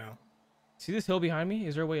 No. See this hill behind me?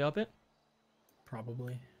 Is there a way up it?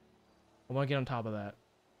 Probably. I want to get on top of that.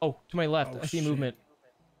 Oh, to my left. Oh, I see shit. movement.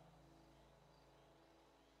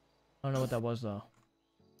 I don't know what that was though.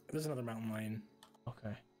 There's another mountain lion.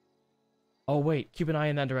 Okay. Oh wait, keep an eye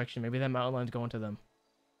in that direction. Maybe that mountain lion's going to them.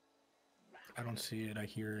 I don't see it. I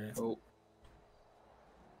hear it. Oh.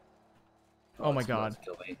 Oh my god.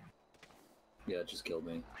 Kill me. Yeah, it just killed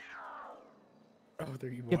me. Oh, there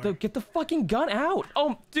you are. Get the fucking gun out.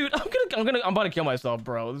 Oh, dude, I'm about to kill myself,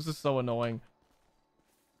 bro. This is so annoying.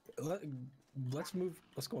 Let's move.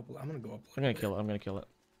 Let's go up. I'm gonna go up. I'm gonna kill it. I'm gonna kill it.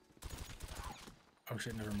 Oh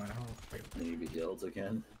shit! Never mind. Oh wait. Need to be healed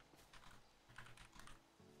again.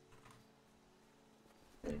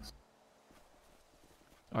 Thanks.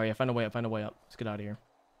 Oh yeah, find a way up. Find a way up. Let's get out of here.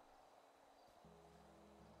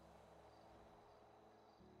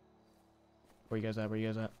 Where you guys at? Where you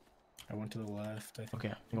guys at? I went to the left. I think. Okay,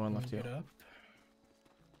 I'm going left too. Get up.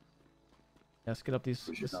 Yeah, let's get up these.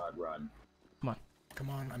 We should not run. Come on. Come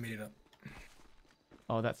on, I made it up.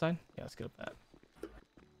 Oh, that side? Yeah, let's get up that.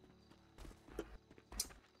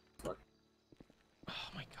 Fuck. Oh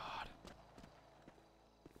my god.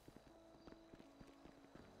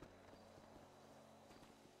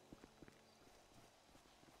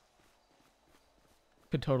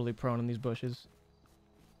 Could totally prone in these bushes.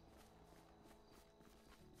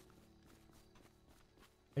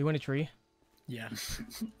 Are you in a tree? Yeah,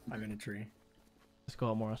 I'm in a tree. Let's go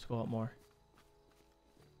up more. Let's go up more.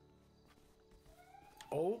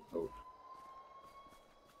 Oh.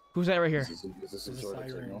 Who's that right here? Is this some sort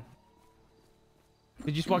of signal? Did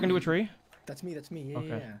you just walk into a tree? That's me. That's me. Yeah, Okay.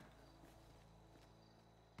 yeah.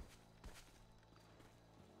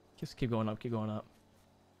 Just keep going up. Keep going up.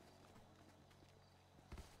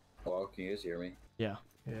 Well, can you guys hear me? Yeah.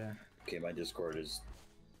 Yeah. Okay, my Discord is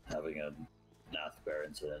having a Nath Bear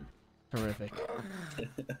incident. Terrific. Oh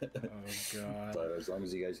god. But as long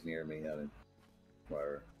as you guys can hear me, I mean,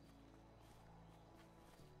 whatever.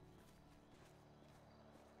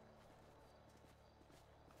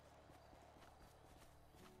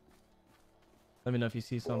 Let me know if you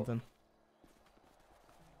see something.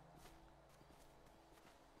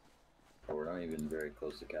 Oh, we're not even very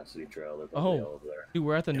close to Cassidy Trail. They're probably all over there. Dude,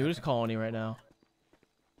 we're at the nudist colony right now.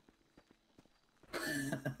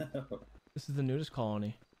 This is the nudist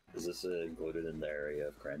colony. Is this included in the area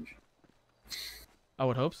of cringe? I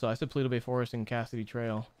would hope so. I said Paleto Bay Forest and Cassidy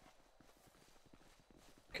Trail.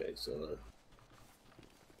 Okay, so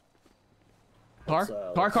Car?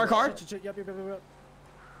 Yep.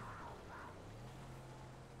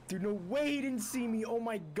 Dude, no way he didn't see me. Oh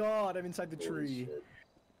my god, I'm inside the tree.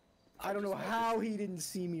 I don't know how he didn't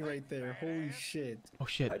see me right there. Holy shit. Oh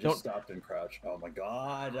shit. I just stopped and crouched. Oh my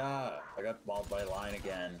god. I got mauled by a line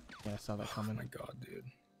again. Yeah, I saw that coming. Oh my god, dude.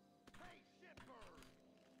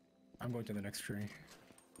 I'm going to the next tree.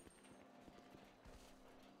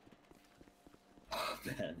 Oh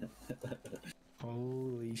man.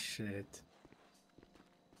 Holy shit.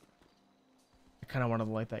 I kind of wanted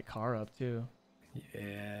to light that car up too.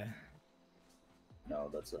 Yeah. No,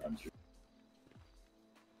 that's a hunter.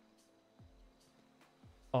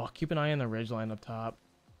 Oh, keep an eye on the ridgeline up top.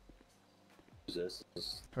 Who's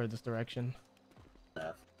this? Toward this direction.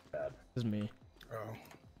 Bad. This is me. Oh.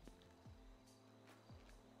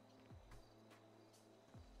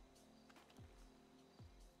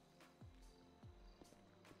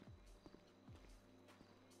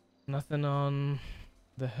 Nothing on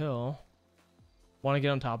the hill. Want to get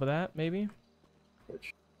on top of that, maybe?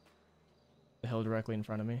 Which? The hill directly in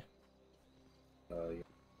front of me. Oh, you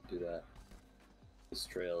do that. This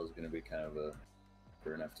trail is going to be kind of a...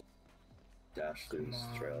 We're going to have to dash through this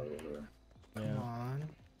trail over. Come on.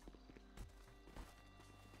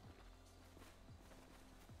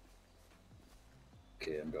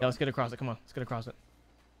 Okay, I'm going. Yeah, let's get across it. Come on, let's get across it.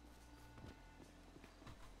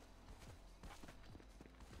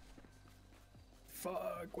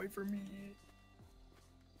 Fuck, wait for me.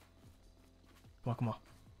 Come on, come on.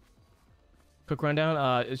 Quick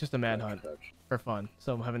rundown. It's just a mad hunt for fun.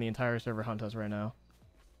 So I'm having the entire server hunt us right now.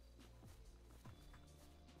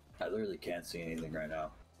 I literally can't see anything right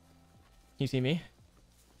now. Can you see me?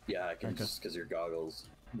 Yeah, I can Okay. just because your goggles,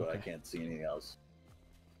 but I Okay. can't see anything else.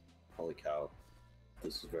 Holy cow.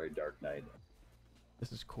 This is a very dark night.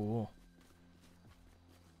 This is cool.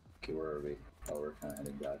 Okay, where are we? Oh, we're kind of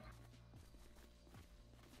heading back.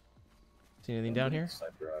 See anything down here?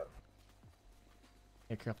 Sniper out.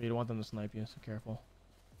 Yeah, careful. You don't want them to snipe you, so careful.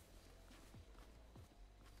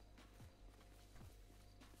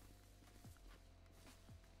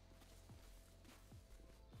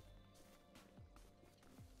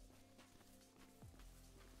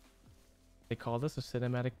 They call this a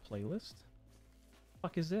cinematic playlist?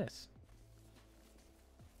 Fuck is this?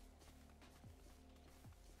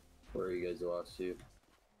 Where are you guys lost to?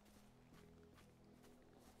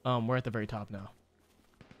 We're at the very top now.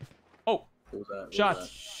 Oh! What was that? What was Shots! that?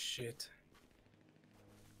 Shit.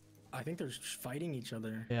 I think they're fighting each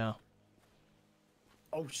other. Yeah.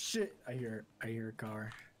 Oh shit! I hear a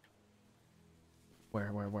car.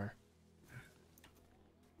 Where?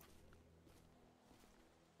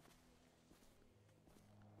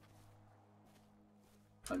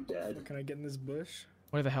 I'm dead. Can I get in this bush?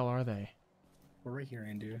 Where the hell are they? We're right here,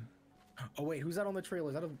 Andu. Oh wait, who's that on the trailer?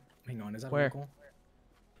 Is that a... Hang on, is that Where? a local?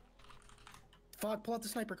 Fuck, pull out the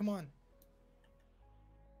sniper, come on. Do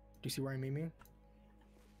you see where I'm aiming?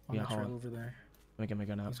 On Yeah, the hold trail on. over there. Let me get my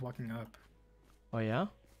gun up. He's walking up. Oh yeah?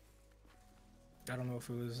 I don't know if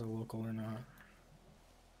it was a local or not.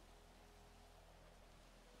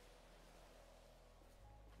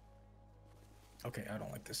 Okay, I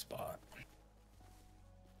don't like this spot.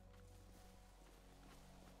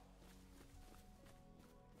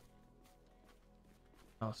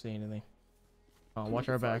 I don't see anything. Oh, watch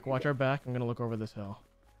our back. Watch our back. I'm gonna look over this hill.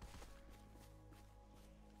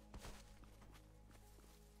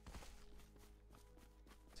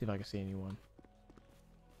 See if I can see anyone.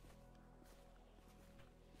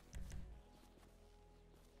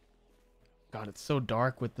 God, it's so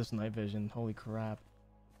dark with this night vision. Holy crap.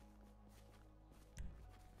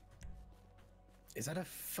 Is that a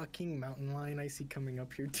fucking mountain lion I see coming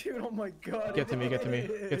up here, dude? Oh my god. Get to me, get to me.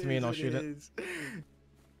 Get to me and I'll shoot it. is.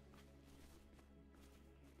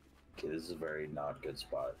 Okay, this is a very not good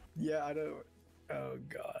spot. Yeah, I don't. Oh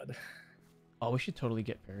god. Oh, we should totally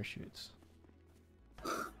get parachutes.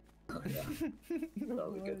 Oh, yeah.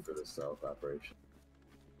 That'll be good for the stealth operation.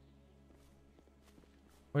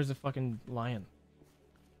 Where's the fucking lion?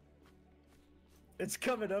 It's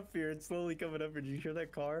coming up here. It's slowly coming up here. Did you hear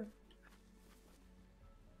that car?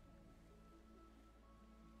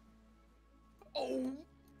 Oh!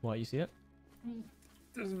 What, you see it?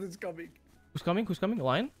 It's coming. Who's coming? Who's coming? A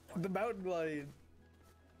lion? The mountain lion.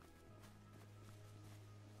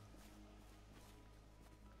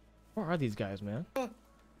 Where are these guys, man?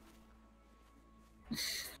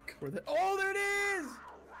 Where the... Oh, there it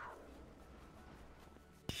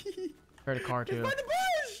is! Heard a car too. It's by the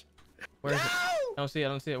bush! Where is it? I don't see it. I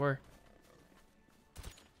don't see it. Where?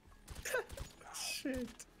 Shit.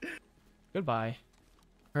 Goodbye.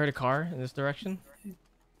 Heard a car in this direction.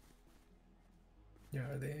 Yeah,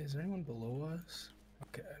 are they? Is there anyone below us?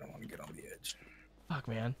 Okay, I don't want to get on the edge. Fuck,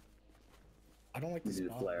 man. I don't like this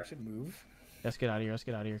spot. We should move. Let's get out of here. Let's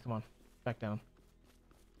get out of here. Come on. Back down.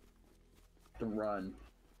 Don't run.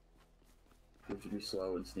 We should be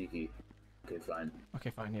slow and sneaky. Okay, fine.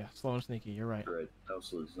 Okay, fine. Yeah, slow and sneaky. You're right. Right. No,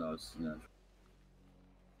 so it's no.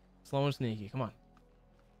 Slow and sneaky. Come on.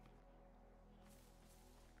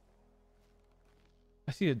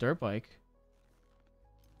 I see a dirt bike.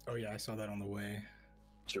 Oh yeah, I saw that on the way.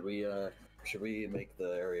 Should we make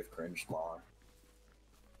the area of cringe smaller?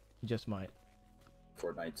 You just might.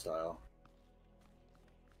 Fortnite style.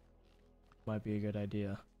 Might be a good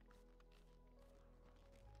idea.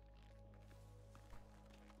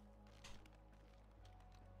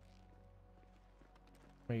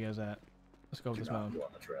 Where you guys at? Let's go up this mountain. Go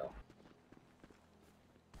on the trail.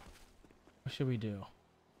 What should we do?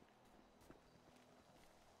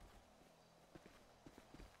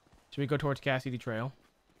 Should we go towards Cassidy Trail?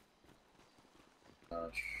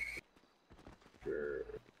 Sure.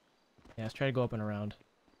 Yeah, let's try to go up and around.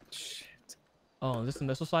 Shit. Oh, is this the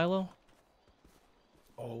missile silo?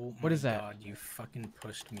 Oh What is that? God, you fucking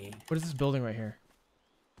pushed me. What is this building right here?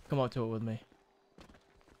 Come up to it with me.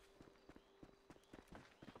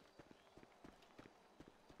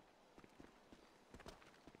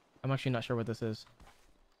 I'm actually not sure what this is.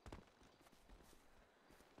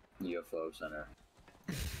 UFO center.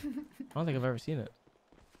 I don't think I've ever seen it.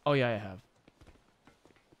 Oh yeah, I have.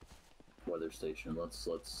 Weather station. Let's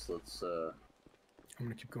I'm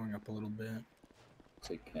gonna keep going up a little bit.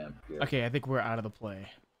 take camp here. Okay, I think we're out of the play.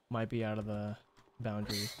 Might be out of the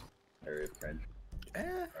boundaries. Area of cringe.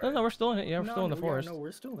 No, we're still in it. Yeah, we're still in the forest. No,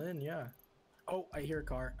 we're still in. Yeah. Oh, I hear a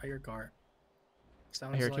car. I hear a car.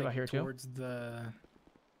 Sounds I hear like too. I hear too.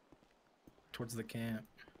 Towards the camp.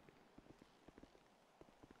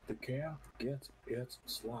 The camp gets its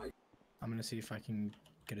slight. I'm gonna see if I can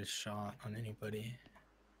get a shot on anybody.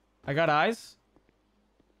 I got eyes.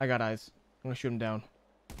 I got eyes. I'm gonna shoot him down.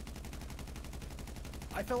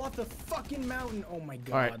 I fell off the fucking mountain. Oh my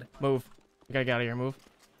god. All right, move. You gotta get out of here. Move.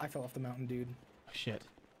 I fell off the mountain, dude. Shit.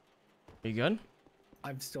 Are you good?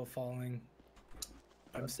 I'm still falling.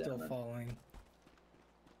 I'm still falling.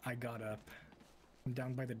 I got up. I'm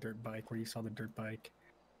down by the dirt bike where you saw the dirt bike.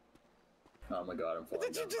 Oh my god, I'm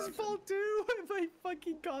falling. Did you just fall too? I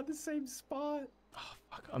fucking got the same spot. Oh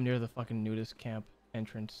fuck! I'm near the fucking nudist camp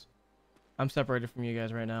entrance. I'm separated from you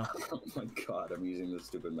guys right now. Oh my god, I'm using this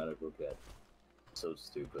stupid medical kit. So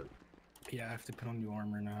stupid. Yeah, I have to put on new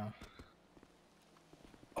armor now.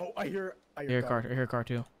 Oh, I hear I hear a car. I hear a car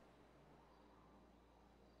too.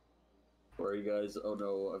 Where are you guys? Oh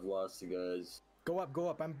no, I've lost you guys. Go up, go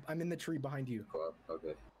up. I'm in the tree behind you. Go up.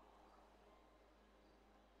 Okay.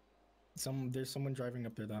 There's someone driving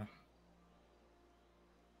up there though.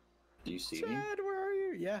 Do you see me? Chad, where are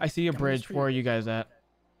you? Yeah. I see a bridge. Where are you guys at?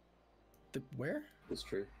 Where? This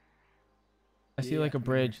tree. I see like a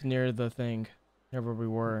bridge near the thing, near where we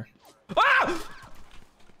were. Ah!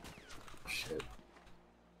 Shit.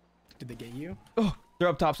 Did they get you? Oh, they're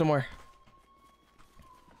up top somewhere.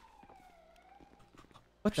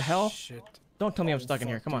 What the hell? Shit. Don't tell me I'm stuck in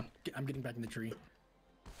here. Come on. I'm getting back in the tree.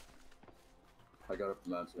 I got up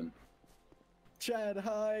the mountain. Chad,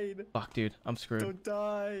 hide. Fuck, dude. I'm screwed. Don't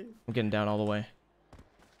die. I'm getting down all the way.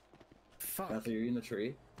 Fuck. Matthew, are you in the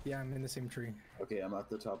tree? Yeah, I'm in the same tree. Okay, I'm at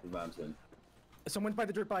the top of the mountain. Someone's by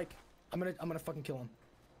the dirt bike. I'm gonna fucking kill him.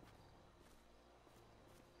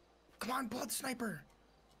 Come on, blood sniper.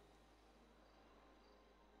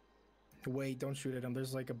 Wait, don't shoot at him.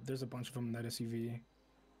 There's a bunch of them in that SUV.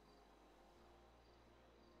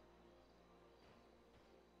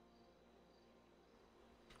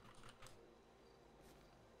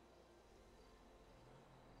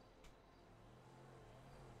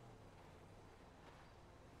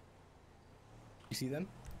 You see them?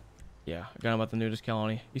 Yeah, I got him at the nudist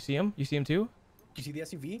colony. You see him? You see him too? You see the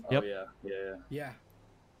SUV? Yep. Oh yeah. Yeah.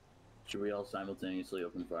 Should we all simultaneously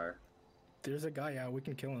open fire? There's a guy out. We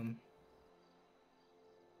can kill him.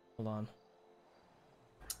 Hold on.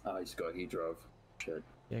 Oh, he drove. Shit.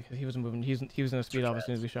 Yeah, because he was moving. He was gonna speed off as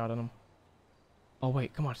soon as we shot at him. Oh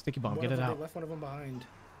wait, come on, sticky bomb, get it out. They left one of them behind.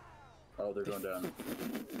 Oh, they're going down.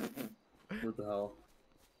 What the hell?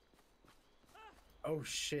 Oh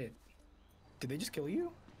shit. Did they just kill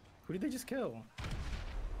you? Who did they just kill?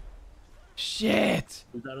 Shit!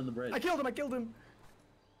 Who's out on the bridge? I killed him!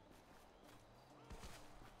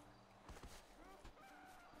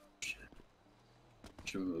 Shit.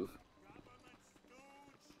 Should we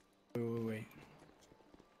move? Wait.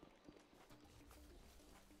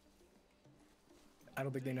 I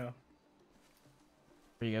don't think they know.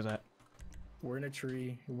 Where you guys at? We're in a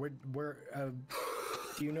tree.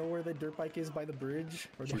 Do you know where the dirt bike is by the bridge?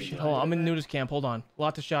 Or the Shit, hold on, I'm in the nudist camp, hold on.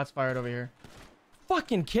 Lots of shots fired over here.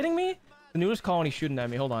 Fucking kidding me? The nudist colony shooting at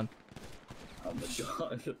me, hold on. Oh my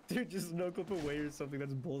god. Dude, just no clip away or something,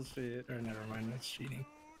 that's bullshit. Or never mind, that's cheating.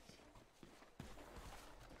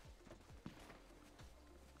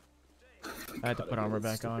 I had to put armor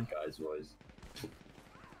back on. Guy's voice.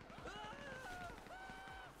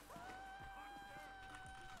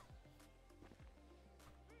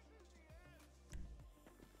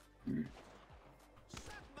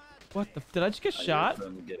 What the? Did I just get shot?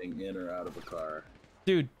 From getting in or out of a car.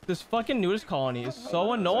 Dude, this fucking nudist colony is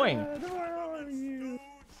so annoying.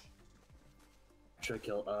 Should I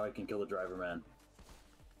kill? I can kill the driver, man.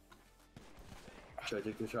 Should I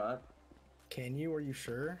take the shot? Can you? Are you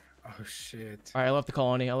sure? Oh shit. Alright, I left the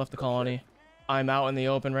colony. I'm out in the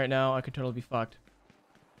open right now. I could totally be fucked.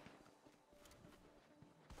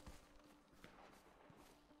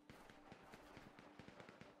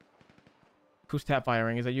 Who's tap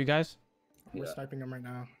firing? Is that you guys? We're sniping them right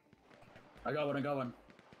now. I got one.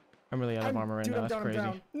 I'm really out of armor right now. That's crazy.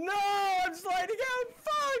 No, I'm sliding out.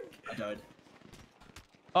 Fuck! I died.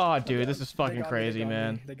 Oh, dude, this is fucking crazy,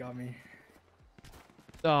 man. They got me.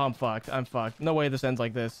 Oh, I'm fucked. No way this ends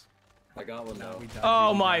like this. I got one now.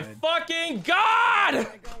 Oh my fucking god!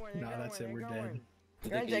 No, that's it. We're dead.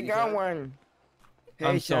 Guys, I got one. Hey,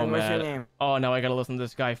 I'm so son, what's your mad. name? Oh, now I gotta listen to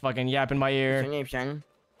this guy fucking yap in my What's ear. your name, son?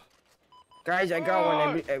 Guys, I got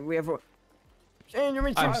one. We have a...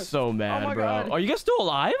 I'm so mad, bro. Are you guys still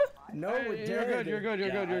alive? No, we're dead. You're good.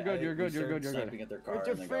 Sniping at their car What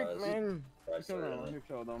the and they frick, got us. man? You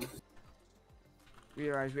killed them.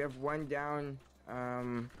 Realize we have one down.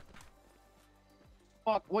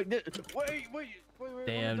 Fuck, wait.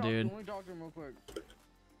 Damn, dude. Let me talk to him real quick.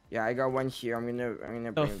 Yeah, I got one here. I'm gonna bring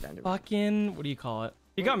him down to Fucking, what do you call it?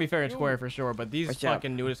 He got me fair and square for sure, but these What's up?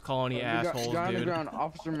 fucking nudist colony assholes, Guy on the dude. ground,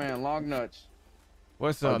 Officer Man, log nuts.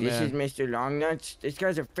 What's Oh, up, this man? is Mr. Longnuts. This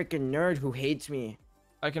guy's a freaking nerd who hates me.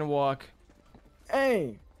 I can walk.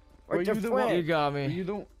 Hey, what the frick? You got me.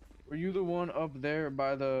 Were you the one up there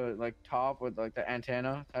by the top with the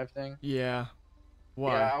antenna type thing? Yeah.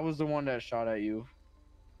 Why? Yeah, I was the one that shot at you.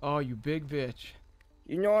 Oh, you big bitch.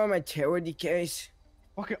 You know I'm a terrority case.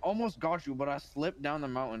 Fucking almost got you, but I slipped down the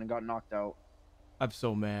mountain and got knocked out. I'm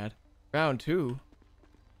so mad. Round 2.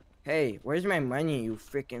 Hey, where's my money, you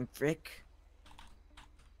freaking frick?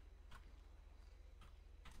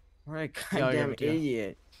 What a I'll give goddamn it to you.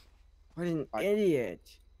 idiot. What an idiot.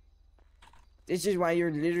 This is why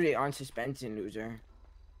you're literally on suspension, loser.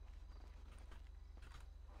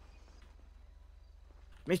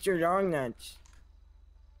 Mr. Longnuts.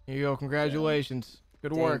 Here you go. Congratulations.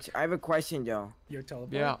 Good work. Thanks. I have a question, though. Your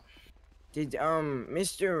teleport? Yeah. Did,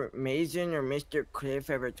 Mr. Mason or Mr. Cliff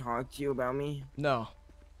ever talk to you about me? No.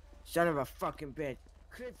 Son of a fucking bitch.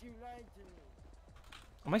 Cliff, you lied to me.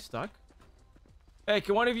 Am I stuck? Hey,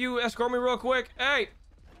 can one of you escort me real quick? Hey!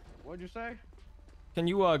 What'd you say? Can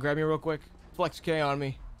you, grab me real quick? Flex K on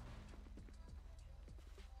me.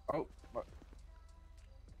 Oh.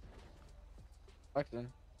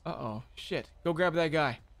 Flexing. Uh-oh. Shit. Go grab that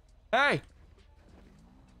guy. Hey!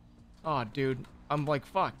 Oh, dude. I'm,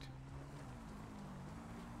 fucked.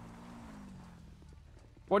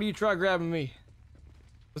 Why do you try grabbing me?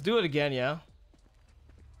 Let's do it again, yeah?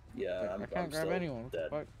 Yeah, I can't grab anyone. What the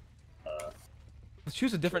fuck? Let's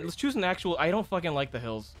choose a different... Let's choose an actual... I don't fucking like the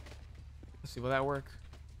hills. Let's see, will that work?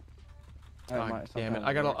 God damn it.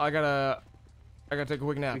 I gotta take a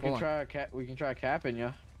quick nap. We can try capping,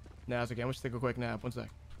 yeah. Nah, it's okay. I'm just take a quick nap. 1 sec.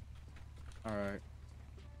 Alright.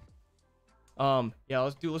 Yeah,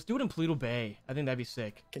 let's do it in Paleto Bay. I think that'd be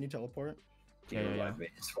sick. Can you teleport? Yeah.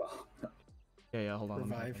 Yeah, hold on.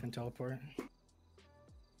 Revive and teleport.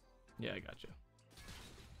 Yeah, I got you.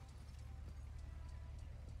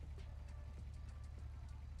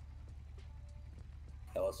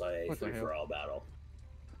 LSIA What the free hell? for all battle.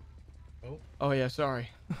 Oh yeah, sorry.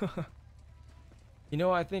 You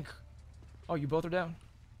know, I think. Oh, you both are down.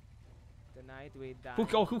 Tonight we die.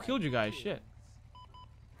 Who killed you guys? Shit.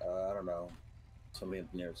 I don't know. Somebody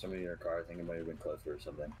near your car. I think it might have been Clifford or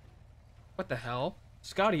something. What the hell?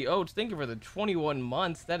 Scotty Oates, thank you for the 21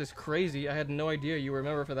 months. That is crazy. I had no idea you were a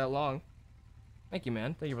member for that long. Thank you,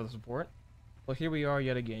 man. Thank you for the support. Well, here we are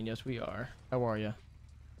yet again. Yes, we are. How are you?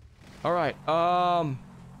 All right.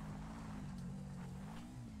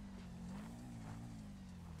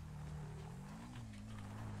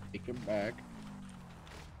 Take him back.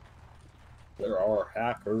 There are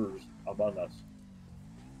hackers among us.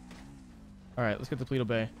 All right. Let's get to Toledo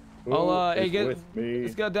Bay. Who Hey, is with me?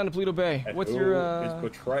 let's get down to Toledo Bay. And What's who your is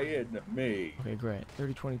betraying me? Okay, great.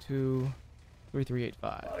 3022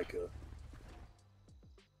 3385. Micah.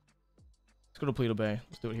 Let's go to Toledo Bay.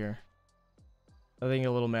 Let's do it here. I think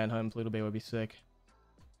a little manhunt in Toledo Bay would be sick.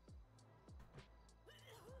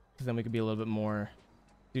 Because then we could be a little bit more...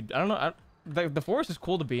 Dude, I don't know. The forest is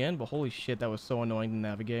cool to be in, but holy shit, that was so annoying to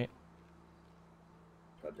navigate.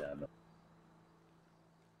 God damn it.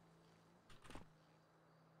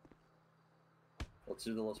 Let's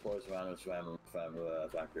do the Los Boys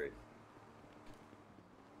factory.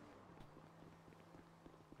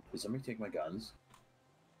 Did somebody take my guns?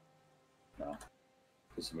 No.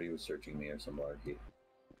 Because somebody was searching me or somebody.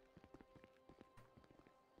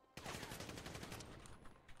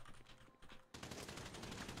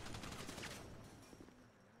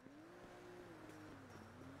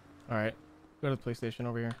 Alright. Go to the police station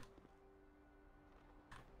over here.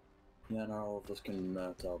 Yeah, not all of us can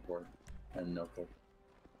teleport. And no clip.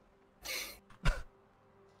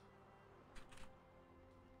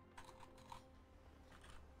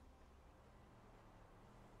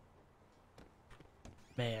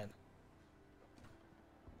 Man.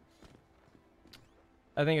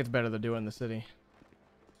 I think it's better to do it in the city.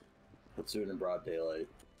 Let's do it in broad daylight.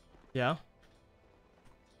 Yeah?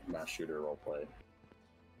 Mass shooter roleplay.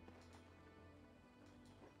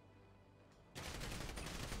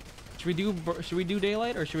 Should we do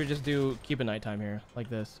daylight or should we just keep it nighttime here like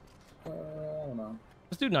this? I don't know.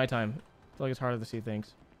 Let's do nighttime. I feel like it's harder to see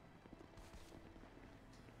things.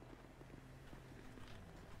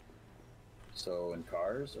 So in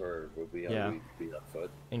cars, or would we Yeah. be on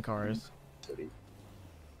foot? In cars. City.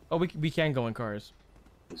 Oh, we can go in cars.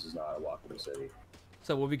 This is not a walkable city.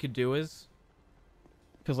 So what we could do is,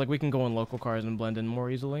 because like we can go in local cars and blend in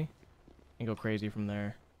more easily, and go crazy from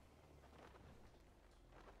there.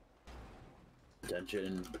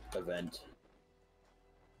 Attention event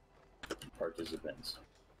participants.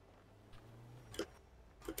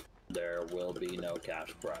 There will be no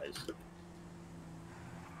cash prize.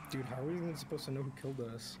 Dude, how are we even supposed to know who killed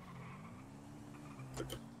us?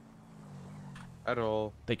 At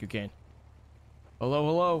all. Thank you, Kane. Hello,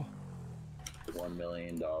 hello. $1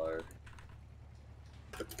 million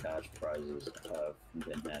cash prizes have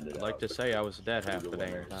been handed out. I'd like to say I was dead half the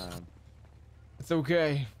dang time. It's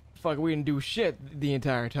okay. Fuck, we didn't do shit the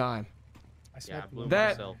entire time. Yeah, I blew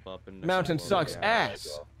that myself up in the mountain solo, sucks yeah.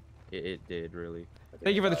 ass. It did, really.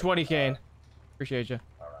 Thank you for the 20, Kane. Appreciate you.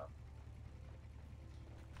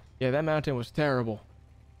 Yeah, that mountain was terrible.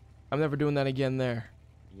 I'm never doing that again there.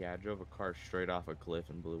 Yeah, I drove a car straight off a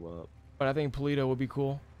cliff and blew up. But I think Polito would be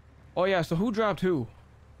cool. Oh yeah, so who dropped who?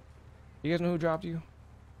 You guys know who dropped you?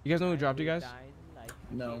 You guys know who dropped you guys?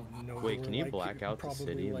 No. Wait, can you like, black out the probably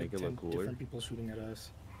city and like make it look 10 cooler? different people shooting at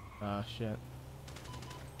us. Ah, shit.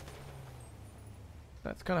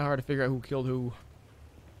 That's kind of hard to figure out who killed who.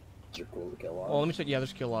 Is there cool to kill logs? Oh, let me check. Yeah,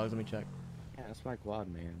 there's kill logs. Let me check. Yeah, that's my quad,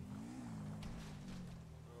 man.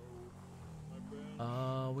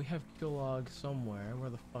 We have kill logs somewhere. Where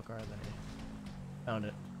the fuck are they? Found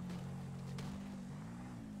it.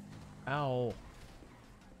 Ow.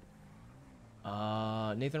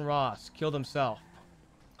 Nathan Ross killed himself.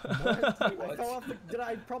 What?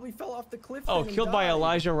 I probably fell off the cliff. Oh, then and killed by died.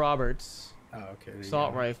 Elijah Roberts. Oh, okay. there you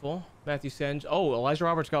Assault go. rifle. Matthew Senge. Oh, Elijah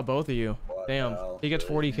Roberts got both of you. What Damn. the hell? He gets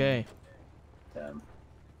 40k. Damn.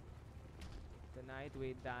 Tonight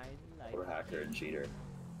we die like We're hacker and cheater.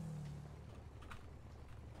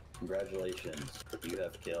 Congratulations. You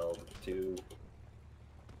have killed two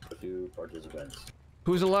participants.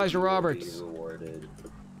 Who's Elijah You will be Roberts? rewarded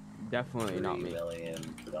Definitely not me. $3 million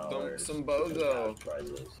Some in bozo. cash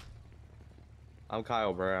prizes. I'm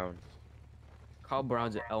Kyle Brown. Kyle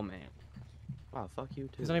Brown's an L man. Wow, fuck you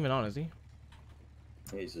too. He's not even on, is he?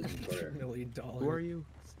 Hey, this is Twitter. $1 million. Who are you?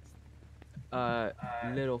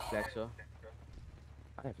 Little Flexer.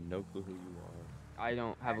 I have no clue who you are. I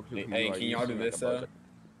don't have a clue who Hey, you are. can You y'all do seem like this, a buzzer.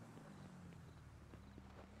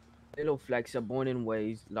 Little Flexa, born and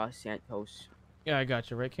raised, Los Santos. Yeah, I got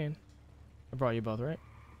you, right, Kane? I brought you both, right?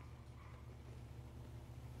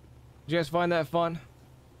 Did you guys find that fun?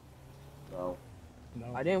 No.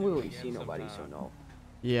 No. I didn't really see nobody, so no.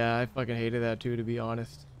 Yeah, I fucking hated that too, to be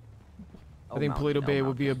honest. I think Mountain, Polito no Bay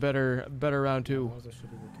would be a mountain. better round two.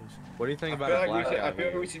 What do you think I about feel a like we blackout should, I feel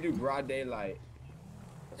here? like we should do broad daylight.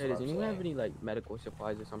 Hey, does anyone have any like medical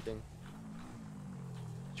supplies or something?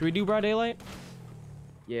 Should we do broad daylight?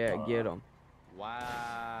 Yeah, get them.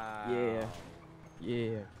 Wow. Yeah.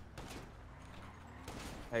 Yeah.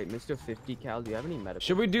 Hey, Mr. 50 cal, do you have any medical?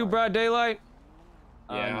 Should we do broad daylight?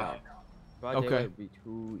 Yeah. No. Broad Okay. daylight would be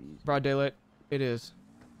too easy. Broad daylight. It is.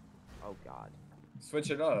 Oh God. Switch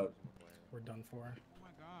it up. We're done for.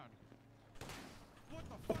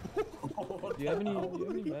 Do you have any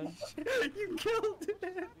meds? You killed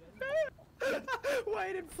it. Why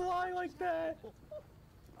did it fly like that?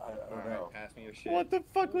 I don't Alright, know. pass me your shit. What the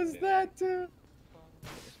fuck was that, dude?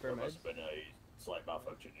 There must have been a slight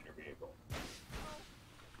malfunction in your vehicle.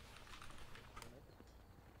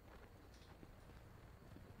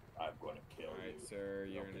 I'm going to kill Alright, you. sir,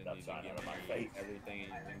 you're Don't gonna put need that sign to out give of my me face. everything in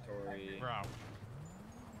inventory. Bro.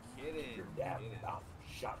 Get it. Your damn mouth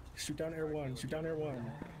shut. Shoot down Air 1. Shoot down Air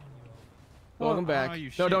 1. Welcome back. Oh, you No,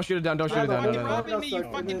 shit. don't shoot it down. Don't shoot it down. No, Fucking no, no. robbing me, you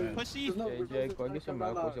fucking pussy. JJ, go get some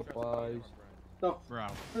medical supplies. Bro.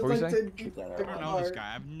 What were you saying? I don't know this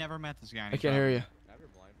guy. I've never met this guy. I can't hear you.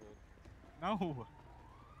 No.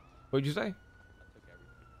 What'd you say?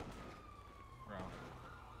 Bro.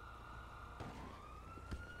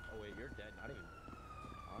 Oh wait, you're dead. Not even.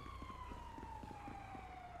 Huh?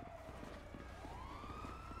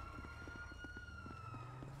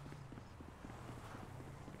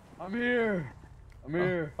 I'm here. I'm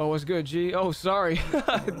here. Oh, what's good, G? Oh, sorry.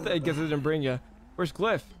 I guess I didn't bring you. Where's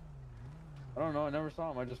Cliff? I don't know. I never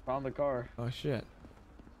saw him. I just found the car. Oh, shit.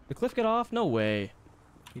 Did Cliff get off? No way.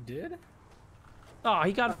 He did? Oh,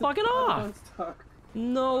 he got fucking off.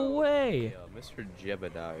 No way. Mr.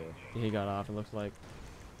 Jebediah. Yeah, he got off, it looks like.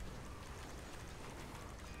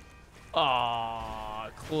 Aw,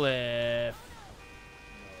 Cliff.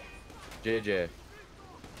 JJ.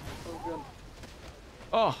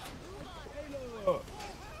 Oh.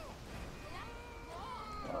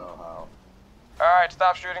 Alright,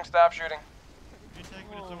 stop shooting, stop shooting.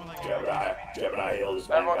 Gemini, heal this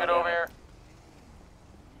man. Everyone get over here.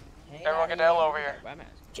 Everyone get the hell over here.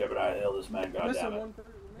 Gemini, heal this man, goddammit.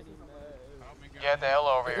 Get the hell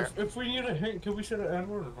over here. If we need a hint, can we say the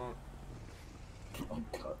N-word or not? Oh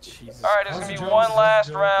god, Jesus. Alright, this is gonna be one last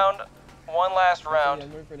round. One last round.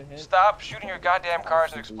 Stop shooting your goddamn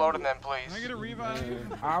cars and exploding them, please. Can I get a revive?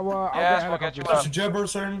 Yes, we'll get you up. Mr.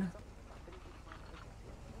 Jefferson.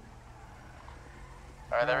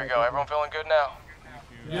 Alright, there we go. Everyone feeling good now?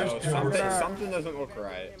 Yes, something doesn't look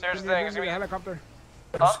right. Here's the thing, it's Give me gonna the be... helicopter.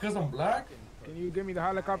 It's because I'm black? Can you give me the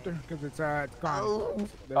helicopter? Because it's gone. Oh,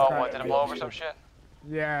 what, did it blow over some shit?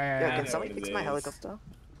 Yeah. Can somebody fix my helicopter?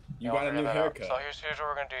 You got a new haircut. So here's what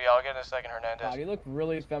we're gonna do, y'all. I'll get in a second, Hernandez. Wow, you look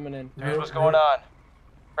really feminine. Here's what's going on.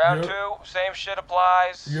 Round two, same shit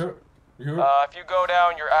applies. If you go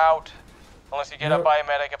down, you're out. Unless you get up by a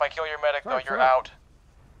medic. If I kill your medic, though, you're out.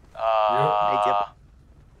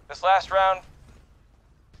 This last round,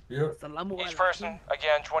 each person,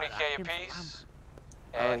 again, 20k apiece.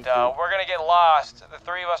 And we're gonna get lost. The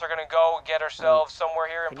three of us are gonna go get ourselves somewhere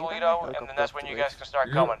here in Polito, and then that's when you guys can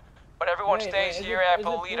start coming. But everyone stays here at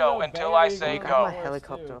Polito until I say Can I go. have my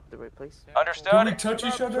helicopter off the road, please? Understood? Can we touch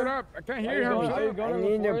each other? Shut up. I can't hear him. Are you going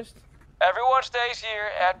to the forest? Everyone stays here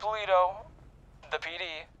at Polito, the PD,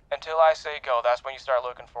 until I say go. That's when you start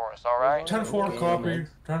looking for us, alright? 10-4 copy.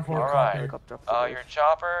 10-4 Alright. copy. Your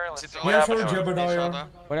chopper, let's see what Yes, sir, happened to it. Jebediah.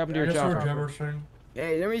 What happened to your Yes, sir, chopper? Jefferson.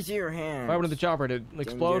 Hey, let me see your hand. What happened to the chopper? Did it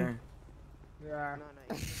explode? Yeah.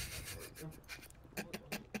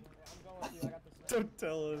 Don't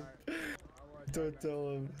tell him. Don't tell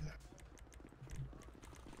him.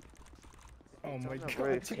 Oh my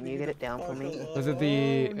god. Can you get it down for me? Was it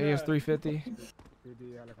the AS350?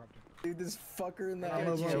 Dude, this fucker in the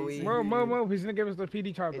Move. He's gonna give us the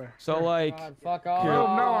PD chopper. So like, fuck Move. off.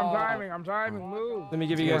 No, I'm driving. Move. Let me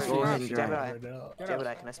give you guys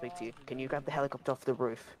Jebediah, can I speak to you? Can you grab the helicopter off the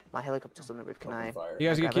roof? My helicopter's on the roof. Can I? You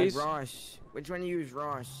guys get grab it? keys? Ross. Which one you use,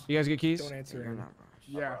 Ross? You guys get keys? Don't answer You're him. not Ross.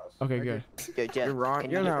 Yeah. Okay, good. Yo, Jeb, You're Ross.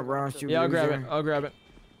 can You're you not get the- Ross. You Yeah, I'll grab it. loser. I'll grab it.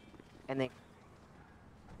 And then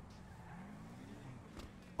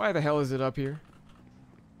Why the hell is it up here?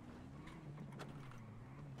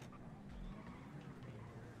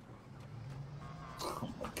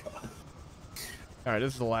 Alright,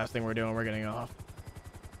 this is the last thing we're doing. We're getting off.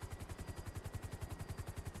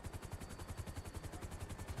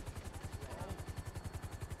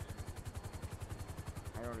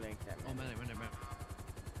 I don't like that. Oh, man, man.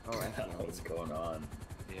 Oh, I feel What's going on?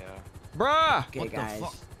 Yeah. Bruh! Okay, What the guys.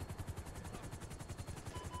 fuck?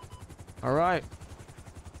 All right.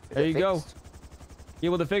 There you go. Fixed? You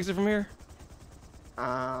able to fix it from here?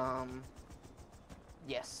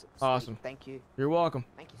 Yes. Sweet. Awesome. Thank you. You're welcome.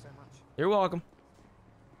 Thank you so much. You're welcome.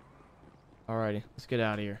 Alrighty, let's get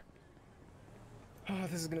out of here. Oh,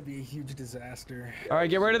 this is gonna be a huge disaster. All right,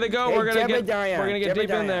 get ready to go. Hey, we're gonna get deep in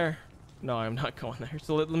Jebediah. there. No, I'm not going there.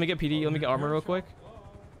 So let me get PD. Let me get armor real quick,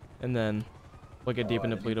 and then we'll get deep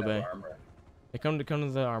into Pluto Bay. They come to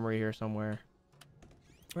the armory here somewhere.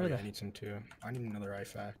 Oh, yeah, I need some too. I need another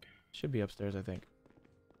IFAC. Should be upstairs, I think.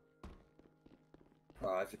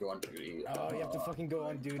 Oh, I have to go on duty. Oh, you have to fucking go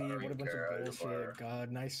on duty. What a bunch of bullshit.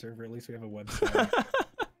 God, nice server. At least we have a website.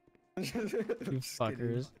 You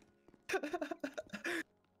fuckers.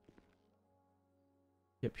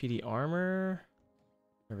 Get PD armor.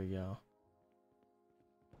 There we go.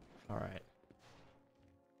 All right.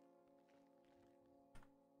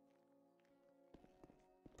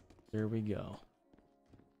 Here we go.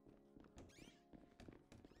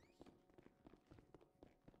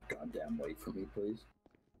 Goddamn, wait for me, please.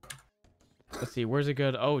 Let's see. Where's it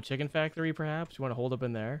good? Oh, chicken factory, perhaps. You want to hold up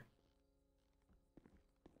in there?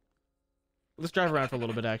 Let's drive around for a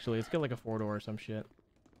little bit, actually. Let's get like a 4-door or some shit.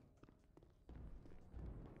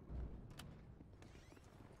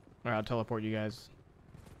 Alright, I'll teleport you guys.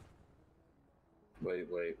 Wait,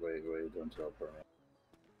 don't teleport me.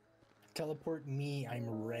 Teleport me, I'm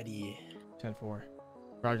ready. 10-4.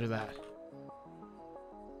 Roger that.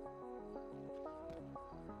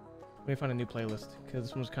 Let me find a new playlist, because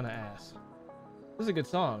this one's kind of ass. This is a good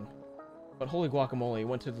song, but holy guacamole, it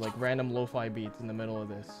went to like random lo-fi beats in the middle of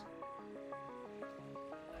this.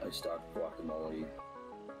 I stocked guacamole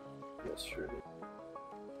yesterday.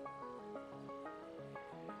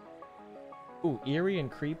 Ooh, eerie and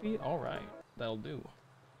creepy? Alright, that'll do.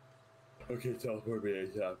 Okay, teleport me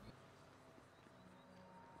ASAP.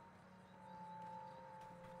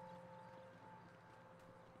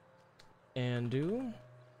 And do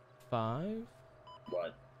 5.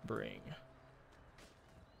 What? Bring.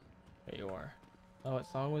 There you are. Oh, what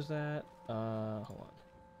song was that? Hold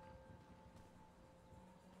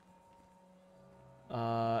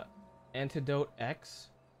on. Antidote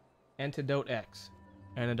X. Antidote X.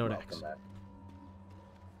 Antidote X.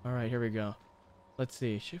 All right, here we go. Let's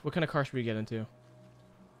see. What kind of car should we get into?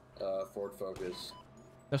 Ford Focus.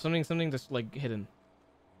 No, something that's like hidden.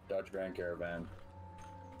 Dodge Grand Caravan.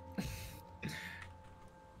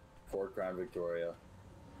 Ford Crown Victoria.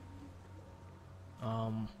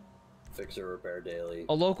 Fixer Repair Daily.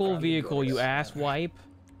 A local Crown vehicle, Victoria. you ass wipe.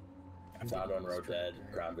 Found on road dead.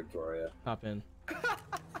 Crown Victoria. Hop in.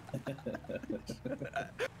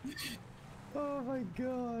 Oh my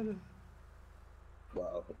god.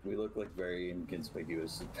 Wow, we look like very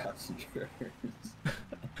inconspicuous passengers.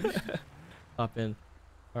 Hop in.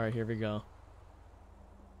 All right, here we go.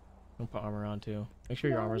 I'll put armor on too. Make sure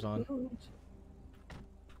your armor's on.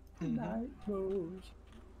 Night moves.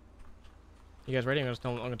 You guys ready? I'm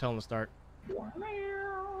gonna tell them to start. There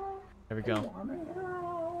we go.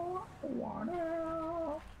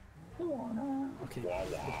 Okay,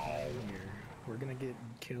 we're gonna get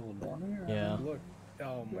killed. Yeah. Look.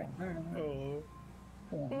 Oh my. Oh.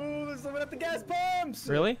 Oh, there's someone at the gas pumps.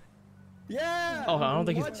 Really? Yeah. Oh, I don't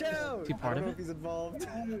think he's. Watch out. Is he part I of don't know it? if he's involved.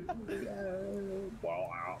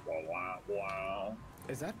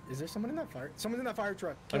 Is there someone in that fire? Someone's in that fire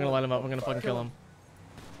truck. I'm gonna light him up. I'm gonna fucking kill him.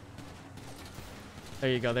 There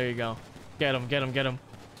you go. There you go. Get him. Get him. Get him.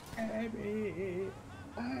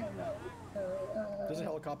 There's a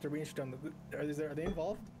helicopter. We should done. Are they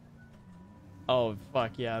involved? Oh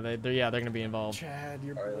fuck yeah. They're gonna be involved. Chad,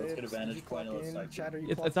 you're Alright, let's get a blitzed. vantage Did you point. clock Let's in? like Chad, are you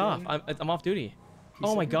It's clocked off. in? I'm off duty. He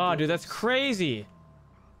Oh my said god, you're dude, that's blitzed. crazy.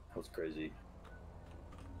 What's crazy?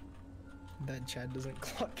 That Chad doesn't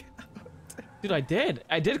clock out. Dude,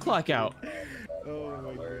 I did clock out. Oh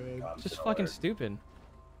my god. Just fucking stupid.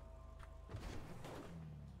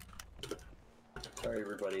 Sorry,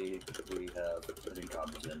 everybody. We have an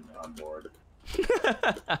incompetent on board.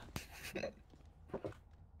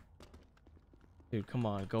 Dude, come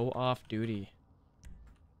on, go off duty.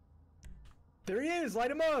 There he is.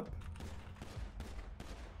 Light him up.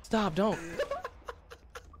 Stop! Don't.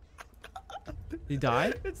 He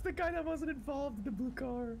died? It's the guy that wasn't involved in the blue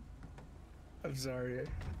car. I'm sorry.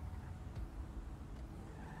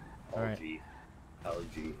 All right.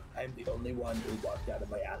 Allergy. I'm the only one who walked out of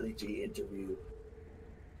my allergy interview.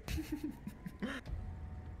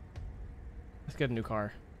 Let's get a new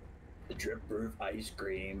car. The drip proof ice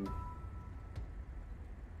cream.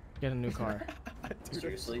 Get a new car. Dude,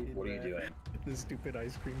 Seriously, what are you doing? The stupid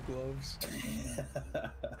ice cream gloves.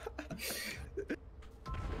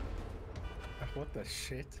 What the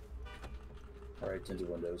shit? Alright, tinted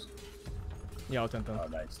windows. Yeah, I'll tint them. Oh,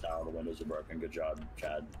 nice. Now the windows are broken. Good job,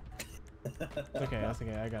 Chad. Okay, that's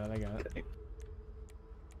okay. I got it.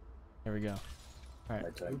 There we go. Alright.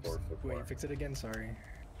 Wait, fix it again, sorry.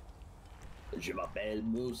 Je m'appelle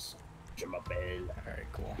Moose. Je m'appelle.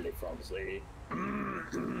 Alright, cool. Les Français.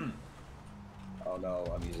 Oh no,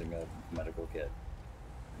 I'm using a medical kit.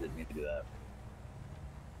 Didn't mean to do that.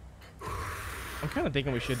 I'm kind of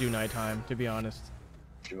thinking we should do nighttime, to be honest.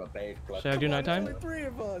 Je m'appelle. Should I do nighttime? There's only 3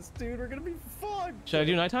 of us, dude. We're gonna be fucked. Should I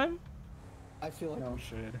do nighttime? I feel like we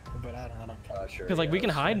should, but I don't care. Sure. Because, like, we can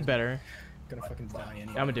hide better. Gonna fucking die anyway.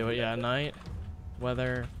 I'm gonna do it, yeah. Night,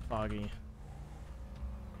 weather, foggy.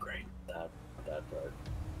 Great. That part.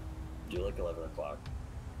 Do like 11 o'clock.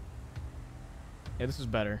 Yeah, this is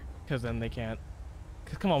better. Because then they can't.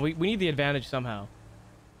 Cause, come on, we need the advantage somehow.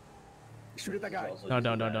 Shoot at that guy. No,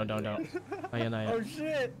 don't. Not yet. Oh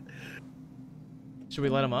shit. Should we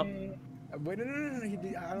let him up? Wait, no.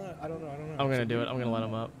 I don't know. I'm gonna do it. I'm gonna let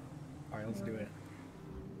him up. Alright, let's do it.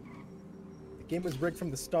 The game was rigged from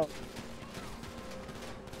the start.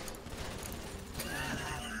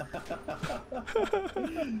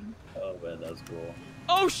 Oh man, that's cool.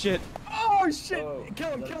 Oh shit! Oh shit! Oh,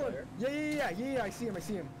 kill him! Yeah, I see him.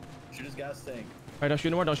 Shoot his gas tank. Alright, don't shoot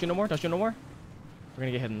no more. We're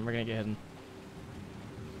gonna get hidden.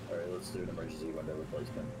 Alright, let's do an emergency window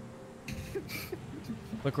replacement.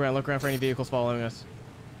 Look around for any vehicles following us.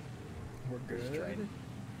 We're good.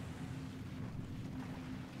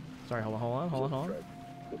 Sorry, hold on.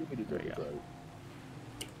 There we go.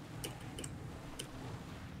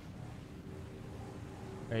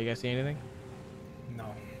 Are you guys see anything? No.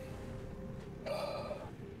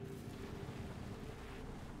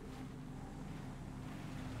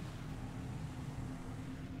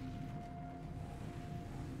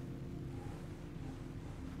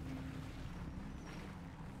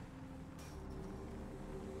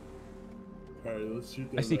 Alright, let's shoot.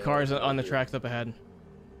 I see cars on the tracks up ahead.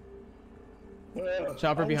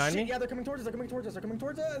 Chopper behind me? Yeah, they're coming towards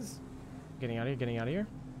us. Getting out of here.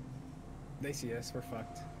 They see us, we're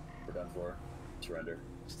fucked. We're done for. Surrender.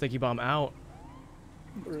 Sticky bomb out.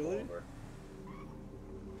 Really?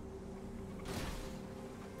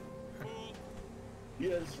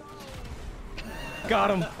 Yes. Got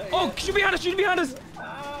him. Oh, shoot behind us.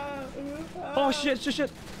 Oh shit.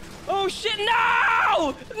 Oh shit,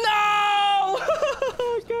 no!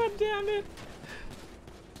 God damn it.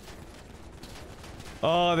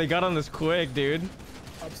 Oh, they got on this quick, dude.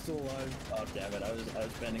 I'm still alive. Oh damn it! I was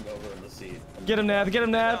bending over in the seat. Get him, Nath.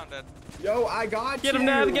 Yo, I got Get you. him,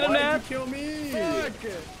 Nath. Why'd you kill me? Fuck.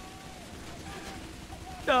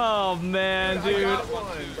 Oh man, I dude. got one,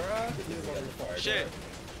 bruh. Shit.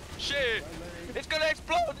 It's gonna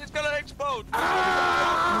explode.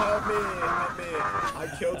 Help me. I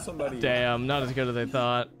killed somebody. Damn, not as good as I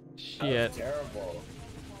thought. Shit. Terrible.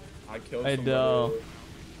 I killed I somebody. know.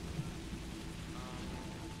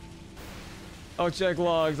 I'll check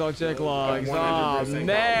logs. Oh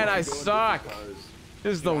man, I suck.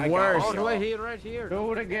 This is the worst. Right here.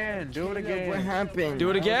 Do it again. What happened? Do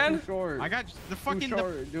it again? I got the fucking.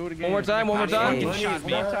 Do it again. One more time. Fucking shot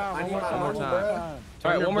me. All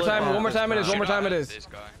right, one more time it is. This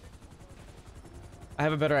guy. I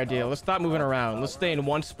have a better idea. Let's stop moving around. Let's stay in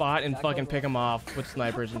one spot and fucking pick them off with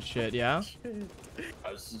snipers and shit, yeah?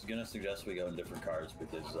 I was gonna suggest we go in different cars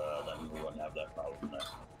because then we wouldn't have that problem.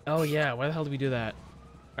 Oh yeah, why the hell did we do that?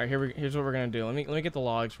 All right, here's what we're gonna do. Let me get the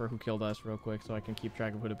logs for who killed us real quick so I can keep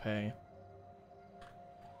track of who to pay.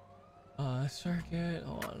 Circuit.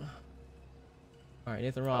 Hold on. All right,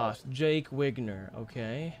 Nathan Ross, Jake Wigner.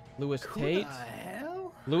 Okay, Lewis Tate. What the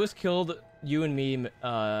hell? Lewis killed you and me,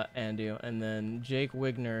 Andy, and then Jake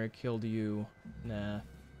Wigner killed you, Nah. All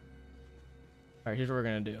right, here's what we're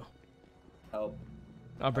gonna do. Help.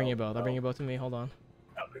 I'll bring you both. I'll bring you both to me. Hold on.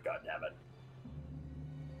 Help me, goddammit.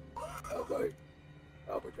 Help me.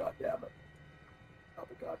 Help me, goddammit. Help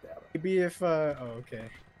me, goddammit. Maybe if oh okay.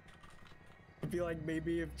 I'd be like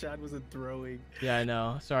maybe if Chad wasn't throwing. Yeah, I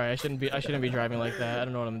know. Sorry, I shouldn't be driving like that. I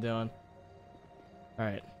don't know what I'm doing. All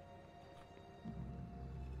right.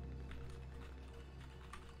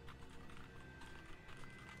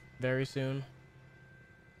 Very soon.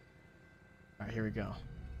 All right, here we go.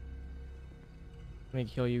 Let me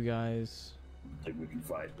kill you guys. I think we can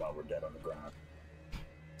fight while we're dead on the ground.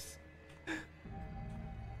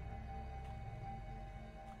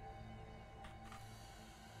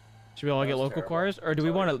 Should we all get local cars, or do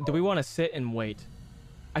we want to sit and wait?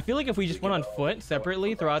 I feel like if we just went on foot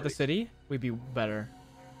separately throughout the city, we'd be better.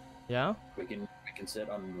 Yeah? We can sit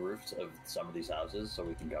on the roofs of some of these houses so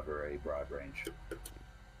we can cover a broad range.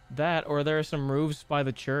 That, or there are some roofs by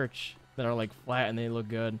the church that are like flat and they look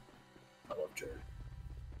good. I love church.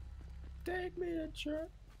 Take me to church.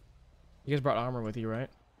 You guys brought armor with you, right?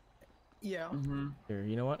 Yeah. Here,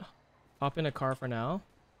 you know what? Hop in a car for now,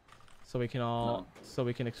 so we can all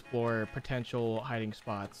explore potential hiding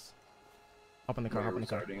spots. Hop in the car. Hop in the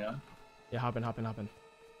car. Starting now? Yeah, hop in. Hop in. Hop in.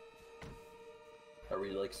 Are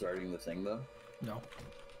we like starting the thing though? No.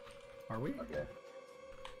 Are we? Okay.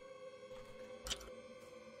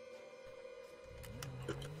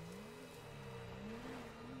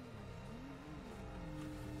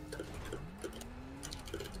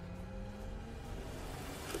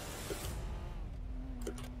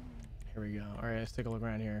 Here we go. All right, let's take a look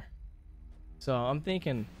around here. So I'm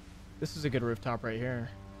thinking this is a good rooftop right here.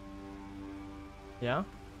 Yeah?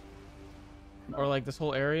 No. Or like this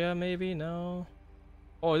whole area maybe? No.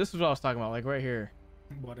 Oh, this is what I was talking about, like right here.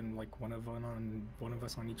 What, in like one of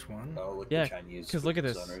us on each one? Oh, look, Yeah, the Chinese because look at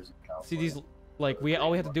this. owners in See these, California. like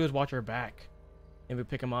all we have to do is watch our back, and we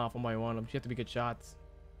pick them off one by one. You have to be good shots.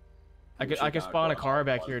 I could spawn a car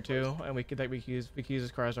back here too, and we could use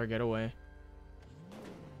this car as our getaway.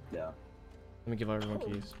 Yeah. Let me give everyone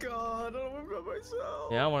keys. God, I don't remember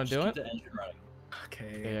myself. Yeah, I want to do Keep it. the engine running.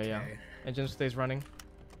 Okay. Yeah. Engine stays running.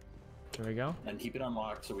 There we go. And keep it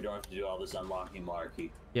unlocked so we don't have to do all this unlocking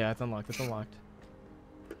malarkey. Yeah, it's unlocked. It's unlocked.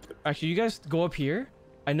 Actually, you guys go up here.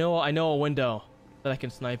 I know a window that I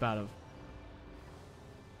can snipe out of.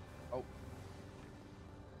 Oh.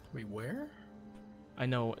 Wait, where? I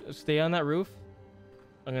know. Stay on that roof.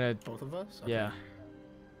 I'm gonna. Both of us? Yeah.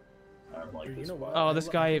 I don't like Dude, this. you know what? Oh, this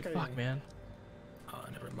guy. think Fuck, man. Oh,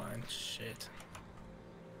 never mind. Shit.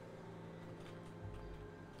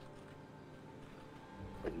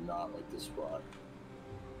 I do not like this spot.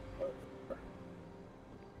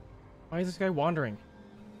 Why is this guy wandering?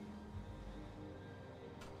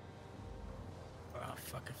 Oh,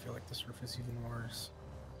 fuck. I feel like this roof is even worse.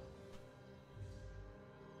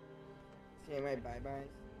 Say my bye-byes.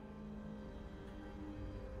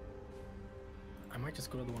 I might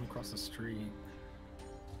just go to the one across the street.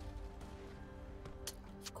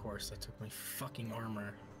 Of course, that took my fucking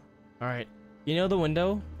armor. All right. You know the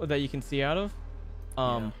window that you can see out of?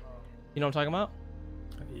 Yeah. You know what I'm talking about?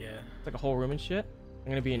 Yeah. It's like a whole room and shit. I'm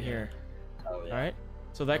gonna be in here. Oh, yeah. All right.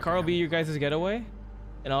 So that car will be your guys' getaway,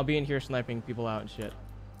 and I'll be in here sniping people out and shit.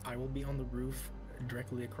 I will be on the roof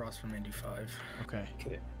directly across from 95. Okay.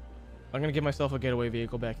 Okay. I'm gonna give myself a getaway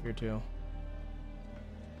vehicle back here too.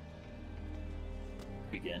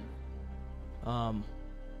 Begin. Hold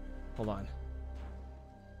on.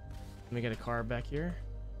 Let me get a car back here.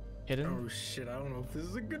 Hidden. Oh shit, I don't know if this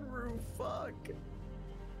is a good roof. Fuck.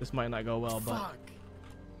 This might not go well, but Fuck.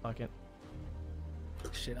 fuck it.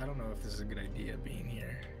 Shit, I don't know if this is a good idea being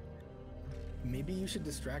here. Maybe you should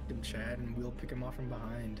distract him, Chad, and we'll pick him off from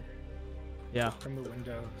behind. Yeah. From the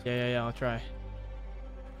window. Yeah. I'll try.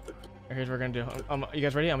 Here's what we're gonna do. You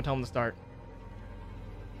guys ready? I'm gonna tell them to start.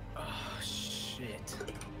 Oh shit.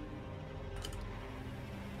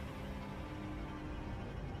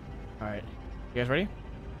 All right. You guys ready?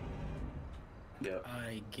 Yeah.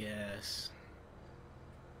 I guess.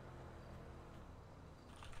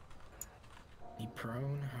 He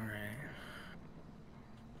prone? Alright.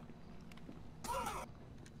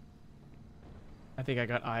 I think I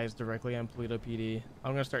got eyes directly on Polito PD.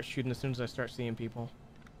 I'm gonna start shooting as soon as I start seeing people.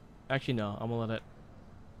 Actually, no. I'm gonna let it.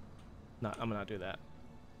 No, I'm gonna not do that.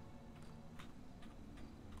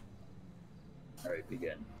 All right,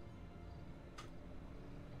 begin.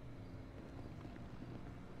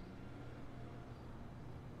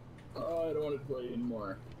 Oh, I don't want to play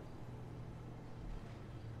anymore.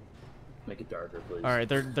 Make it darker, please. All right,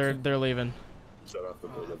 they're leaving. Shut off the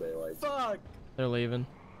Polito Bay lights. Fuck! They're leaving.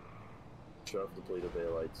 Shut off the Polito Bay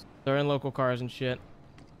lights. They're in local cars and shit.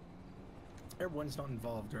 Everyone's not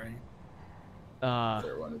involved, right?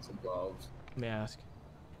 Everyone is involved. Let me ask.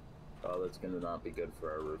 Oh, that's gonna not be good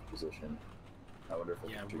for our roof position. I wonder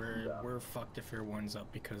if Yeah, we're fucked if everyone's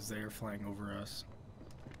up because they're flying over us.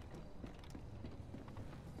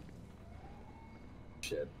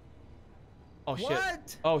 Shit. Oh shit.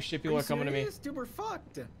 What? Oh shit, people Are are you coming to me. serious? Dude, we're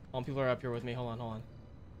fucked. People are up here with me. Hold on.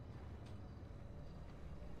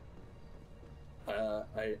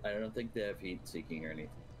 I don't think they have heat seeking or anything.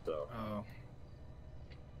 So. Oh.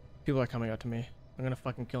 People are coming up to me. I'm gonna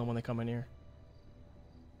fucking kill them when they come in here.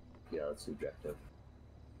 Yeah, that's subjective.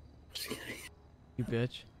 You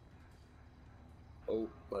bitch. Oh,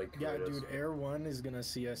 like. Yeah, right dude, us. Air 1 is gonna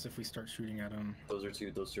see us if we start shooting at him. Those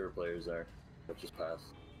two are players there. That just passed.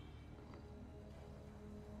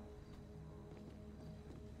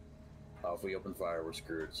 Now, if we open fire, we're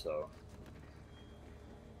screwed, so...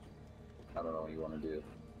 I don't know what you want to do.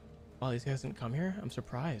 Oh, these guys didn't come here? I'm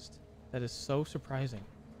surprised. That is so surprising.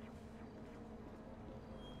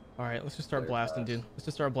 Alright, let's just start blasting, dude. Let's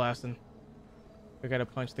just start blasting. We gotta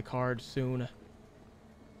punch the card soon.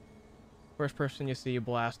 First person you see, you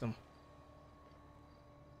blast them.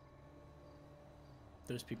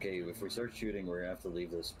 There's people. Okay, if we start shooting, we're gonna have to leave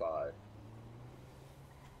this spot.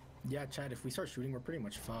 Yeah, Chad, if we start shooting, we're pretty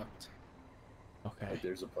much fucked. Okay. Like,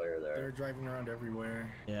 there's a player there. They're driving around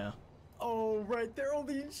everywhere. Yeah. Oh, right there,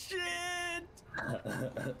 holy shit!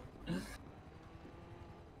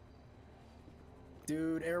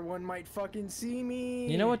 Dude, Air 1 might fucking see me.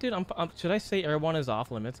 You know what, dude? Should I say Air 1 is off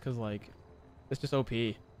limits? Because, like, it's just OP.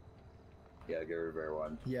 Yeah, get rid of Air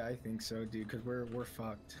 1. Yeah, I think so, dude, because we're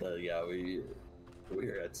fucked. Yeah,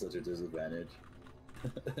 we're at such a disadvantage.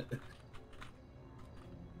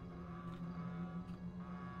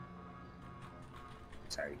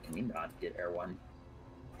 Sorry, can you not get Air 1?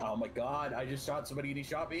 Oh my god, I just shot somebody and he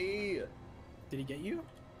shot me! Did he get you?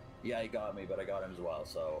 Yeah, he got me, but I got him as well,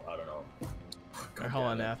 so I don't know. Alright, hold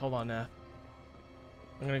on, Nath. Hold on, Nath.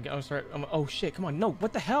 Oh shit, come on. No,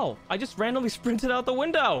 what the hell? I just randomly sprinted out the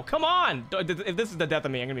window. Come on! If this is the death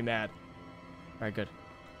of me, I'm gonna be mad. Alright, good.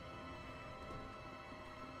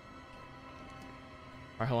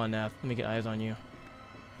 Alright, hold on, Nath. Let me get eyes on you.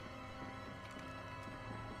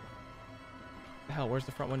 What the hell? Where's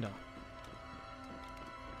the front window?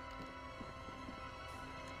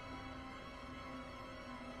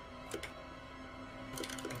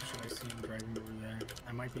 I see him driving over there.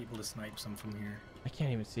 I might be able to snipe some from here. I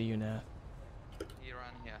can't even see you, Nath. He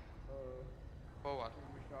ran here. Forward.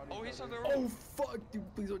 Oh, he's on the roof. Oh fuck, dude!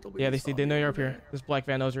 Please don't tell me. Yeah, they know you're up here. This black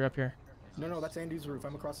van knows you're up here. No, that's Andy's roof.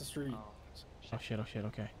 I'm across the street. Oh shit,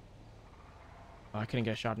 okay. Oh, I couldn't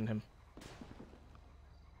get a shot on him.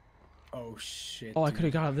 Oh shit. Oh, I could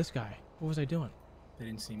have got this guy. What was I doing? They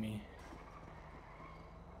didn't see me.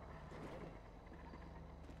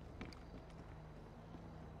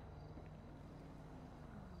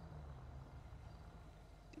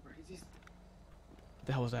 What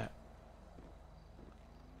the hell was that?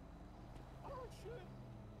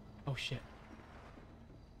 Oh shit.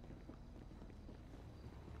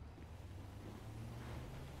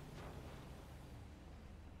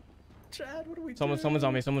 Chad, what do we do? Someone's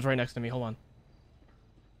on me. Someone's right next to me. Hold on.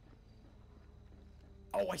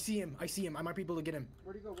 Oh, I see him. I might be able to get him.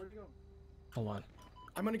 Where'd he go? Hold on.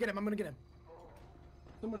 I'm gonna get him.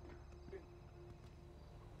 Someone.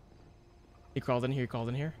 He crawled in here.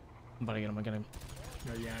 I'm about to get him. I got him.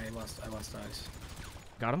 No, yeah, I lost eyes.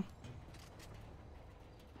 Got him.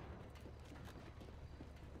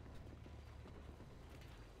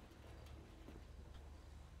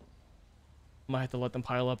 Might have to let them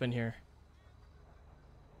pile up in here.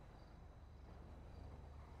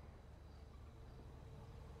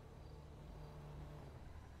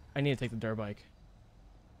 I need to take the dirt bike.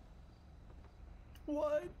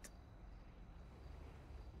 What?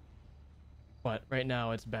 But right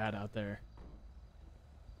now it's bad out there.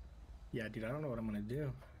 Yeah, dude, I don't know what I'm gonna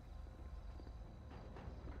do.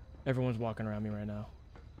 Everyone's walking around me right now.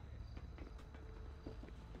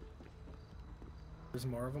 There's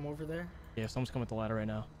more of them over there. Yeah, someone's coming with the ladder right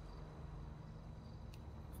now.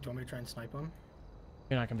 Do you want me to try and snipe him?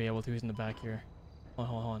 You're not gonna be able to. He's in the back here.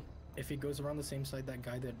 Hold on. If he goes around the same side that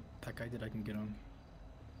guy did, I can get him.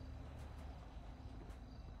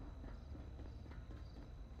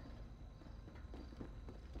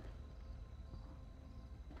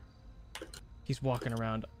 He's walking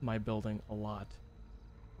around my building a lot.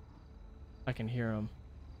 I can hear him.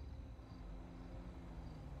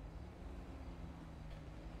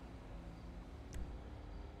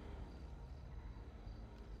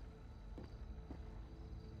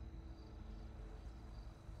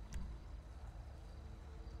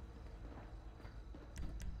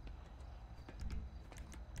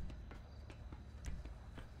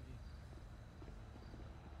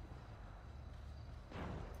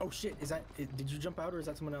 Oh shit, did you jump out or is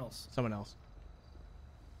that someone else? Someone else.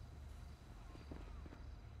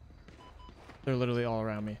 They're literally all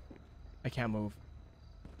around me. I can't move.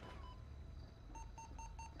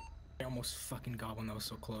 I almost fucking got one that was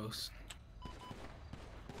so close.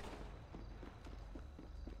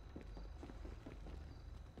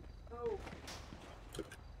 Oh.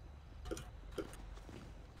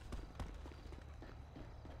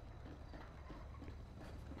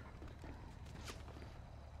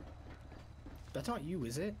 That's not you,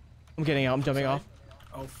 is it? I'm getting out. I'm jumping off.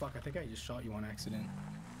 Oh fuck, I think I just shot you on accident.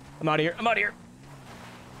 I'm out of here.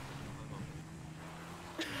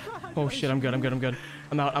 Oh shit, I'm good.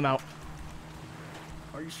 I'm out.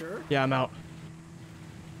 Are you sure? Yeah, I'm out.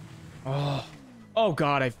 Oh. Oh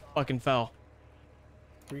god, I fucking fell.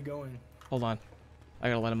 Where you going? Hold on. I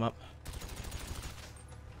gotta let him up.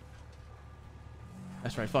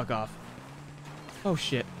 That's right, fuck off. Oh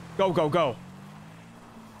shit. Go, go, go.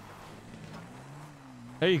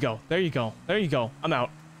 There you go. There you go. There you go. I'm out.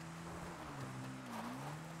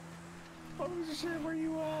 Oh shit, where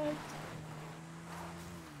you at?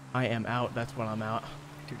 I am out. That's when I'm out.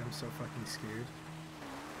 Dude, I'm so fucking scared.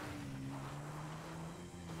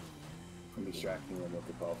 I'm distracting them with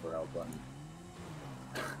the call for help button.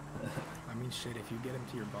 I mean, shit, if you get him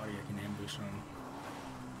to your body, I can ambush him.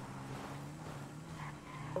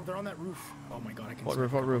 Oh, they're on that roof. Oh my god, I can What see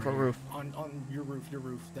roof? them What roof? over What here. roof? On your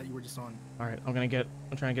roof that you were just on. Alright, I'm trying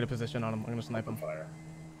to get a position on him. I'm gonna snipe him. Fire.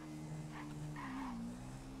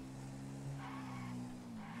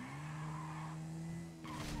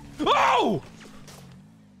 Oh!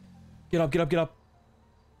 Get up, get up, get up.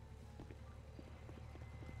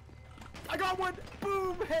 I got one!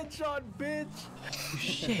 Boom! Headshot, bitch!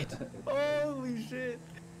 Shit. Holy shit!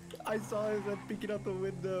 I saw him peeking out the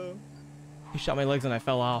window. He shot my legs and I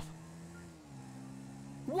fell off.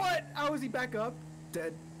 What? How is he back up?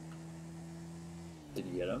 Dead. Did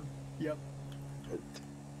you get him? Yep.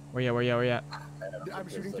 Where you at? Where you at? Where you at? I'm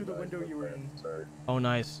shooting through the window you were in. Sorry. Oh,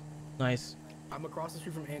 nice. Nice. I'm across the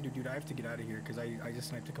street from Andrew, dude. I have to get out of here because I just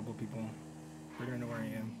sniped a couple people. They're gonna know where I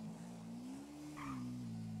am.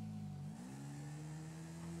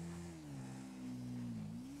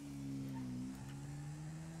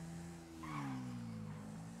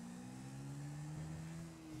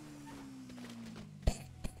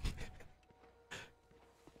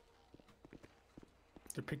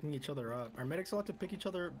 They're picking each other up. Are medics allowed to pick each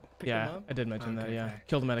other? Pick them Yeah, up? I did mention that. Okay, Yeah. okay.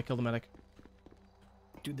 Kill the medic. Kill the medic.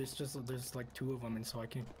 Dude, there's like 2 of them, and so I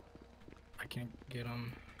can't get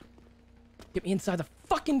them. Get me inside the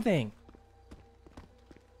fucking thing.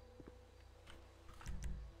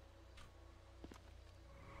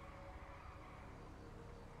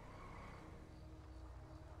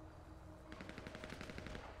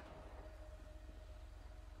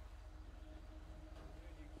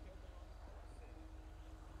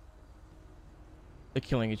 They're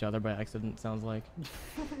killing each other by accident, sounds like.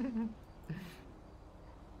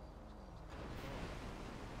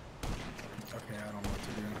 Okay, I don't know what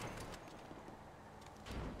to do.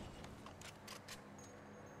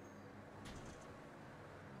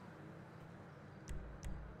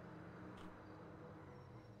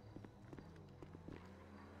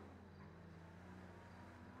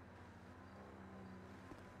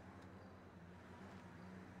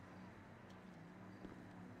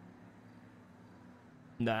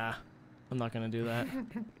 Nah, I'm not gonna do that.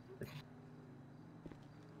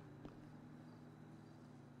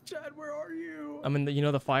 Chad, where are you? I'm in the, you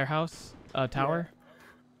know, the firehouse tower. Yeah.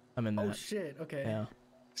 I'm in that. Oh shit. Okay. Yeah.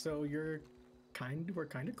 So we're kind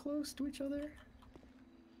of close to each other.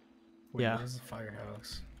 Wait, Yeah. Where's the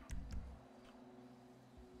firehouse?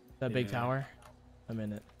 That big Yeah. tower. I'm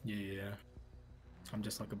in it. Yeah. I'm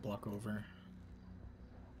just like a block over.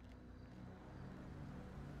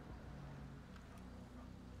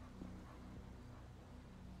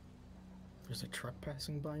 There's a truck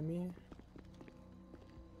passing by me.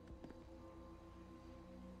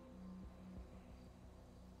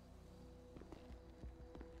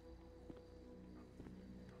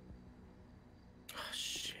 Oh,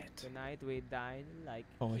 shit. Tonight we dine like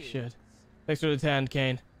Holy kings. shit. Thanks for the 10,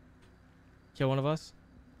 Kane. Kill one of us?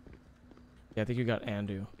 Yeah, I think you got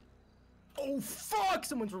Andu. Oh fuck!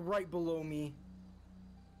 Someone's right below me.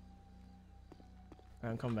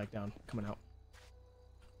 I'm coming back down. Coming out.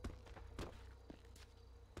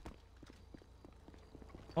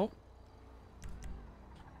 Oh.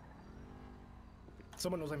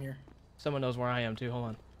 Someone knows I'm here. Someone knows where I am too. Hold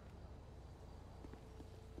on.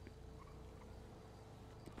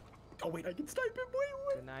 Oh wait, I can snipe him.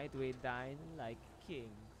 Wait. Tonight we dine like kings.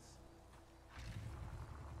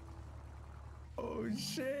 Oh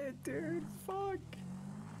shit, dude. Fuck.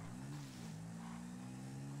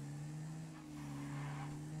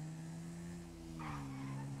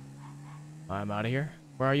 I'm out of here.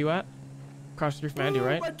 Where are you at? Across the street from Andy,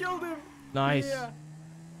 right? I killed him. Nice. Yeah.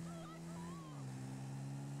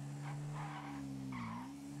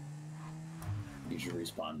 You should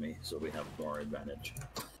respawn me so we have more advantage.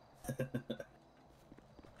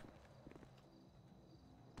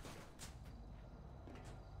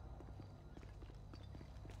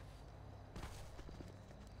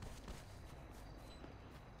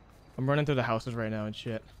 I'm running through the houses right now and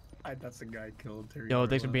shit. That's the guy I killed. Terry Yo,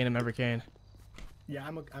 thanks for Garlow. being a member, Kane. Yeah,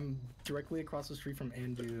 I'm directly across the street from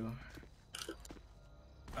Andu.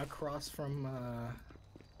 Across from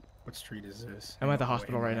What street is this? I'm at the Oh, wait,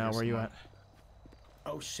 hospital hang on, right now. there's Where are you someone. at?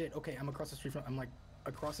 Oh shit. Okay, I'm across the street from. I'm like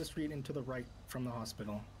across the street and to the right from the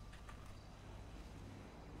hospital.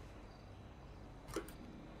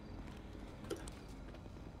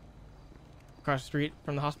 Across the street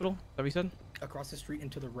from the hospital? Is that what you said? Across the street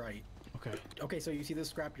and to the right. Okay. Okay, so you see the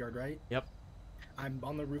scrapyard, right? Yep. I'm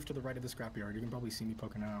on the roof to the right of the scrapyard. You can probably see me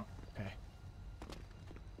poking out. Okay.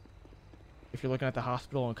 If you're looking at the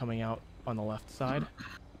hospital and coming out on the left side.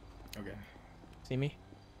 Okay. See me?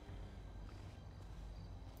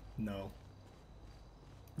 No.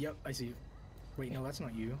 Yep, I see you. Wait, no, that's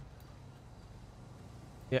not you.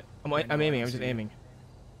 Yeah, I'm Wait, no, aiming. I I'm don't just see you. aiming.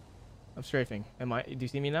 I'm strafing. Am I? Do you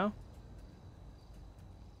see me now?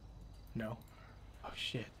 No. Oh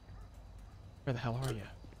shit. Where the hell are you?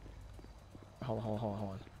 Hold on.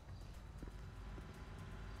 Alright.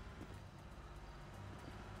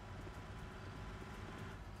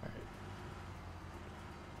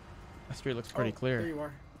 The street looks pretty clear. There you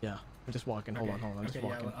are. Yeah. I'm just walking. Hold on. I'm just okay,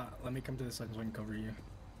 walking. yeah, let me come to this side so I can cover you.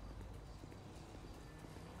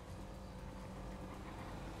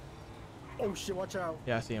 Oh shit, watch out.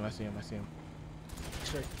 Yeah, I see him.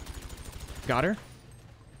 Shit. Got her.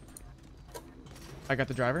 I got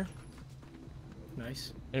the driver.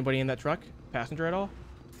 Nice. Anybody in that truck? Passenger at all?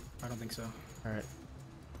 I don't think so. All right.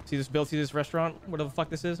 See this build? See this restaurant? Whatever the fuck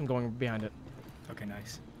this is? I'm going behind it. Okay,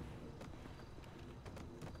 nice.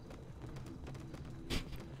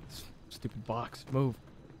 Stupid box. Move.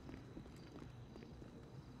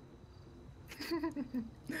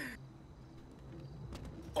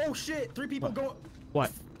 Oh shit! 3 people go.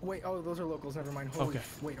 What? Wait. Oh, those are locals. Never mind. Holy. Okay.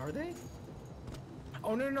 Wait, are they?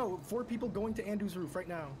 Oh no! 4 people going to Andrew's roof right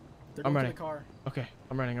now. They're I'm going running. to the car. Okay.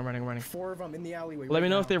 I'm running. 4 of them in the alleyway. Let right me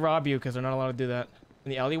know now. if they rob you, because they're not allowed to do that. In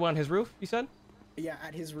the alleyway on his roof, you said? Yeah,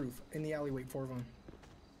 at his roof in the alleyway. 4 of them.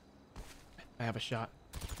 I have a shot.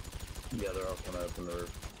 Yeah, they're all coming out from the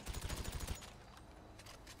roof.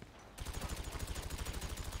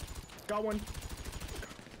 Got one.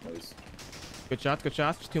 Nice. Good shots.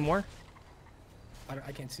 Just 2 more.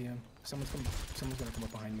 I can't see him. Someone's gonna come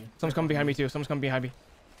up behind me. Someone's coming behind me too. Someone's coming behind me.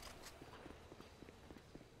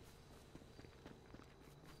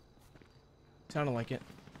 Sounded like it.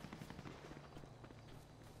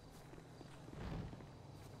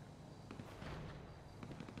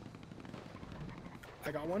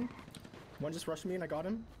 I got one. One just rushed me and I got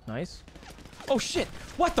him. Nice. Oh shit!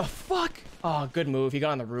 What the fuck? Oh, good move. He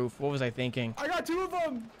got on the roof. What was I thinking? I got 2 of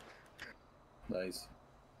them. Nice.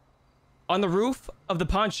 On the roof of the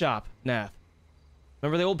pawn shop, Nath.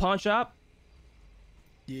 Remember the old pawn shop?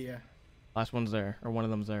 Yeah. Last one's there, or one of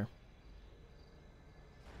them's there.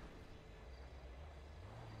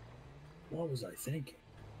 What was I thinking?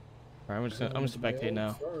 All right, I'm gonna spectate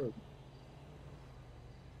now.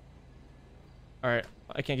 All right,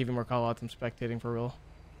 I can't give you more callouts. I'm spectating for real.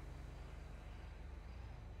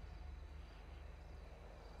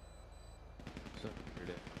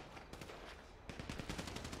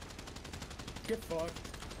 Get fucked.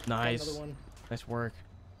 Nice. Got another one. Nice work.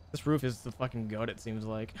 This roof is the fucking goat, it seems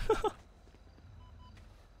like.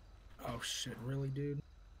 Oh shit, really, dude?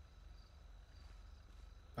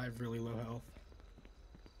 I have really low health.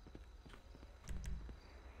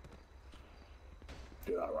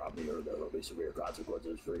 Do not rob me or there will be severe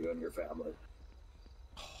consequences for you and your family.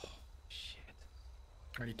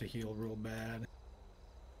 I need to heal real bad.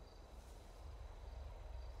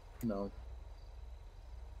 No.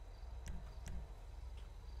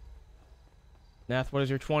 Nath, what is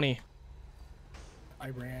your 20? I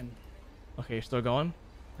ran. Okay, you're still going?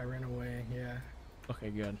 I ran away, yeah. Okay,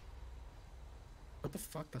 good. What the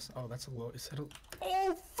fuck? Oh, that's a low. Is that a...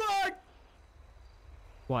 Oh, fuck!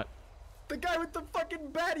 What? The guy with the fucking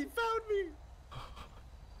bat, he found me!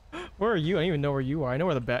 Where are you? I don't even know where you are. I know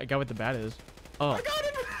where the guy with the bat is. Oh. I got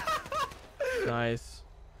him! Nice.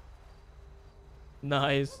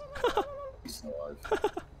 Nice. He's alive.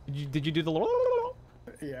 Did you do the little...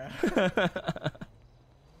 Yeah.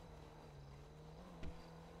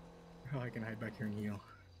 Oh, I can hide back here and heal.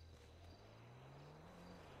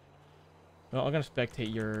 Well, I'm gonna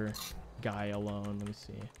spectate your guy alone. Let me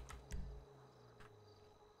see.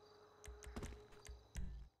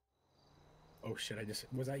 Oh shit,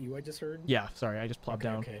 was that you I just heard? Yeah, sorry, I just plopped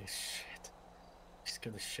down. Okay, shit. You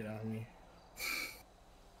scared the shit out of me.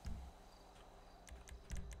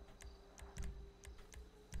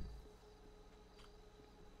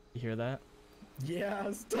 You hear that?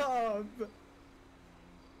 Yeah, stop!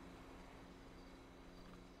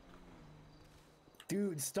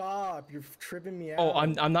 Dude, stop! You're tripping me out. Oh,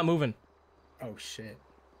 I'm not moving. Oh shit.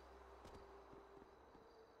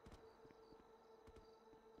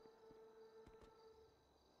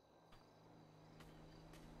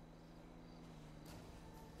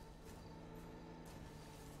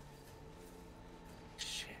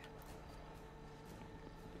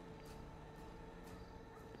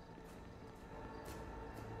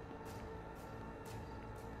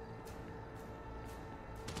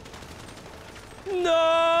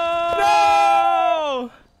 No!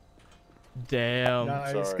 Damn.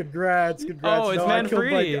 Nice. Congrats. Oh, it's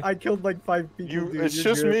Manfredi. I killed like 5 people, dude. It's You're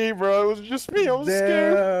just good. me, bro. It was just me. I was Damn,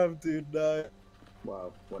 scared. dude. Nice.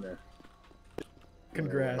 Wow, winner.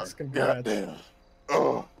 Congrats. Goddamn.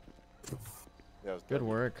 Oh. Good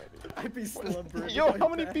work. I'd be slumbering. Yo, like how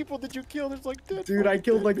many that. people did you kill? There's like dead. Dude, I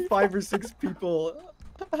killed like 5 or 6 people.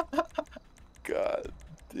 God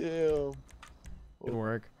damn. Good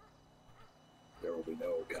work. There will be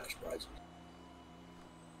no cash prizes.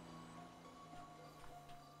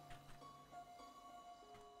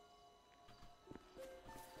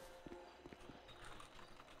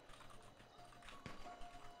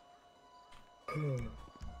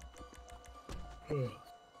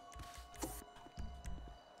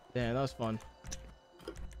 Damn, that was fun.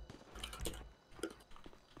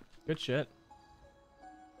 Good shit.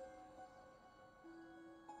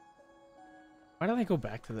 Why did I go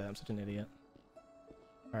back to that? I'm such an idiot.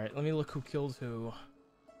 Alright, let me look who killed who.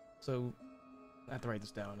 So, I have to write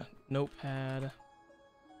this down. Notepad.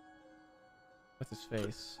 What's his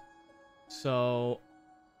face? So,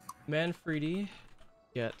 Manfredi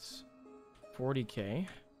gets 40k.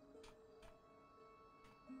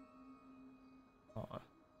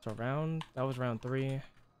 So that was round 3.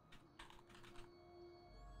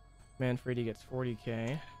 Manfredi gets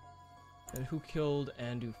 40k. And who killed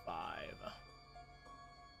Andu 5?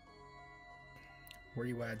 Where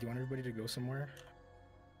you at? Do you want everybody to go somewhere?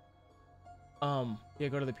 Yeah,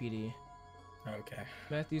 go to the PD. Okay.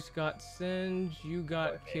 Matthew Scott Singe, you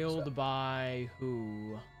got killed by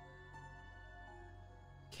who?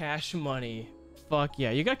 Cash Money. Fuck yeah,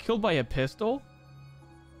 you got killed by a pistol?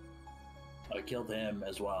 I killed him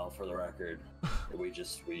as well, for the record.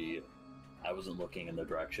 I wasn't looking in the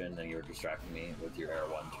direction, and you were distracting me with your Air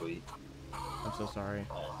 1 tweet. I'm so sorry.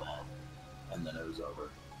 And then it was over.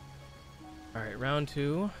 Alright, round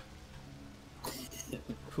 2.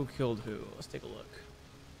 Who killed who? Let's take a look.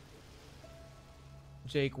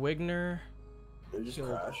 Jake Wigner. Did it just killed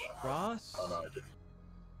crash? Ross. Oh no, I didn't.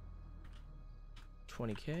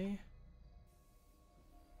 20k.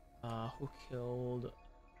 Who killed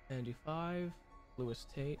Andy 5? Lewis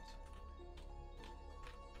Tate.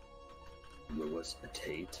 Lewis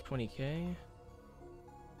Tate. 20k.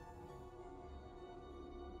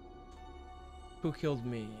 Who killed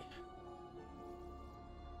me?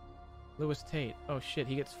 Lewis Tate. Oh shit,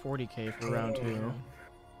 he gets 40k for round 2.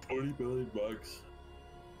 40 billion bucks.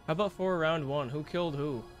 How about for round 1? Who killed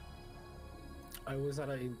who? I was at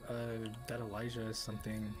that Elijah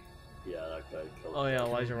something. Yeah, that guy killed. Oh yeah,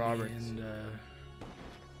 Elijah Roberts.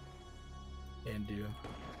 And do.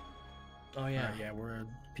 Oh yeah. Yeah,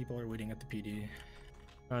 people are waiting at the PD.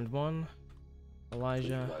 Round 1.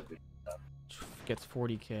 Elijah gets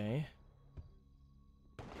 40k.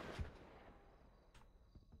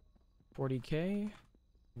 40k,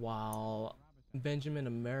 while Benjamin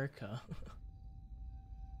America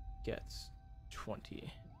gets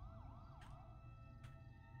 20.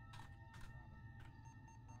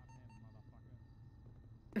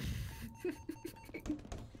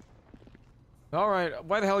 All right,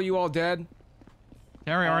 why the hell are you all dead?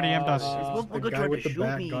 Terry already amped us. The guy with the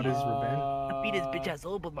bat got his revenge. I beat his bitch ass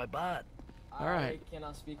up with my bot. All right. I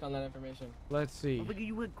cannot speak on that information. Let's see. Look at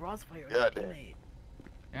you with crossfire. Yeah, damn.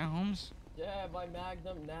 Yeah, Holmes. Yeah, my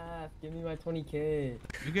Magnum Nath. Give me my 20k.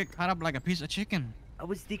 You get caught up like a piece of chicken. I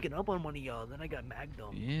was sneaking up on one of y'all, then I got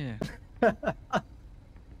Magnum. Yeah.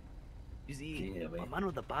 You see, I'm on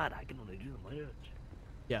with the bot. I can only do the much.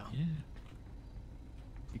 Yeah. Yeah.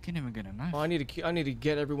 You can't even get a knife. Well, I need to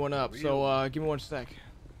get everyone up. So give me 1 sec.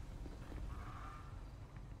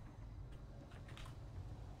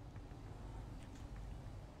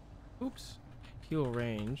 Oops. Heal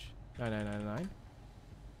range 9999.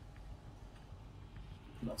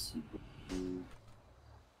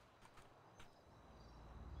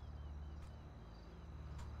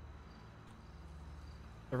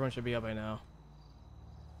 Everyone should be up by now.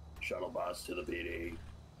 Shuttle bus to the PD.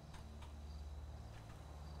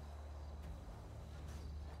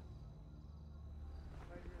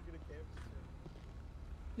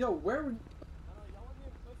 Yo, where were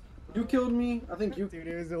you killed me? I think you. Dude,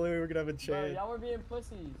 it was the only way we're gonna have a chance. Y'all were being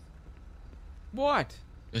pussies. What?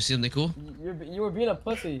 You see something cool? You were being a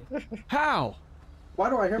pussy. How? Why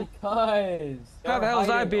do I hear? Because. How the hell is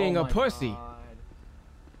I hiding. being Oh a my pussy? God.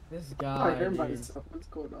 This I guy. hear Dude. myself. What's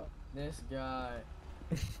going on? This guy.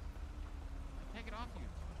 Take it off you.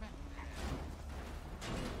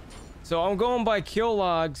 So I'm going by kill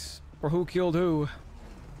logs for who killed who.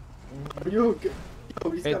 Are you okay? Yo,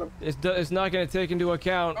 he's got a... It's not gonna take into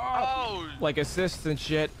account like assists and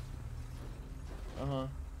shit. Uh huh.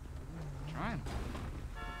 Fine.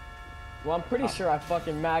 Well, I'm pretty sure I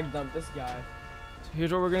fucking mag dumped this guy.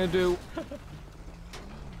 Here's what we're gonna do.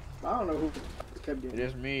 I don't know who kept getting. It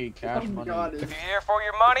is me, cash money. If you're here for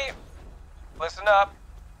your money, listen up.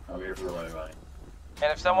 I'm here for my money.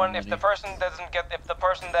 And if the person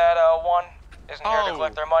that won isn't here to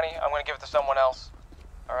collect their money, I'm gonna give it to someone else.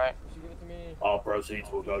 All right. All proceeds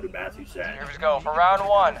will go to Matthew San. Here we go for round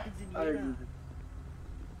one.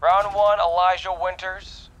 Round one, Elijah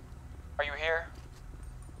Winters. Are you here?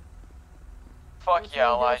 Fuck yeah,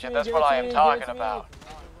 Elijah. That's what I am talking about.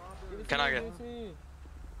 Can I get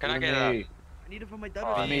a... I need it for my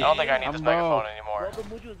daughter. I don't think I need this microphone anymore.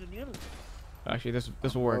 Actually, this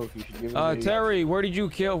will work. Terry, where do you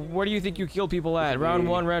think you killed people at? Round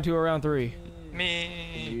one, round two, or round three?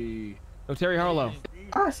 Me. No, Terry Harlow.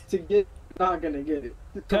 Asked to get, not gonna get it.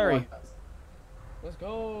 Terry. Let's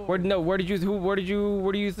go. Where did you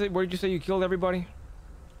say you killed everybody?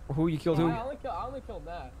 Or who you killed who? I only killed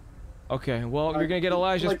that. Okay, well you're gonna get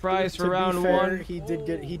Elijah's prize for round fair, one. He did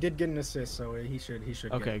get an assist, so he should.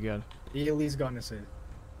 Okay, good. He at least got an assist.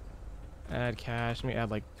 Add cash. Let me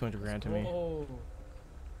add like 200 grand to me. Oh.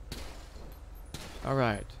 All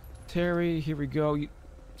right, Terry. Here we go.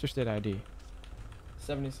 What's your state ID?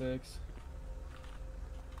 76.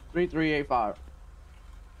 3385.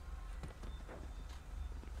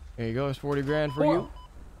 There you go. It's 40 grand for you.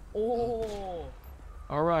 Oh.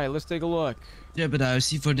 All right, let's take a look. Yeah, but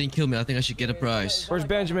C4 didn't kill me. I think I should get a prize. Where's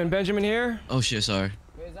Benjamin? Benjamin here? Oh shit, sorry.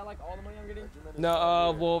 Wait, is that like all the money I'm getting?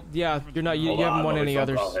 No, well, yeah, you're not. You haven't won any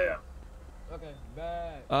others. Okay,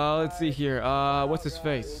 bad. Let's see here. What's his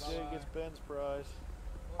face? Gets Ben's prize.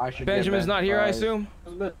 I should Benjamin's get not here, I assume.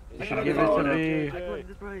 You should give it to me. I claim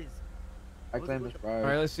this prize. I claim this prize. All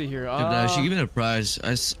right, let's see here. Yeah, but she give me a prize.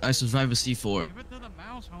 I survived a C4. Give it to the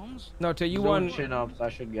mouse, Holmes. No, Tate, you No won. chin-ups, I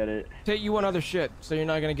should get it. Tate, you won other shit, so you're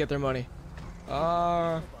not gonna get their money.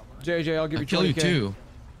 JJ, I'll give I you 20K. kill you too.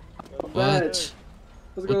 What?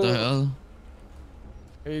 What the hell?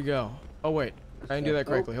 Here you go. Oh wait, I didn't do that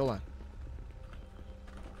correctly. Hold on.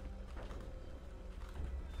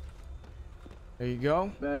 There you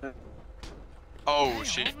go. Oh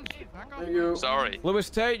shit. Sorry. Lewis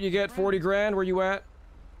Tate, you get 40 grand. Where you at?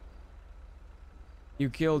 You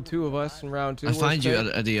killed 2 of us in round 2. I find you Tate?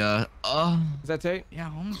 at the Is that Tate? Yeah,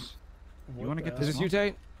 Holmes. You want to get Is this you,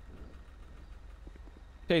 Tate?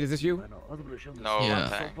 Tate, is this you? No, Yeah.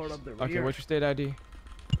 thanks. Okay, what's your state ID?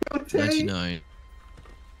 99.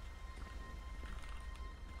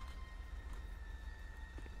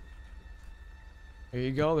 There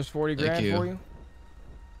you go. There's 40 Thank grand you. for you.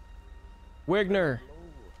 Wigner.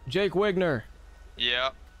 Jake Wigner. Yeah.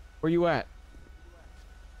 Where you at?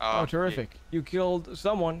 Oh, terrific. You killed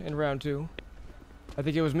someone in round 2. I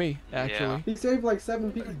think it was me, actually. He saved like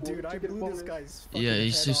 7 people. Dude, I blew this guy's Yeah, he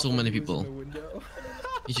saved so many people.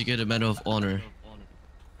 You should get a medal of honor.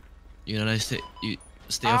 You know, you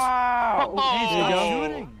stay off. There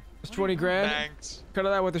you go. It's 20 grand. Thanks. Cut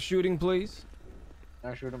it out with the shooting, please.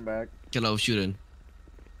 I shoot him back. Get out shooting.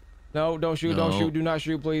 No, don't shoot, No. don't shoot, do not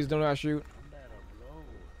shoot, please, do not shoot.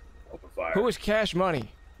 Open fire. Who is Cash Money?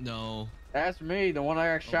 No. That's me, the one I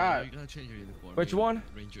got shot. You gotta change your uniform. Which You're one?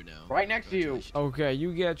 Ranger now. Right next to you. Okay,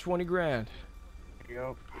 you get 20 grand.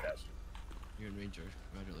 Yep. Yes. You're in Ranger.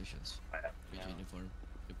 Congratulations. Ranger uniform.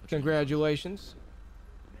 Good patrol. Congratulations.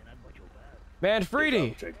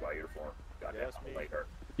 Manfredi, Jake, my uniform. Goddamn, I'm later.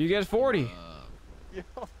 you get 40. Yeah,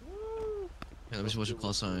 let me see what's your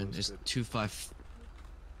call sign. It's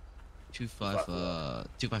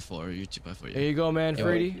 254. You're 254. Yeah. There you go,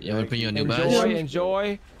 Manfredi. You want to put you a new Enjoy, badge?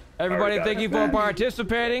 enjoy. Everybody, thank you for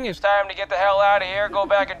participating. It's time to get the hell out of here. Go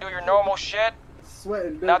back and do your normal shit.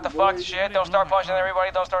 Sweating. Not the fuck shit. Don't start punching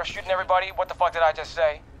everybody. Don't start shooting everybody. What the fuck did I just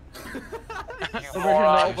say? You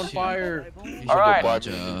moron. Open fire. All right.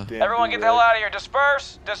 Everyone get the hell out of here.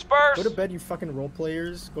 Disperse. Disperse. Go to bed, you fucking role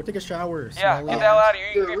players. Go take a shower. Yeah, smell get it. the hell out of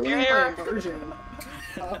here. If you're here,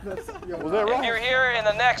 Was if you're here in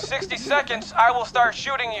the next 60 seconds, I will start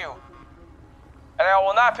shooting you. And I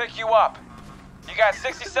will not pick you up. You got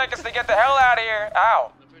 60 seconds to get the hell out of here.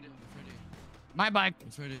 Ow. My bike.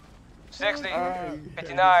 60, 59,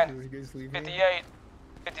 58,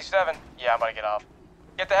 57. Yeah, I'm gonna get off.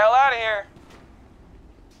 Get the hell out of here.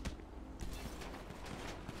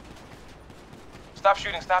 Stop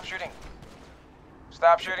shooting, stop shooting.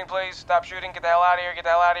 Stop shooting, please. Stop shooting. Get the hell out of here. Get the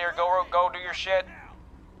hell out of here. Go do your shit.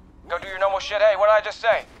 Go do your normal shit. Hey, what did I just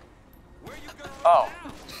say? Oh.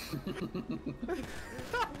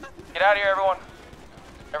 Get out of here, everyone.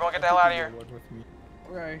 Everyone get the hell out of here.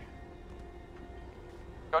 Okay.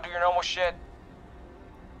 Go do your normal shit.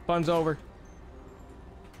 Fun's over.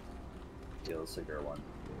 Kill cigar one.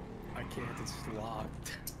 I can't. It's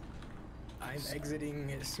locked. I'm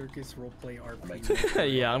exiting Circus Roleplay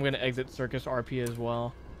RP. Yeah, I'm gonna exit Circus RP as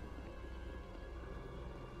well.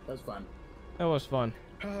 That was fun. That was fun.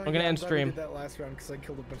 I'm gonna end glad we stream. did that last round because I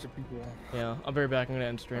killed a bunch of people. Yeah, I'll be right back. I'm gonna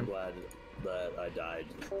end I'm stream. glad that I died.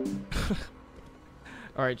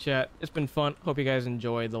 All right, chat. It's been fun. Hope you guys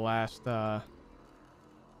enjoyed the last. I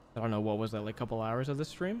don't know, what was that, like a couple hours of the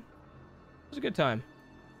stream? It was a good time.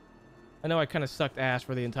 I know I kind of sucked ass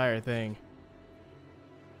for the entire thing.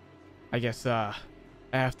 I guess I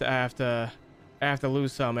have to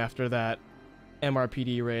lose some after that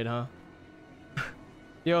MRPD raid, huh?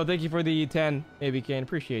 Yo, thank you for the 10, maybe Kane.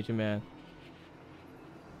 Appreciate you, man.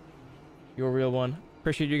 You're a real one.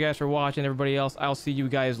 Appreciate you guys for watching. Everybody else, I'll see you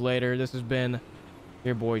guys later. This has been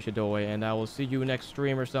your boy Chadoy, and I will see you next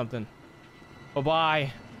stream or something. Bye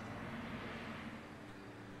bye.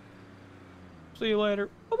 See you later.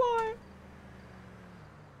 Bye bye.